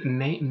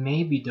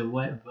maybe the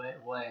way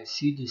I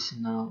see this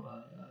now,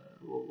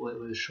 what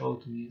was shown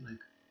to me,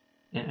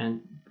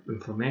 and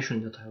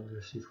information that I will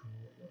receive from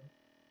God,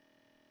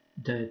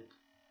 that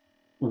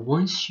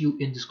once you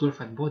in this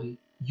glorified body,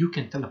 you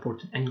can teleport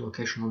to any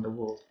location on the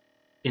world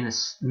in a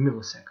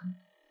millisecond.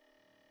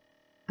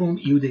 Boom,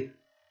 you did.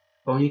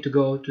 Oh, you need to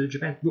go to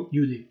Japan. Boom,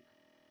 you did.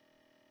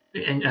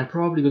 And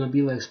probably gonna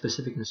be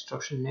specific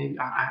instruction. Maybe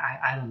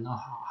I don't know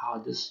how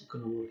this is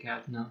gonna work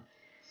out now.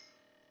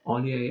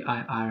 Only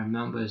I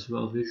remember as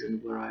well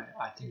vision where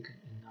I think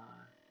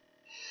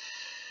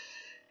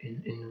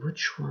in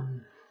which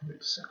one. Wait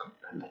a second.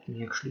 Let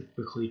me actually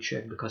quickly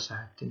check, because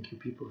I think you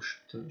people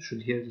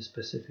should hear the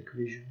specific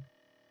vision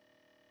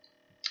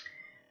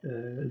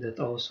that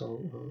also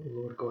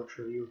Lord God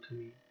revealed to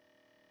me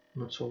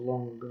not so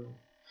long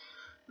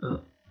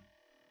ago.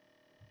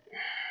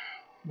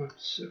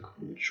 Let's see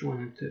which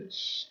one it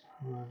is.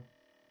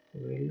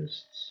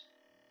 Playlists.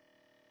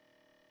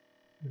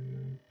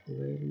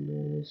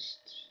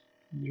 Playlist.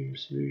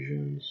 Dreams,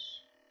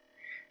 visions.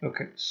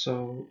 Okay,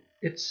 so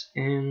it's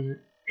in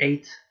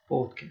 8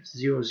 podcast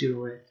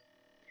 008,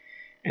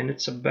 and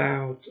it's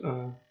about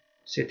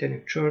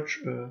satanic church,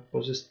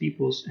 possessed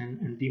peoples,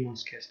 and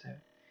demons cast out.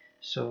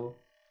 So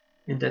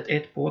in that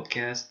 8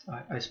 podcast,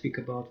 I speak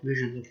about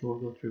vision that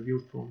Lord God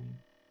revealed for me.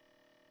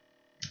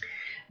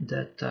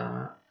 That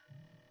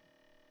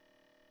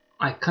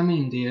I come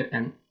in there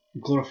and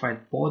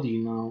glorified body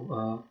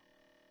now,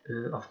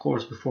 of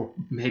course, before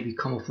maybe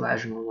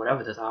camouflaging or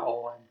whatever, that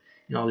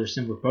I'm they're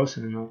simple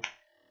person,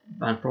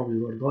 and probably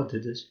Lord God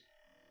did this,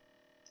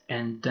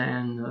 and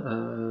then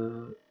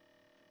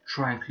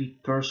try and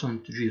lead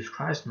person to Jesus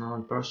Christ now,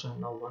 and person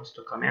now wants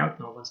to come out,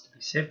 now wants to be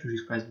saved to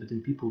Jesus Christ, but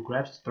then people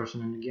grab this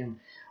person, and again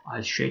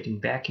is shaking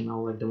back,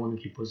 like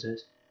demonically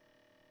possessed,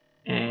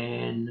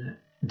 and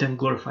then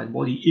glorified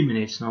body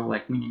emanates now,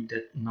 meaning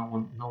that no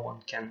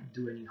one can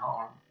do any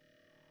harm.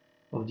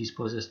 of these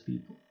possessed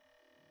people.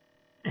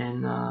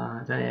 And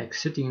then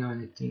exiting on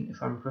anything,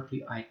 if I remember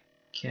correctly, I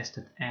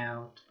casted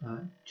out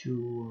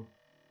 2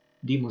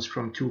 demons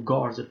from 2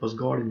 guards that was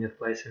guarding that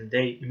place, and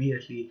they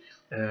immediately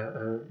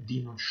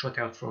demons shot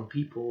out from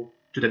people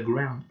to the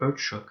ground, earth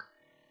shook,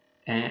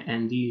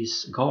 and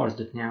these guards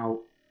that now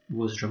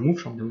was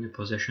removed from the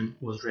possession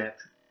was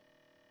raptured.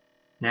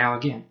 Now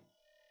again,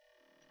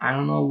 I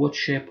don't know what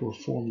shape or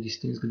form these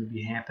things going to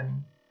be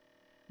happening,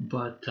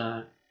 but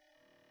I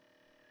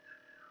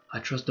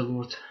trust the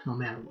Lord no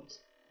matter what.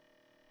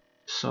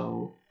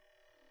 So,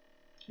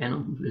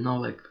 and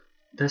like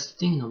that's the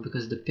thing,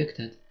 because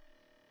depicted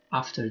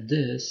after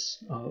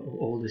this,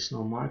 all this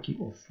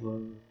marking of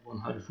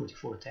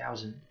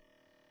 144,000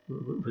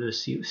 with a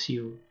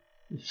seal,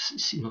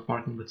 not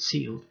marking but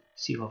seal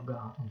of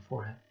God on the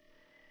forehead.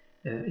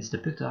 It's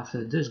depicted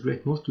after this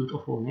great multitude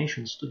of all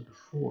nations stood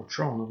before the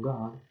throne of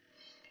God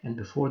and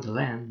before the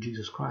Lamb,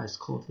 Jesus Christ,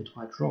 clothed with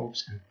white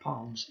robes and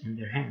palms in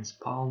their hands.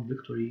 Palm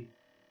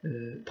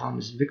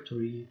is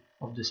victory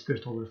of the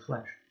Spirit over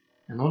flesh,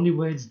 and only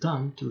way it's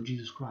done through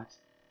Jesus Christ.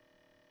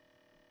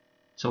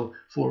 So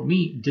for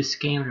me, this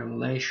came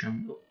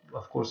revelation.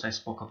 Of course, I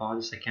spoke about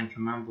this. I can't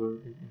remember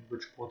in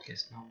which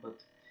podcast now,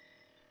 but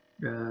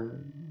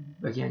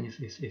again, if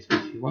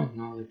you want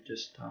now, like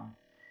just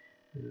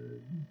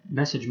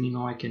message me.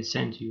 Now I can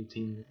send you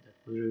things that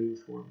was revealed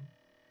for me.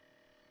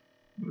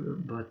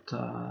 But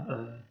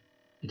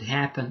it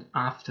happened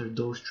after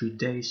those 3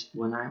 days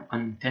when I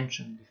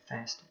unintentionally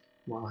fasted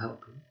while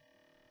helping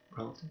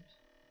relatives.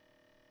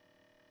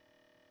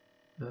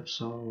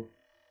 So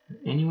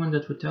anyone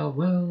that would tell,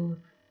 well,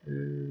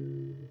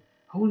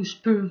 Holy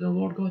Spirit, the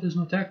Lord God is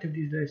not active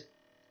these days,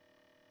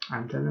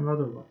 I'm telling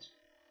otherwise.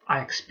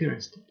 I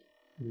experienced it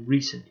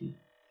recently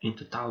in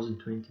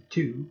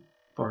 2022,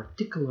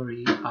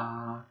 particularly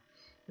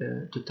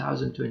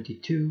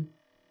 2022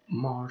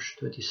 March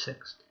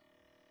 26th.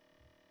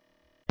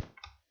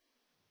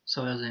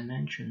 So as I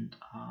mentioned,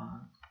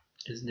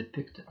 is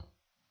depicted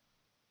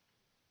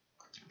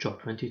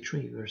Job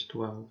 23 verse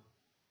 12.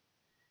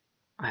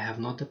 I have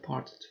not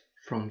departed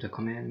from the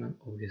commandment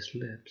of his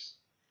lips.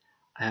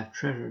 I have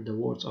treasured the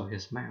words of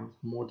his mouth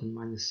more than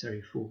my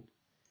necessary food,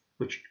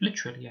 which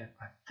literally I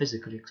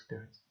physically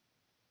experienced.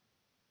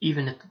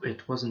 Even if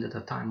it wasn't at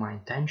the time my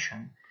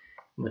intention,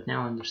 but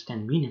now I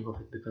understand the meaning of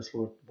it, because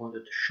Lord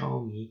wanted to show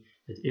me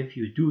that if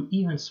you do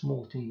even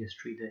small thing these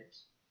 3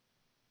 days,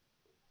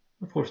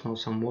 of course now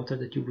some water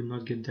that you would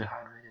not get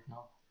dehydrated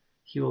now,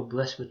 He will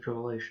bless with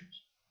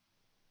revelations,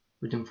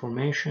 with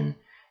information,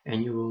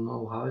 and you will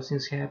know how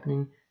things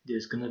happening.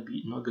 There's not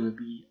gonna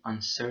be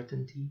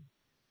uncertainty.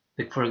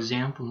 Like for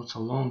example, not so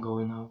long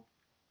ago,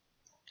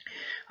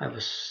 I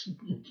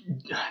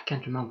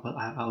can't remember, but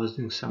I was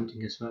doing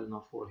something as well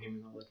now for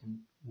him, like in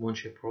one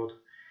shape or other.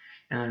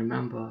 And I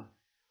remember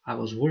I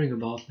was worrying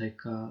about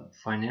like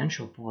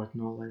financial part,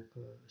 like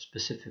a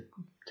specific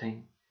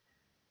thing.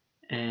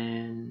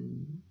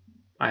 And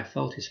I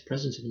felt his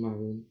presence in my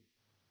room.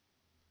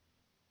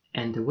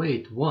 And the way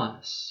it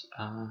was,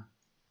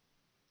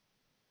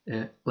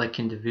 like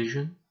in the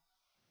vision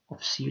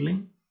of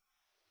ceiling,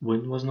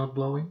 wind was not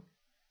blowing,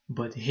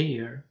 but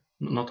here,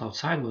 not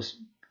outside, was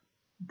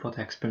what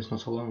I experienced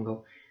not so long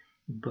ago.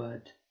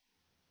 But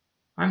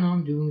I know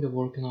I'm doing the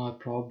work, and I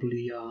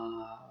probably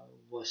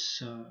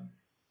was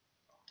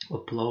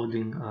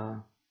uploading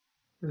a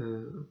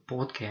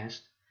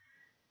podcast,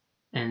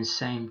 and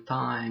same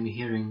time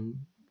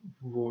hearing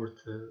word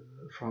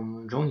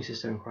from Johnny's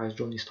sister in Christ,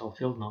 Johnny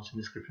Stallfield, notes in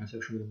the description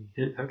section will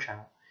be her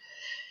channel.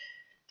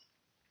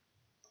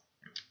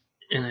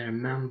 And I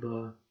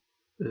remember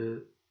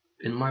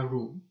in my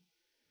room,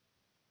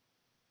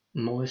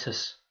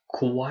 noises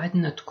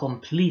quietened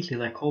completely,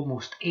 like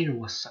almost air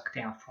was sucked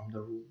out from the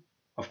room.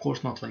 Of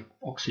course, not like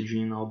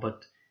oxygen,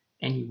 but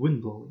any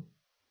wind blowing.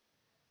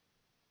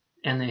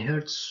 And I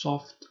heard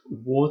soft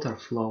water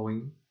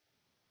flowing.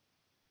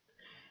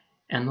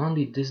 And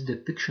only this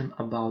depiction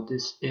about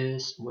this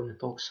is when it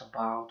talks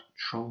about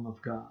throne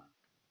of God.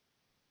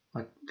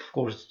 Like, of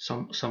course,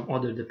 some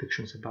other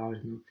depictions about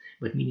it,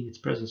 but meaning its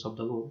presence of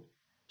the Lord.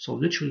 So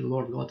literally,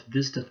 Lord God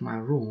visited my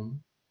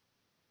room,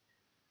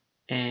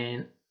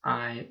 and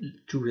I,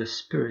 through the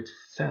Spirit,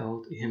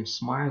 felt Him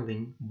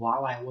smiling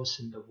while I was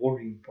in the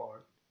worrying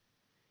part.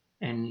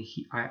 And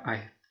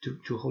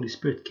to Holy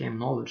Spirit came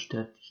knowledge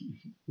that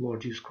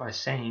Lord Jesus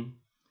Christ saying,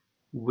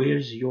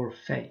 "Where's your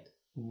faith?"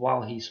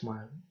 while He's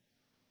smiling.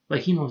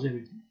 Like He knows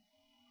everything.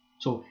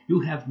 So you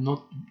have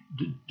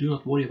do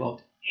not worry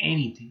about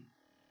anything.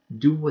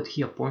 Do what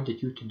He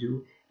appointed you to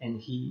do,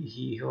 and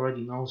He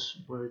already knows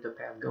where the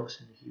path goes,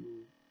 and He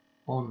will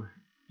honor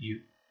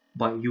you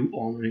by you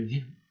honoring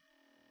Him.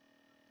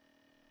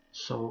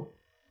 So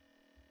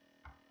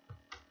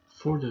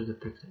further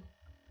depicted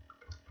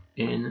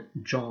in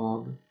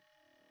Job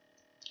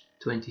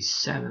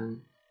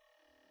 27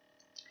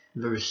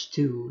 verse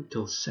 2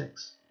 till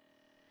 6.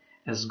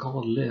 As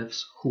God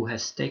lives, who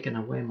has taken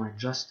away my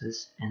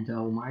justice, and the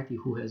Almighty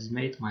who has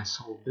made my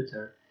soul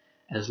bitter,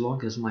 as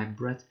long as my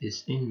breath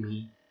is in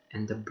me,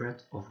 and the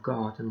breath of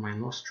God in my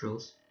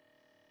nostrils,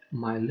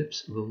 My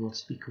lips will not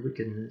speak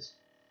wickedness,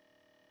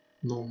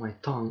 nor my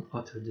tongue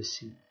utter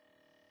deceit.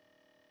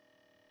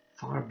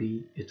 Far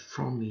be it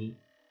from me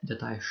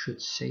that I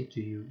should say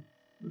you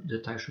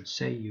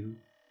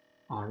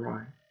are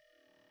right.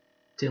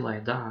 Till I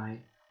die,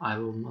 I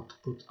will not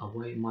put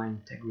away my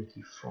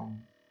integrity from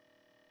me.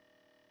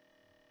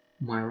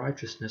 My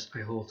righteousness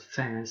I hold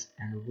fast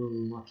and will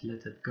not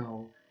let it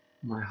go.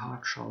 My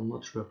heart shall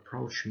not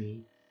reproach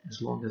me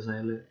as long as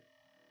I live.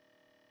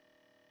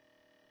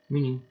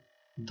 Meaning,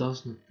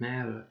 does not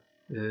matter,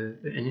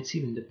 and it's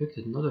even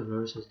depicted in other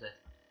verses that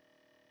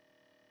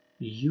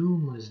you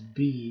must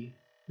be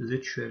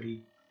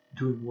literally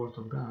doing word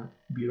of God.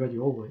 Be ready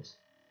always.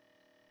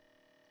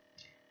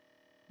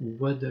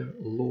 Whether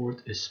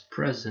Lord is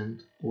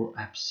present or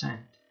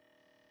absent,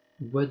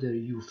 whether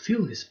you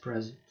feel His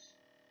presence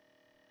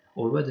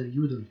or whether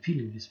you don't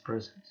feel His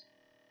presence,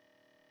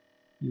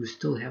 you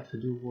still have to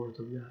do word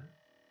of God.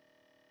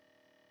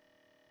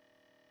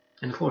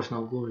 And of course,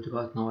 now glory to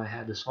God, now I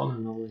had this honor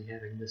now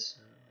having this,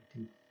 I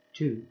think,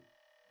 too.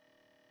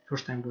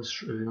 First time was,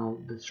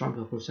 the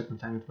struggle. For the second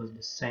time it was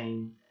the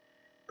same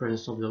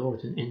presence of the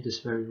Lord in this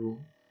very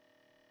room.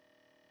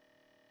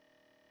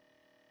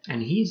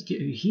 And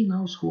he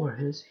knows who are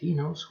His, He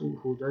knows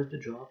who does the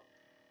job,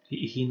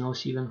 he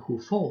knows even who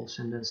falls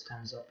and then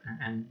stands up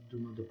and do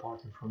not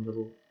depart from the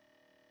Lord,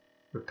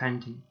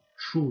 repenting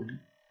truly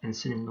and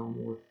sinning no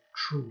more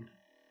truly.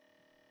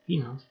 He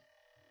knows.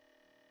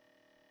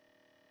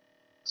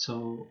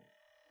 So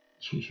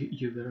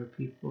you better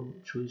people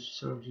choose to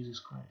serve Jesus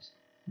Christ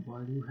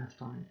while you have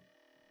time,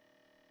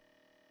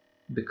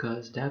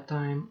 because that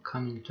time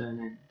coming to an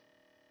end.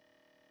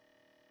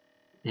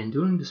 And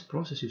during this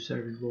process you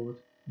serving Lord,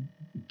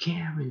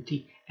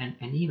 guarantee, and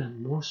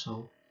even more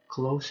so,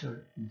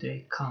 closer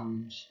day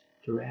comes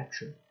to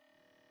rapture.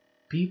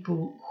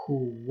 People who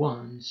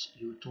once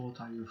you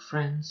thought are your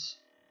friends,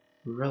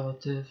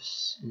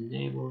 relatives,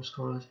 neighbors,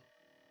 colleagues,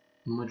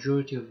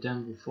 majority of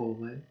them will fall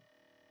away,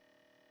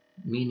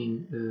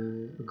 meaning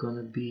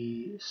gonna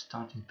be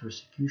starting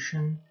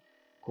persecution,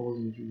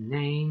 calling you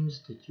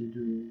names that you're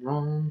doing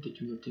wrong, that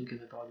you're not thinking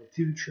about the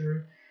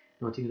future,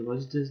 not thinking about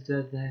this,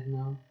 that,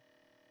 now.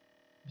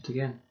 But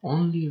again,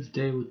 only if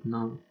they would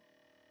know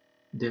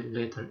their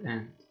later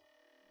end,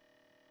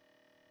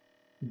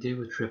 they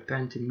would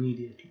repent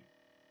immediately.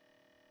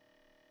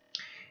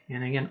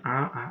 And again,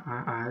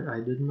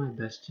 I did my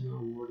best,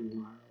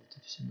 wording my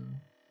relatives,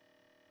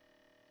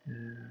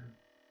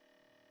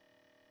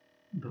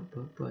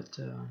 but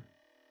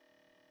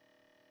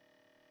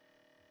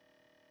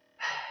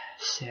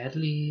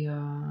sadly,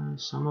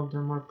 some of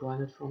them are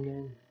blinded from the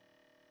enemy.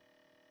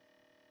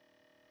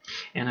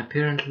 And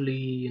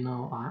apparently,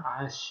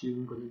 I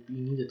assume gonna be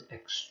needed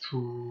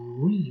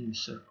extreme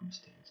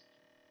circumstances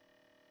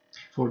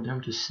for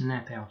them to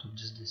snap out of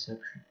this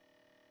deception.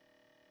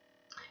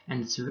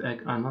 And it's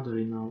another,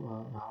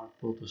 hard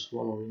pill to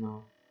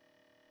swallow,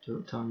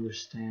 to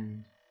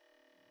understand.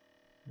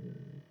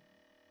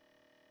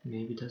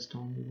 Maybe that's the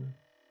only way.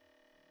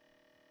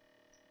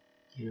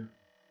 And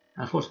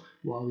of course,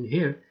 while we're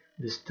here,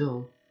 we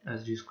still,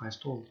 as Jesus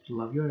Christ told, to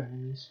love your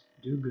enemies,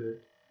 do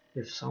good.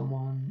 If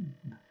someone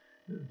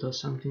does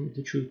something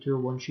literally to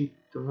one cheek,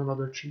 turn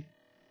another cheek.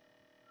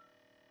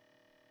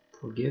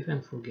 Forgive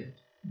and forget.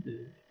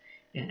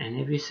 And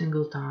every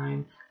single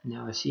time,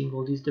 now I'm seeing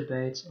all these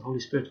debates, Holy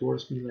Spirit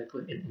warns me like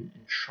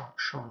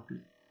sharply.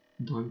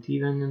 Don't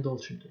even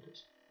indulge into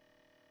this.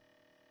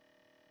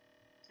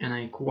 And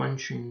I'm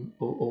quenching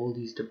all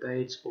these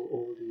debates,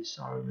 all these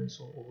arguments,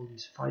 all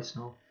these fights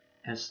now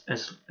as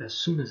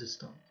soon as it's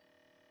done.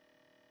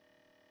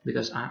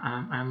 Because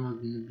I'm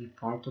not going to be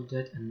part of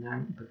that, and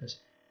then because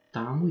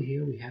time we're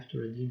here, we have to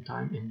redeem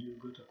time and do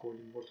good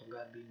according to the word of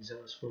God, being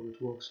zealous for good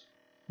works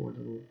for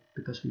the Lord,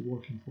 because we're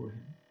working for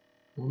Him.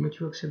 The moment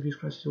you accept Jesus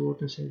Christ as your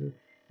Lord and Savior,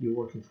 you're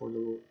working for the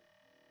Lord.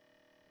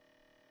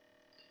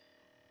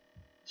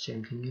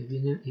 Same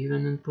thing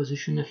even in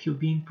position of you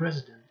being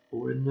president,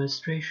 or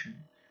administration,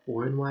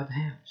 or in White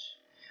House,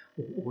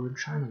 or in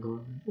China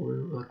government, or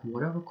like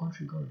whatever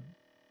country government.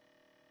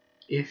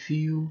 If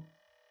you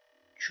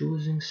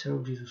choosing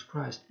serve Jesus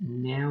Christ,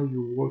 now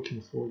you're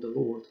working for the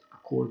Lord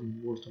according to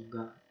the word of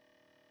God,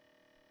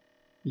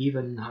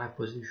 even in high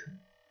position.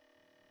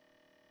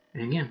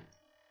 And again,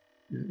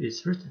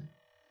 it's written,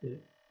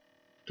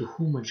 to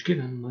whom much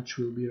given, much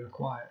will be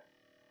required.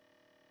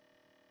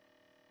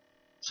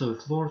 So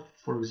if Lord,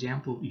 for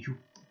example, you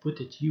put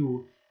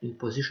you in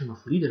position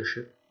of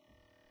leadership,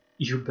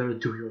 you better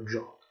do your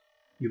job.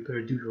 You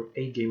better do your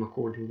A game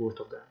according to the word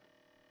of God.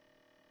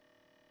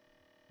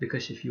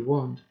 Because if you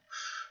won't,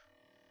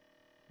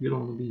 you don't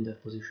want to be in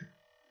that position.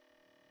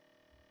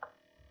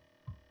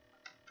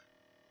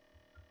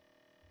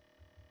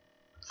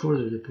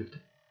 Further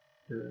depicted,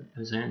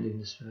 as I end in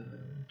this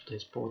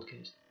today's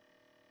podcast,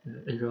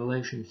 in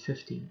Revelation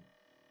 15,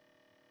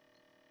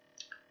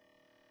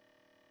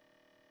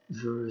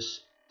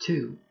 verse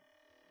 2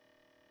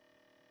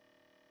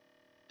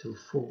 till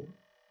 4.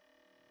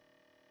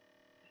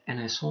 And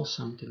I saw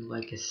something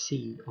like a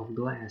sea of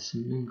glass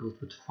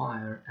mingled with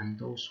fire, and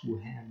those who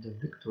have the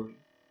victory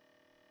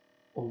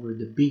over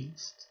the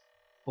beast,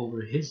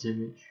 over his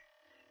image,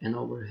 and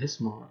over his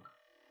mark,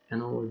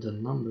 and over the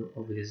number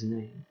of his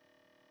name,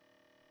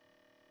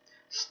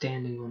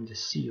 standing on the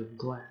sea of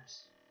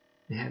glass,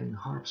 and having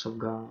harps of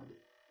God,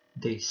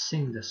 they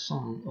sing the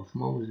song of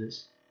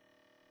Moses,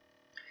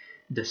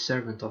 the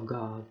servant of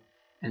God,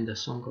 and the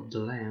song of the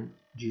Lamb,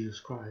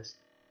 Jesus Christ,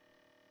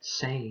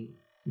 saying,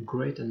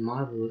 Great and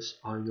marvelous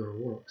are your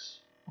works,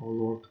 O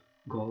Lord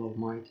God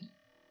Almighty.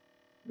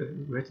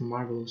 Great and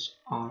marvelous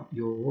are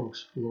your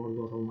works, Lord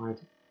God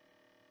Almighty.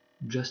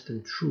 Just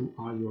and true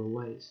are your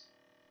ways,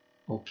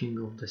 O King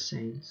of the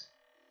saints.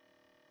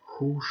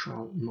 Who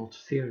shall not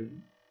fear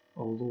you,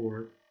 O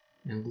Lord,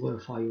 and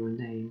glorify your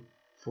name?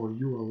 For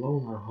you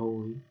alone are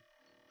holy,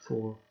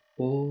 for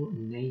all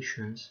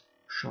nations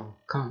shall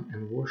come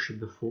and worship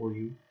before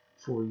you,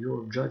 for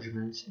your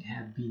judgments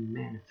have been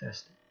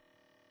manifested.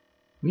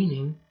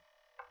 Meaning,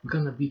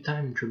 gonna be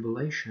time in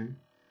tribulation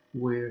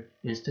where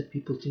instead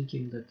people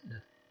thinking that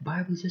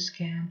Bible is a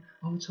scam,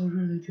 oh it's all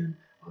religion,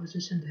 oh it's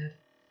this and that,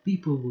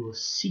 people will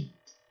see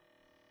it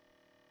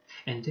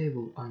and they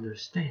will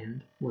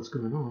understand what's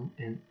going on,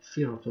 and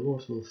fear of the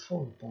Lord will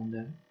fall upon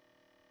them,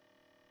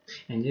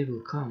 and they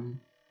will come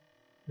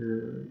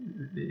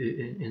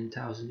in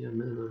 1,000-year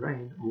millennial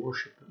reign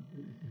worship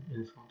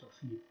in front of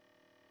you.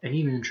 And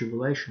even in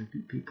tribulation,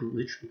 people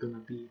literally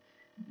gonna be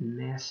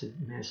massive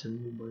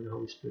moved by the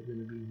Holy Spirit,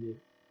 gonna be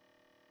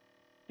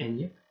there. And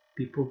yet,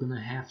 people are gonna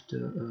have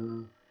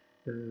to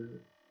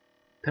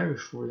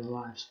perish for their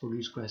lives for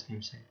Jesus Christ's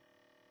name's sake.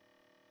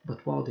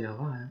 But while they are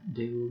alive,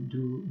 they will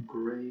do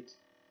great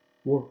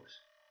works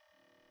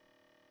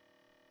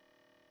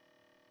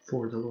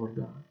for the Lord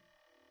God,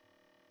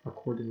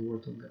 according to the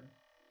Word of God.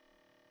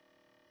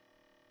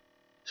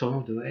 So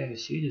now the way I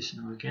see this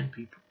now, again,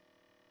 people,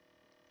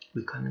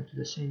 we come into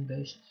the same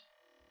basis,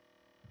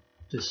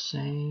 the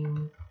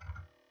same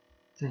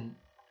thing,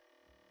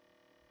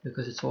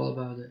 because it's all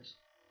about this.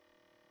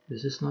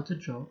 This is not a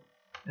joke,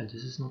 and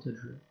this is not a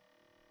drill.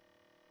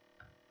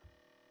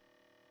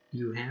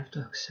 You have to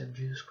accept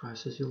Jesus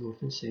Christ as your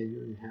Lord and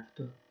Savior. You have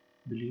to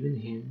believe in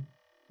Him,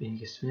 in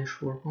His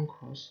finished work on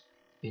cross,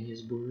 in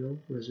His burial,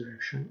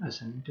 resurrection,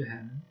 ascending to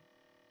heaven,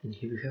 in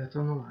Him you have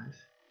eternal life.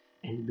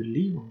 And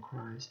believe on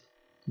Christ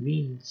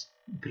means,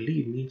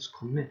 believe means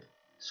commit.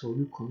 So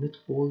you commit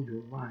all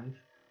your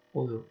life,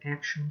 all your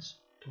actions,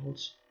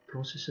 thoughts,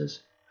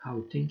 processes, how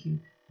you're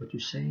thinking, what you're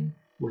saying,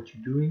 what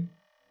you're doing,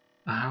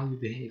 how you're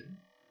behaving.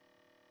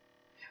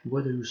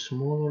 Whether you're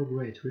small or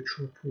great, rich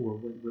or poor,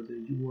 whether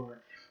you are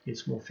in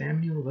small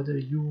family or whether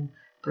you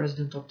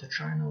president of the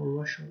China or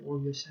Russia or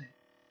USA,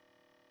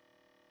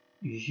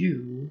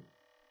 you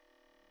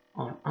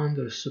are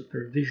under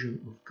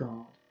supervision of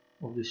God,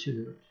 of this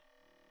universe.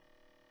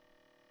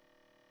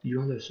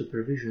 You're under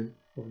supervision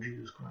of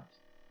Jesus Christ.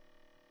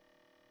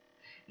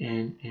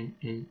 And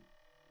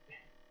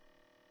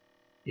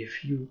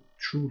if you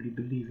truly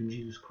believe in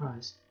Jesus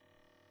Christ,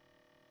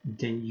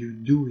 then you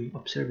doing,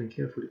 observing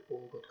carefully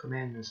all God's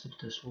commandments,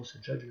 statutes, laws,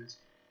 and judgments,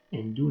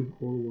 and doing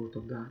all the Word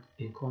of God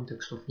in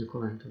context of the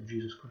covenant of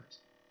Jesus Christ,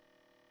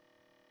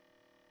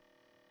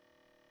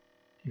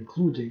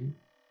 including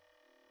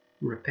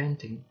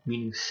repenting,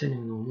 meaning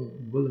sinning no more,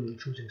 willingly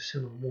choosing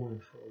sin no more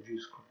and follow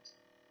Jesus Christ,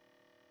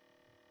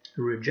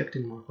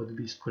 rejecting mark of the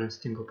beast, current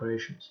sting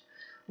operations,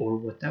 or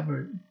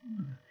whatever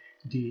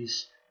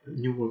these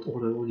New World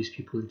Order, all these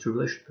people in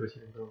tribulation period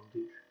are going to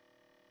do.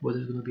 Whether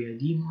it's going to be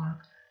ID mark,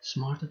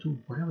 smart tattoo,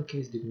 whatever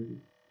case they're going to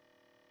do.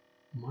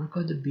 Mark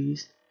of the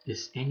beast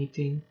is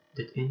anything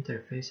that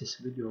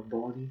interfaces with your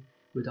body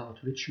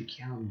without which you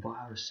cannot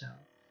buy or sell.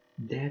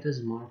 That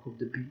is mark of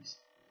the beast.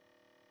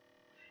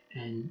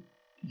 And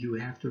you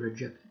have to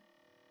reject it.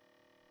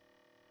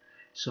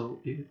 So,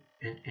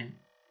 and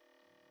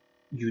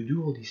you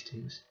do all these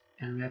things,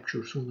 and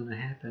rapture is soon going to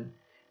happen,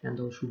 and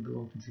those who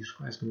belong to Jesus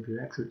Christ are going to be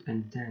raptured,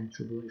 and then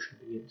tribulation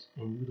begins,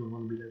 and you don't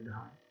want to be left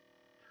behind.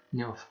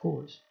 Now, of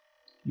course,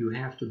 you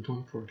have to,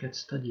 don't forget,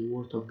 study the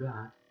Word of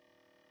God,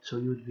 so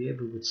you would be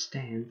able to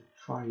withstand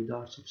fiery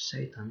darts of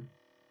Satan,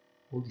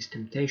 all these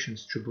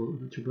temptations,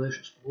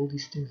 tribulations, all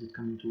these things that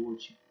come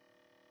towards you.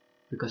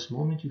 Because the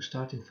moment you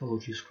start and follow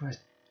Jesus Christ,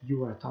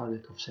 you are a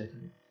target of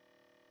Satan.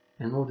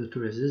 In order to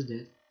resist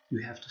that, you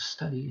have to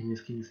study, and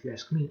if you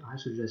ask me, I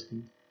suggest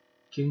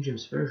King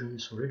James Version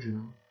is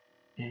original,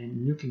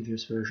 and New King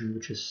James Version,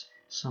 which is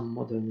some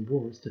modern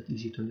words that are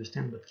easy to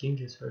understand, but King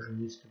James Version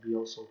needs to be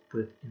also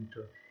put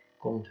into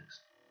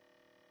context.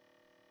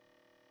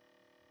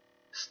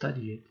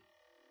 Study it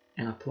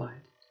and apply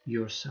it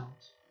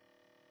yourselves.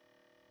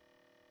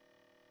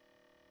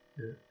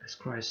 As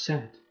Christ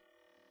said,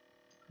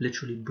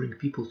 literally bring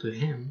people to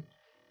Him,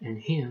 and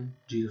Him,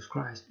 Jesus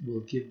Christ,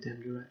 will give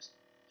them the rest.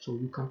 So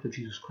you come to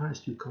Jesus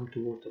Christ, you come to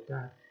the Word of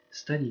God,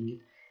 studying it,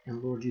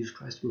 and Lord Jesus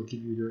Christ will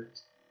give you the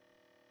rest.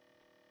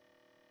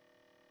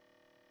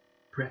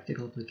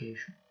 Practical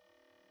application.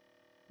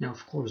 Now,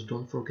 of course,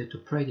 don't forget to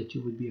pray that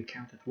you would be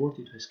accounted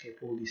worthy to escape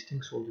all these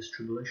things, all this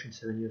tribulation,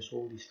 7 years,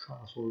 all these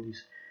trials, all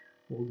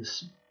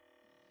this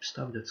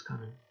stuff that's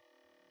coming.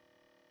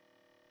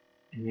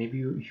 And maybe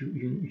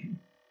you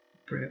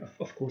pray,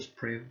 of course,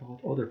 pray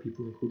about other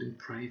people, including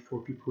pray for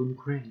people in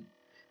Ukraine.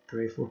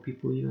 Pray for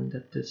people even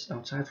that's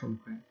outside from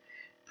Ukraine.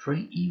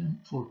 Pray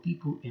even for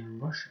people in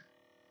Russia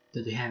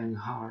that are having a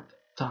hard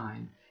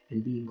time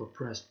and being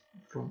oppressed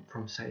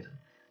from Satan.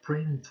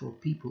 Pray even for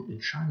people in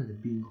China that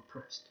are being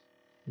oppressed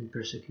and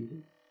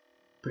persecuted.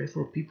 Pray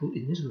for people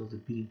in Israel that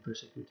are being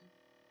persecuted.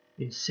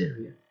 In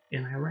Syria,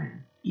 in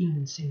Iran, even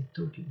in St.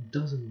 Turkey, it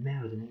doesn't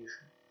matter the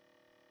nation.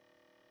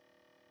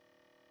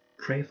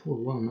 Pray for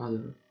one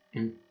another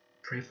and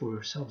pray for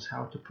yourselves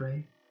how to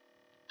pray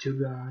to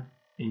God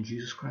in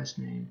Jesus Christ's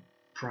name,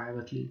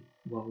 privately,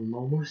 while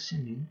no more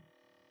sinning,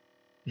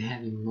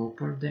 having no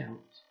part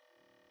doubt,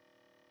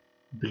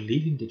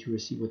 believing that you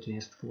receive what you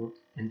asked for,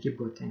 and give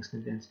God thanks in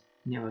advance.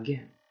 Now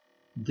again,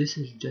 this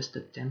is just a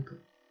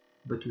template,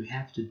 but you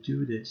have to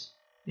do this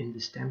in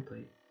this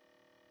template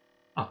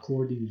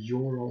according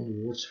your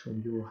own words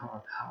from your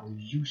heart, how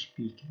you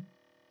speaking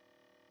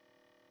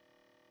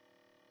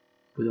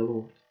with the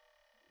Lord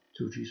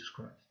through Jesus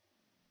Christ.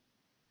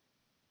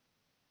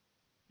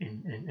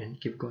 And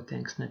give God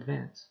thanks in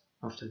advance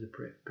after the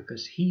prayer,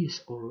 because He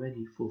has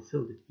already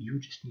fulfilled it. You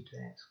just need to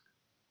ask.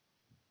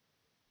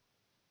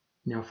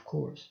 Now, of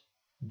course,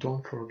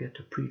 don't forget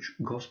to preach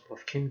gospel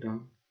of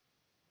kingdom,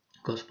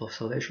 gospel of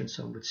salvation,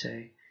 some would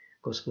say,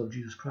 gospel of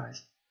Jesus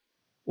Christ.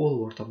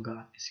 All word of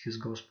God is His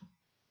gospel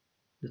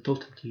that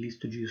ultimately leads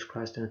to Jesus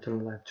Christ and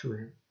eternal life through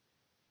Him.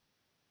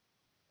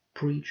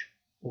 Preach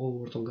all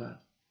word of God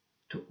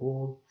to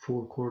all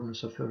four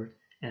corners of earth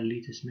and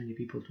lead as many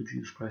people to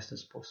Jesus Christ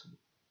as possible.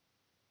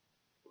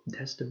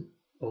 That's the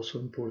also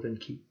important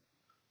key.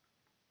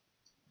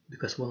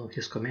 Because one of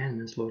His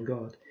commandments, Lord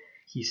God,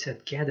 He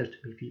said, gather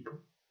to me people.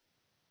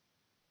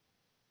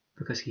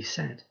 Because He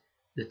said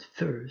that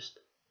first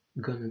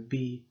gonna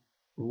be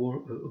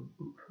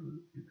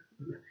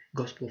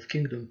gospel of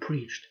kingdom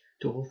preached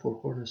to all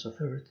four corners of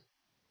earth,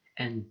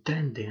 and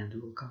then the end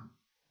will come.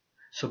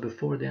 So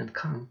before the end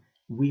come,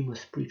 we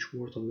must preach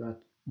word of God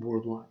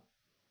worldwide.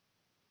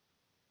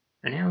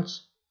 And now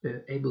it's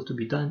able to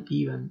be done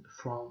even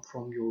from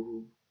your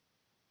room,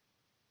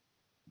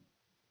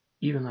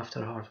 even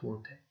after a hard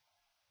work day.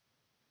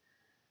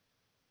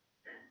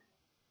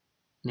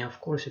 Now, of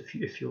course,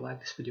 if you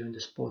like this video and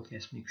this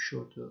podcast, make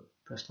sure to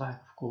press like,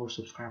 of course,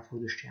 subscribe for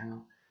this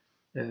channel,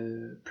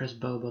 press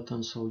bell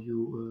button so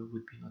you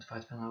would be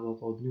notified when I will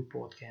upload new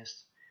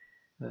podcasts.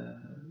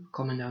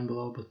 Comment down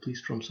below, but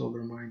please from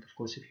sober mind. Of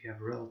course, if you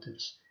have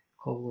relatives,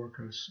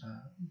 co-workers,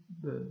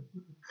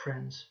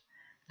 friends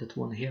that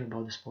want to hear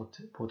about this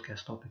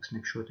podcast topics,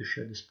 make sure to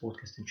share this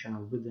podcast and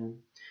channel with them.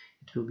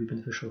 It will be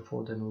beneficial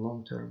for them in the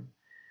long term.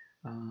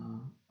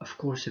 Of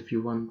course, if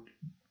you want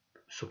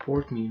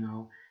support me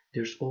now,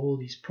 there's all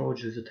these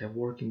projects that I'm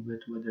working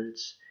with, whether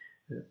it's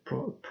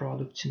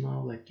products,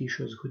 like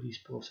t-shirts,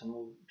 hoodies, pillows, and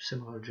all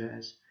similar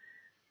jazz,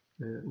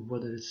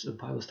 whether it's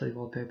Bible study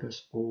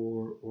wallpapers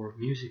or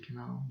music,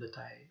 that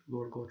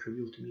Lord God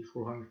revealed to me,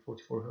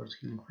 444 Hertz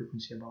healing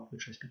frequency, about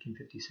which I speak in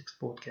 56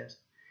 podcast.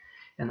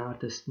 An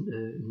artist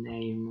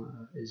name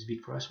is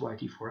V4S,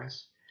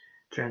 YT4S,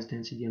 trance,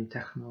 dance, EDM,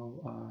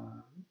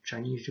 techno,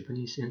 Chinese,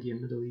 Japanese,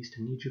 Indian, Middle East,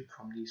 and Egypt,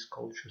 from these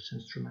cultures,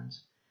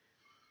 instruments.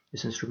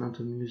 This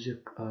instrumental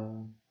music,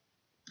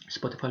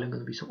 Spotify link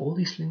gonna be, so all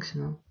these links in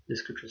the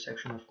description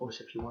section. Of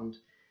course, if you want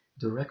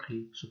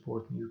directly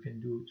support me, you can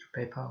do it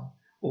through PayPal,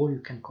 or you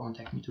can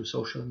contact me through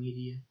social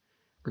media.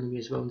 Gonna be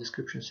as well in the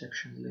description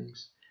section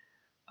links.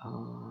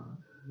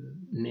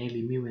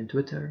 Mainly me on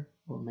Twitter,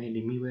 or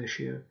mainly me where I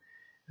share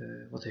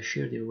what I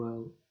share there.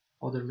 Well,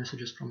 other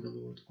messages from the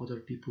Lord, other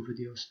people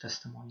videos,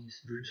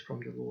 testimonies, dreams from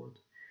the Lord,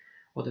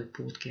 other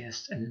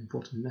podcasts, and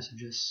important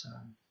messages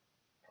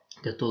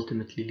that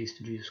ultimately leads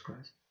to Jesus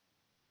Christ.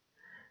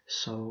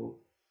 So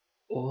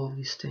all of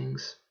these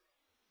things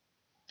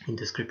in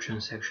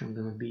description section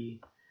gonna be,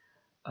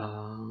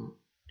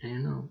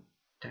 and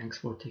thanks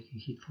for taking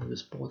heed for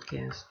this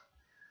podcast.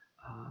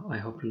 I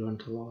hope you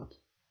learned a lot.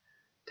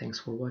 Thanks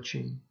for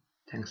watching,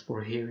 thanks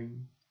for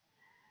hearing,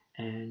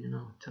 and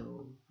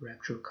till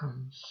rapture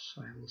comes,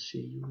 I will see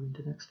you in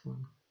the next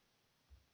one.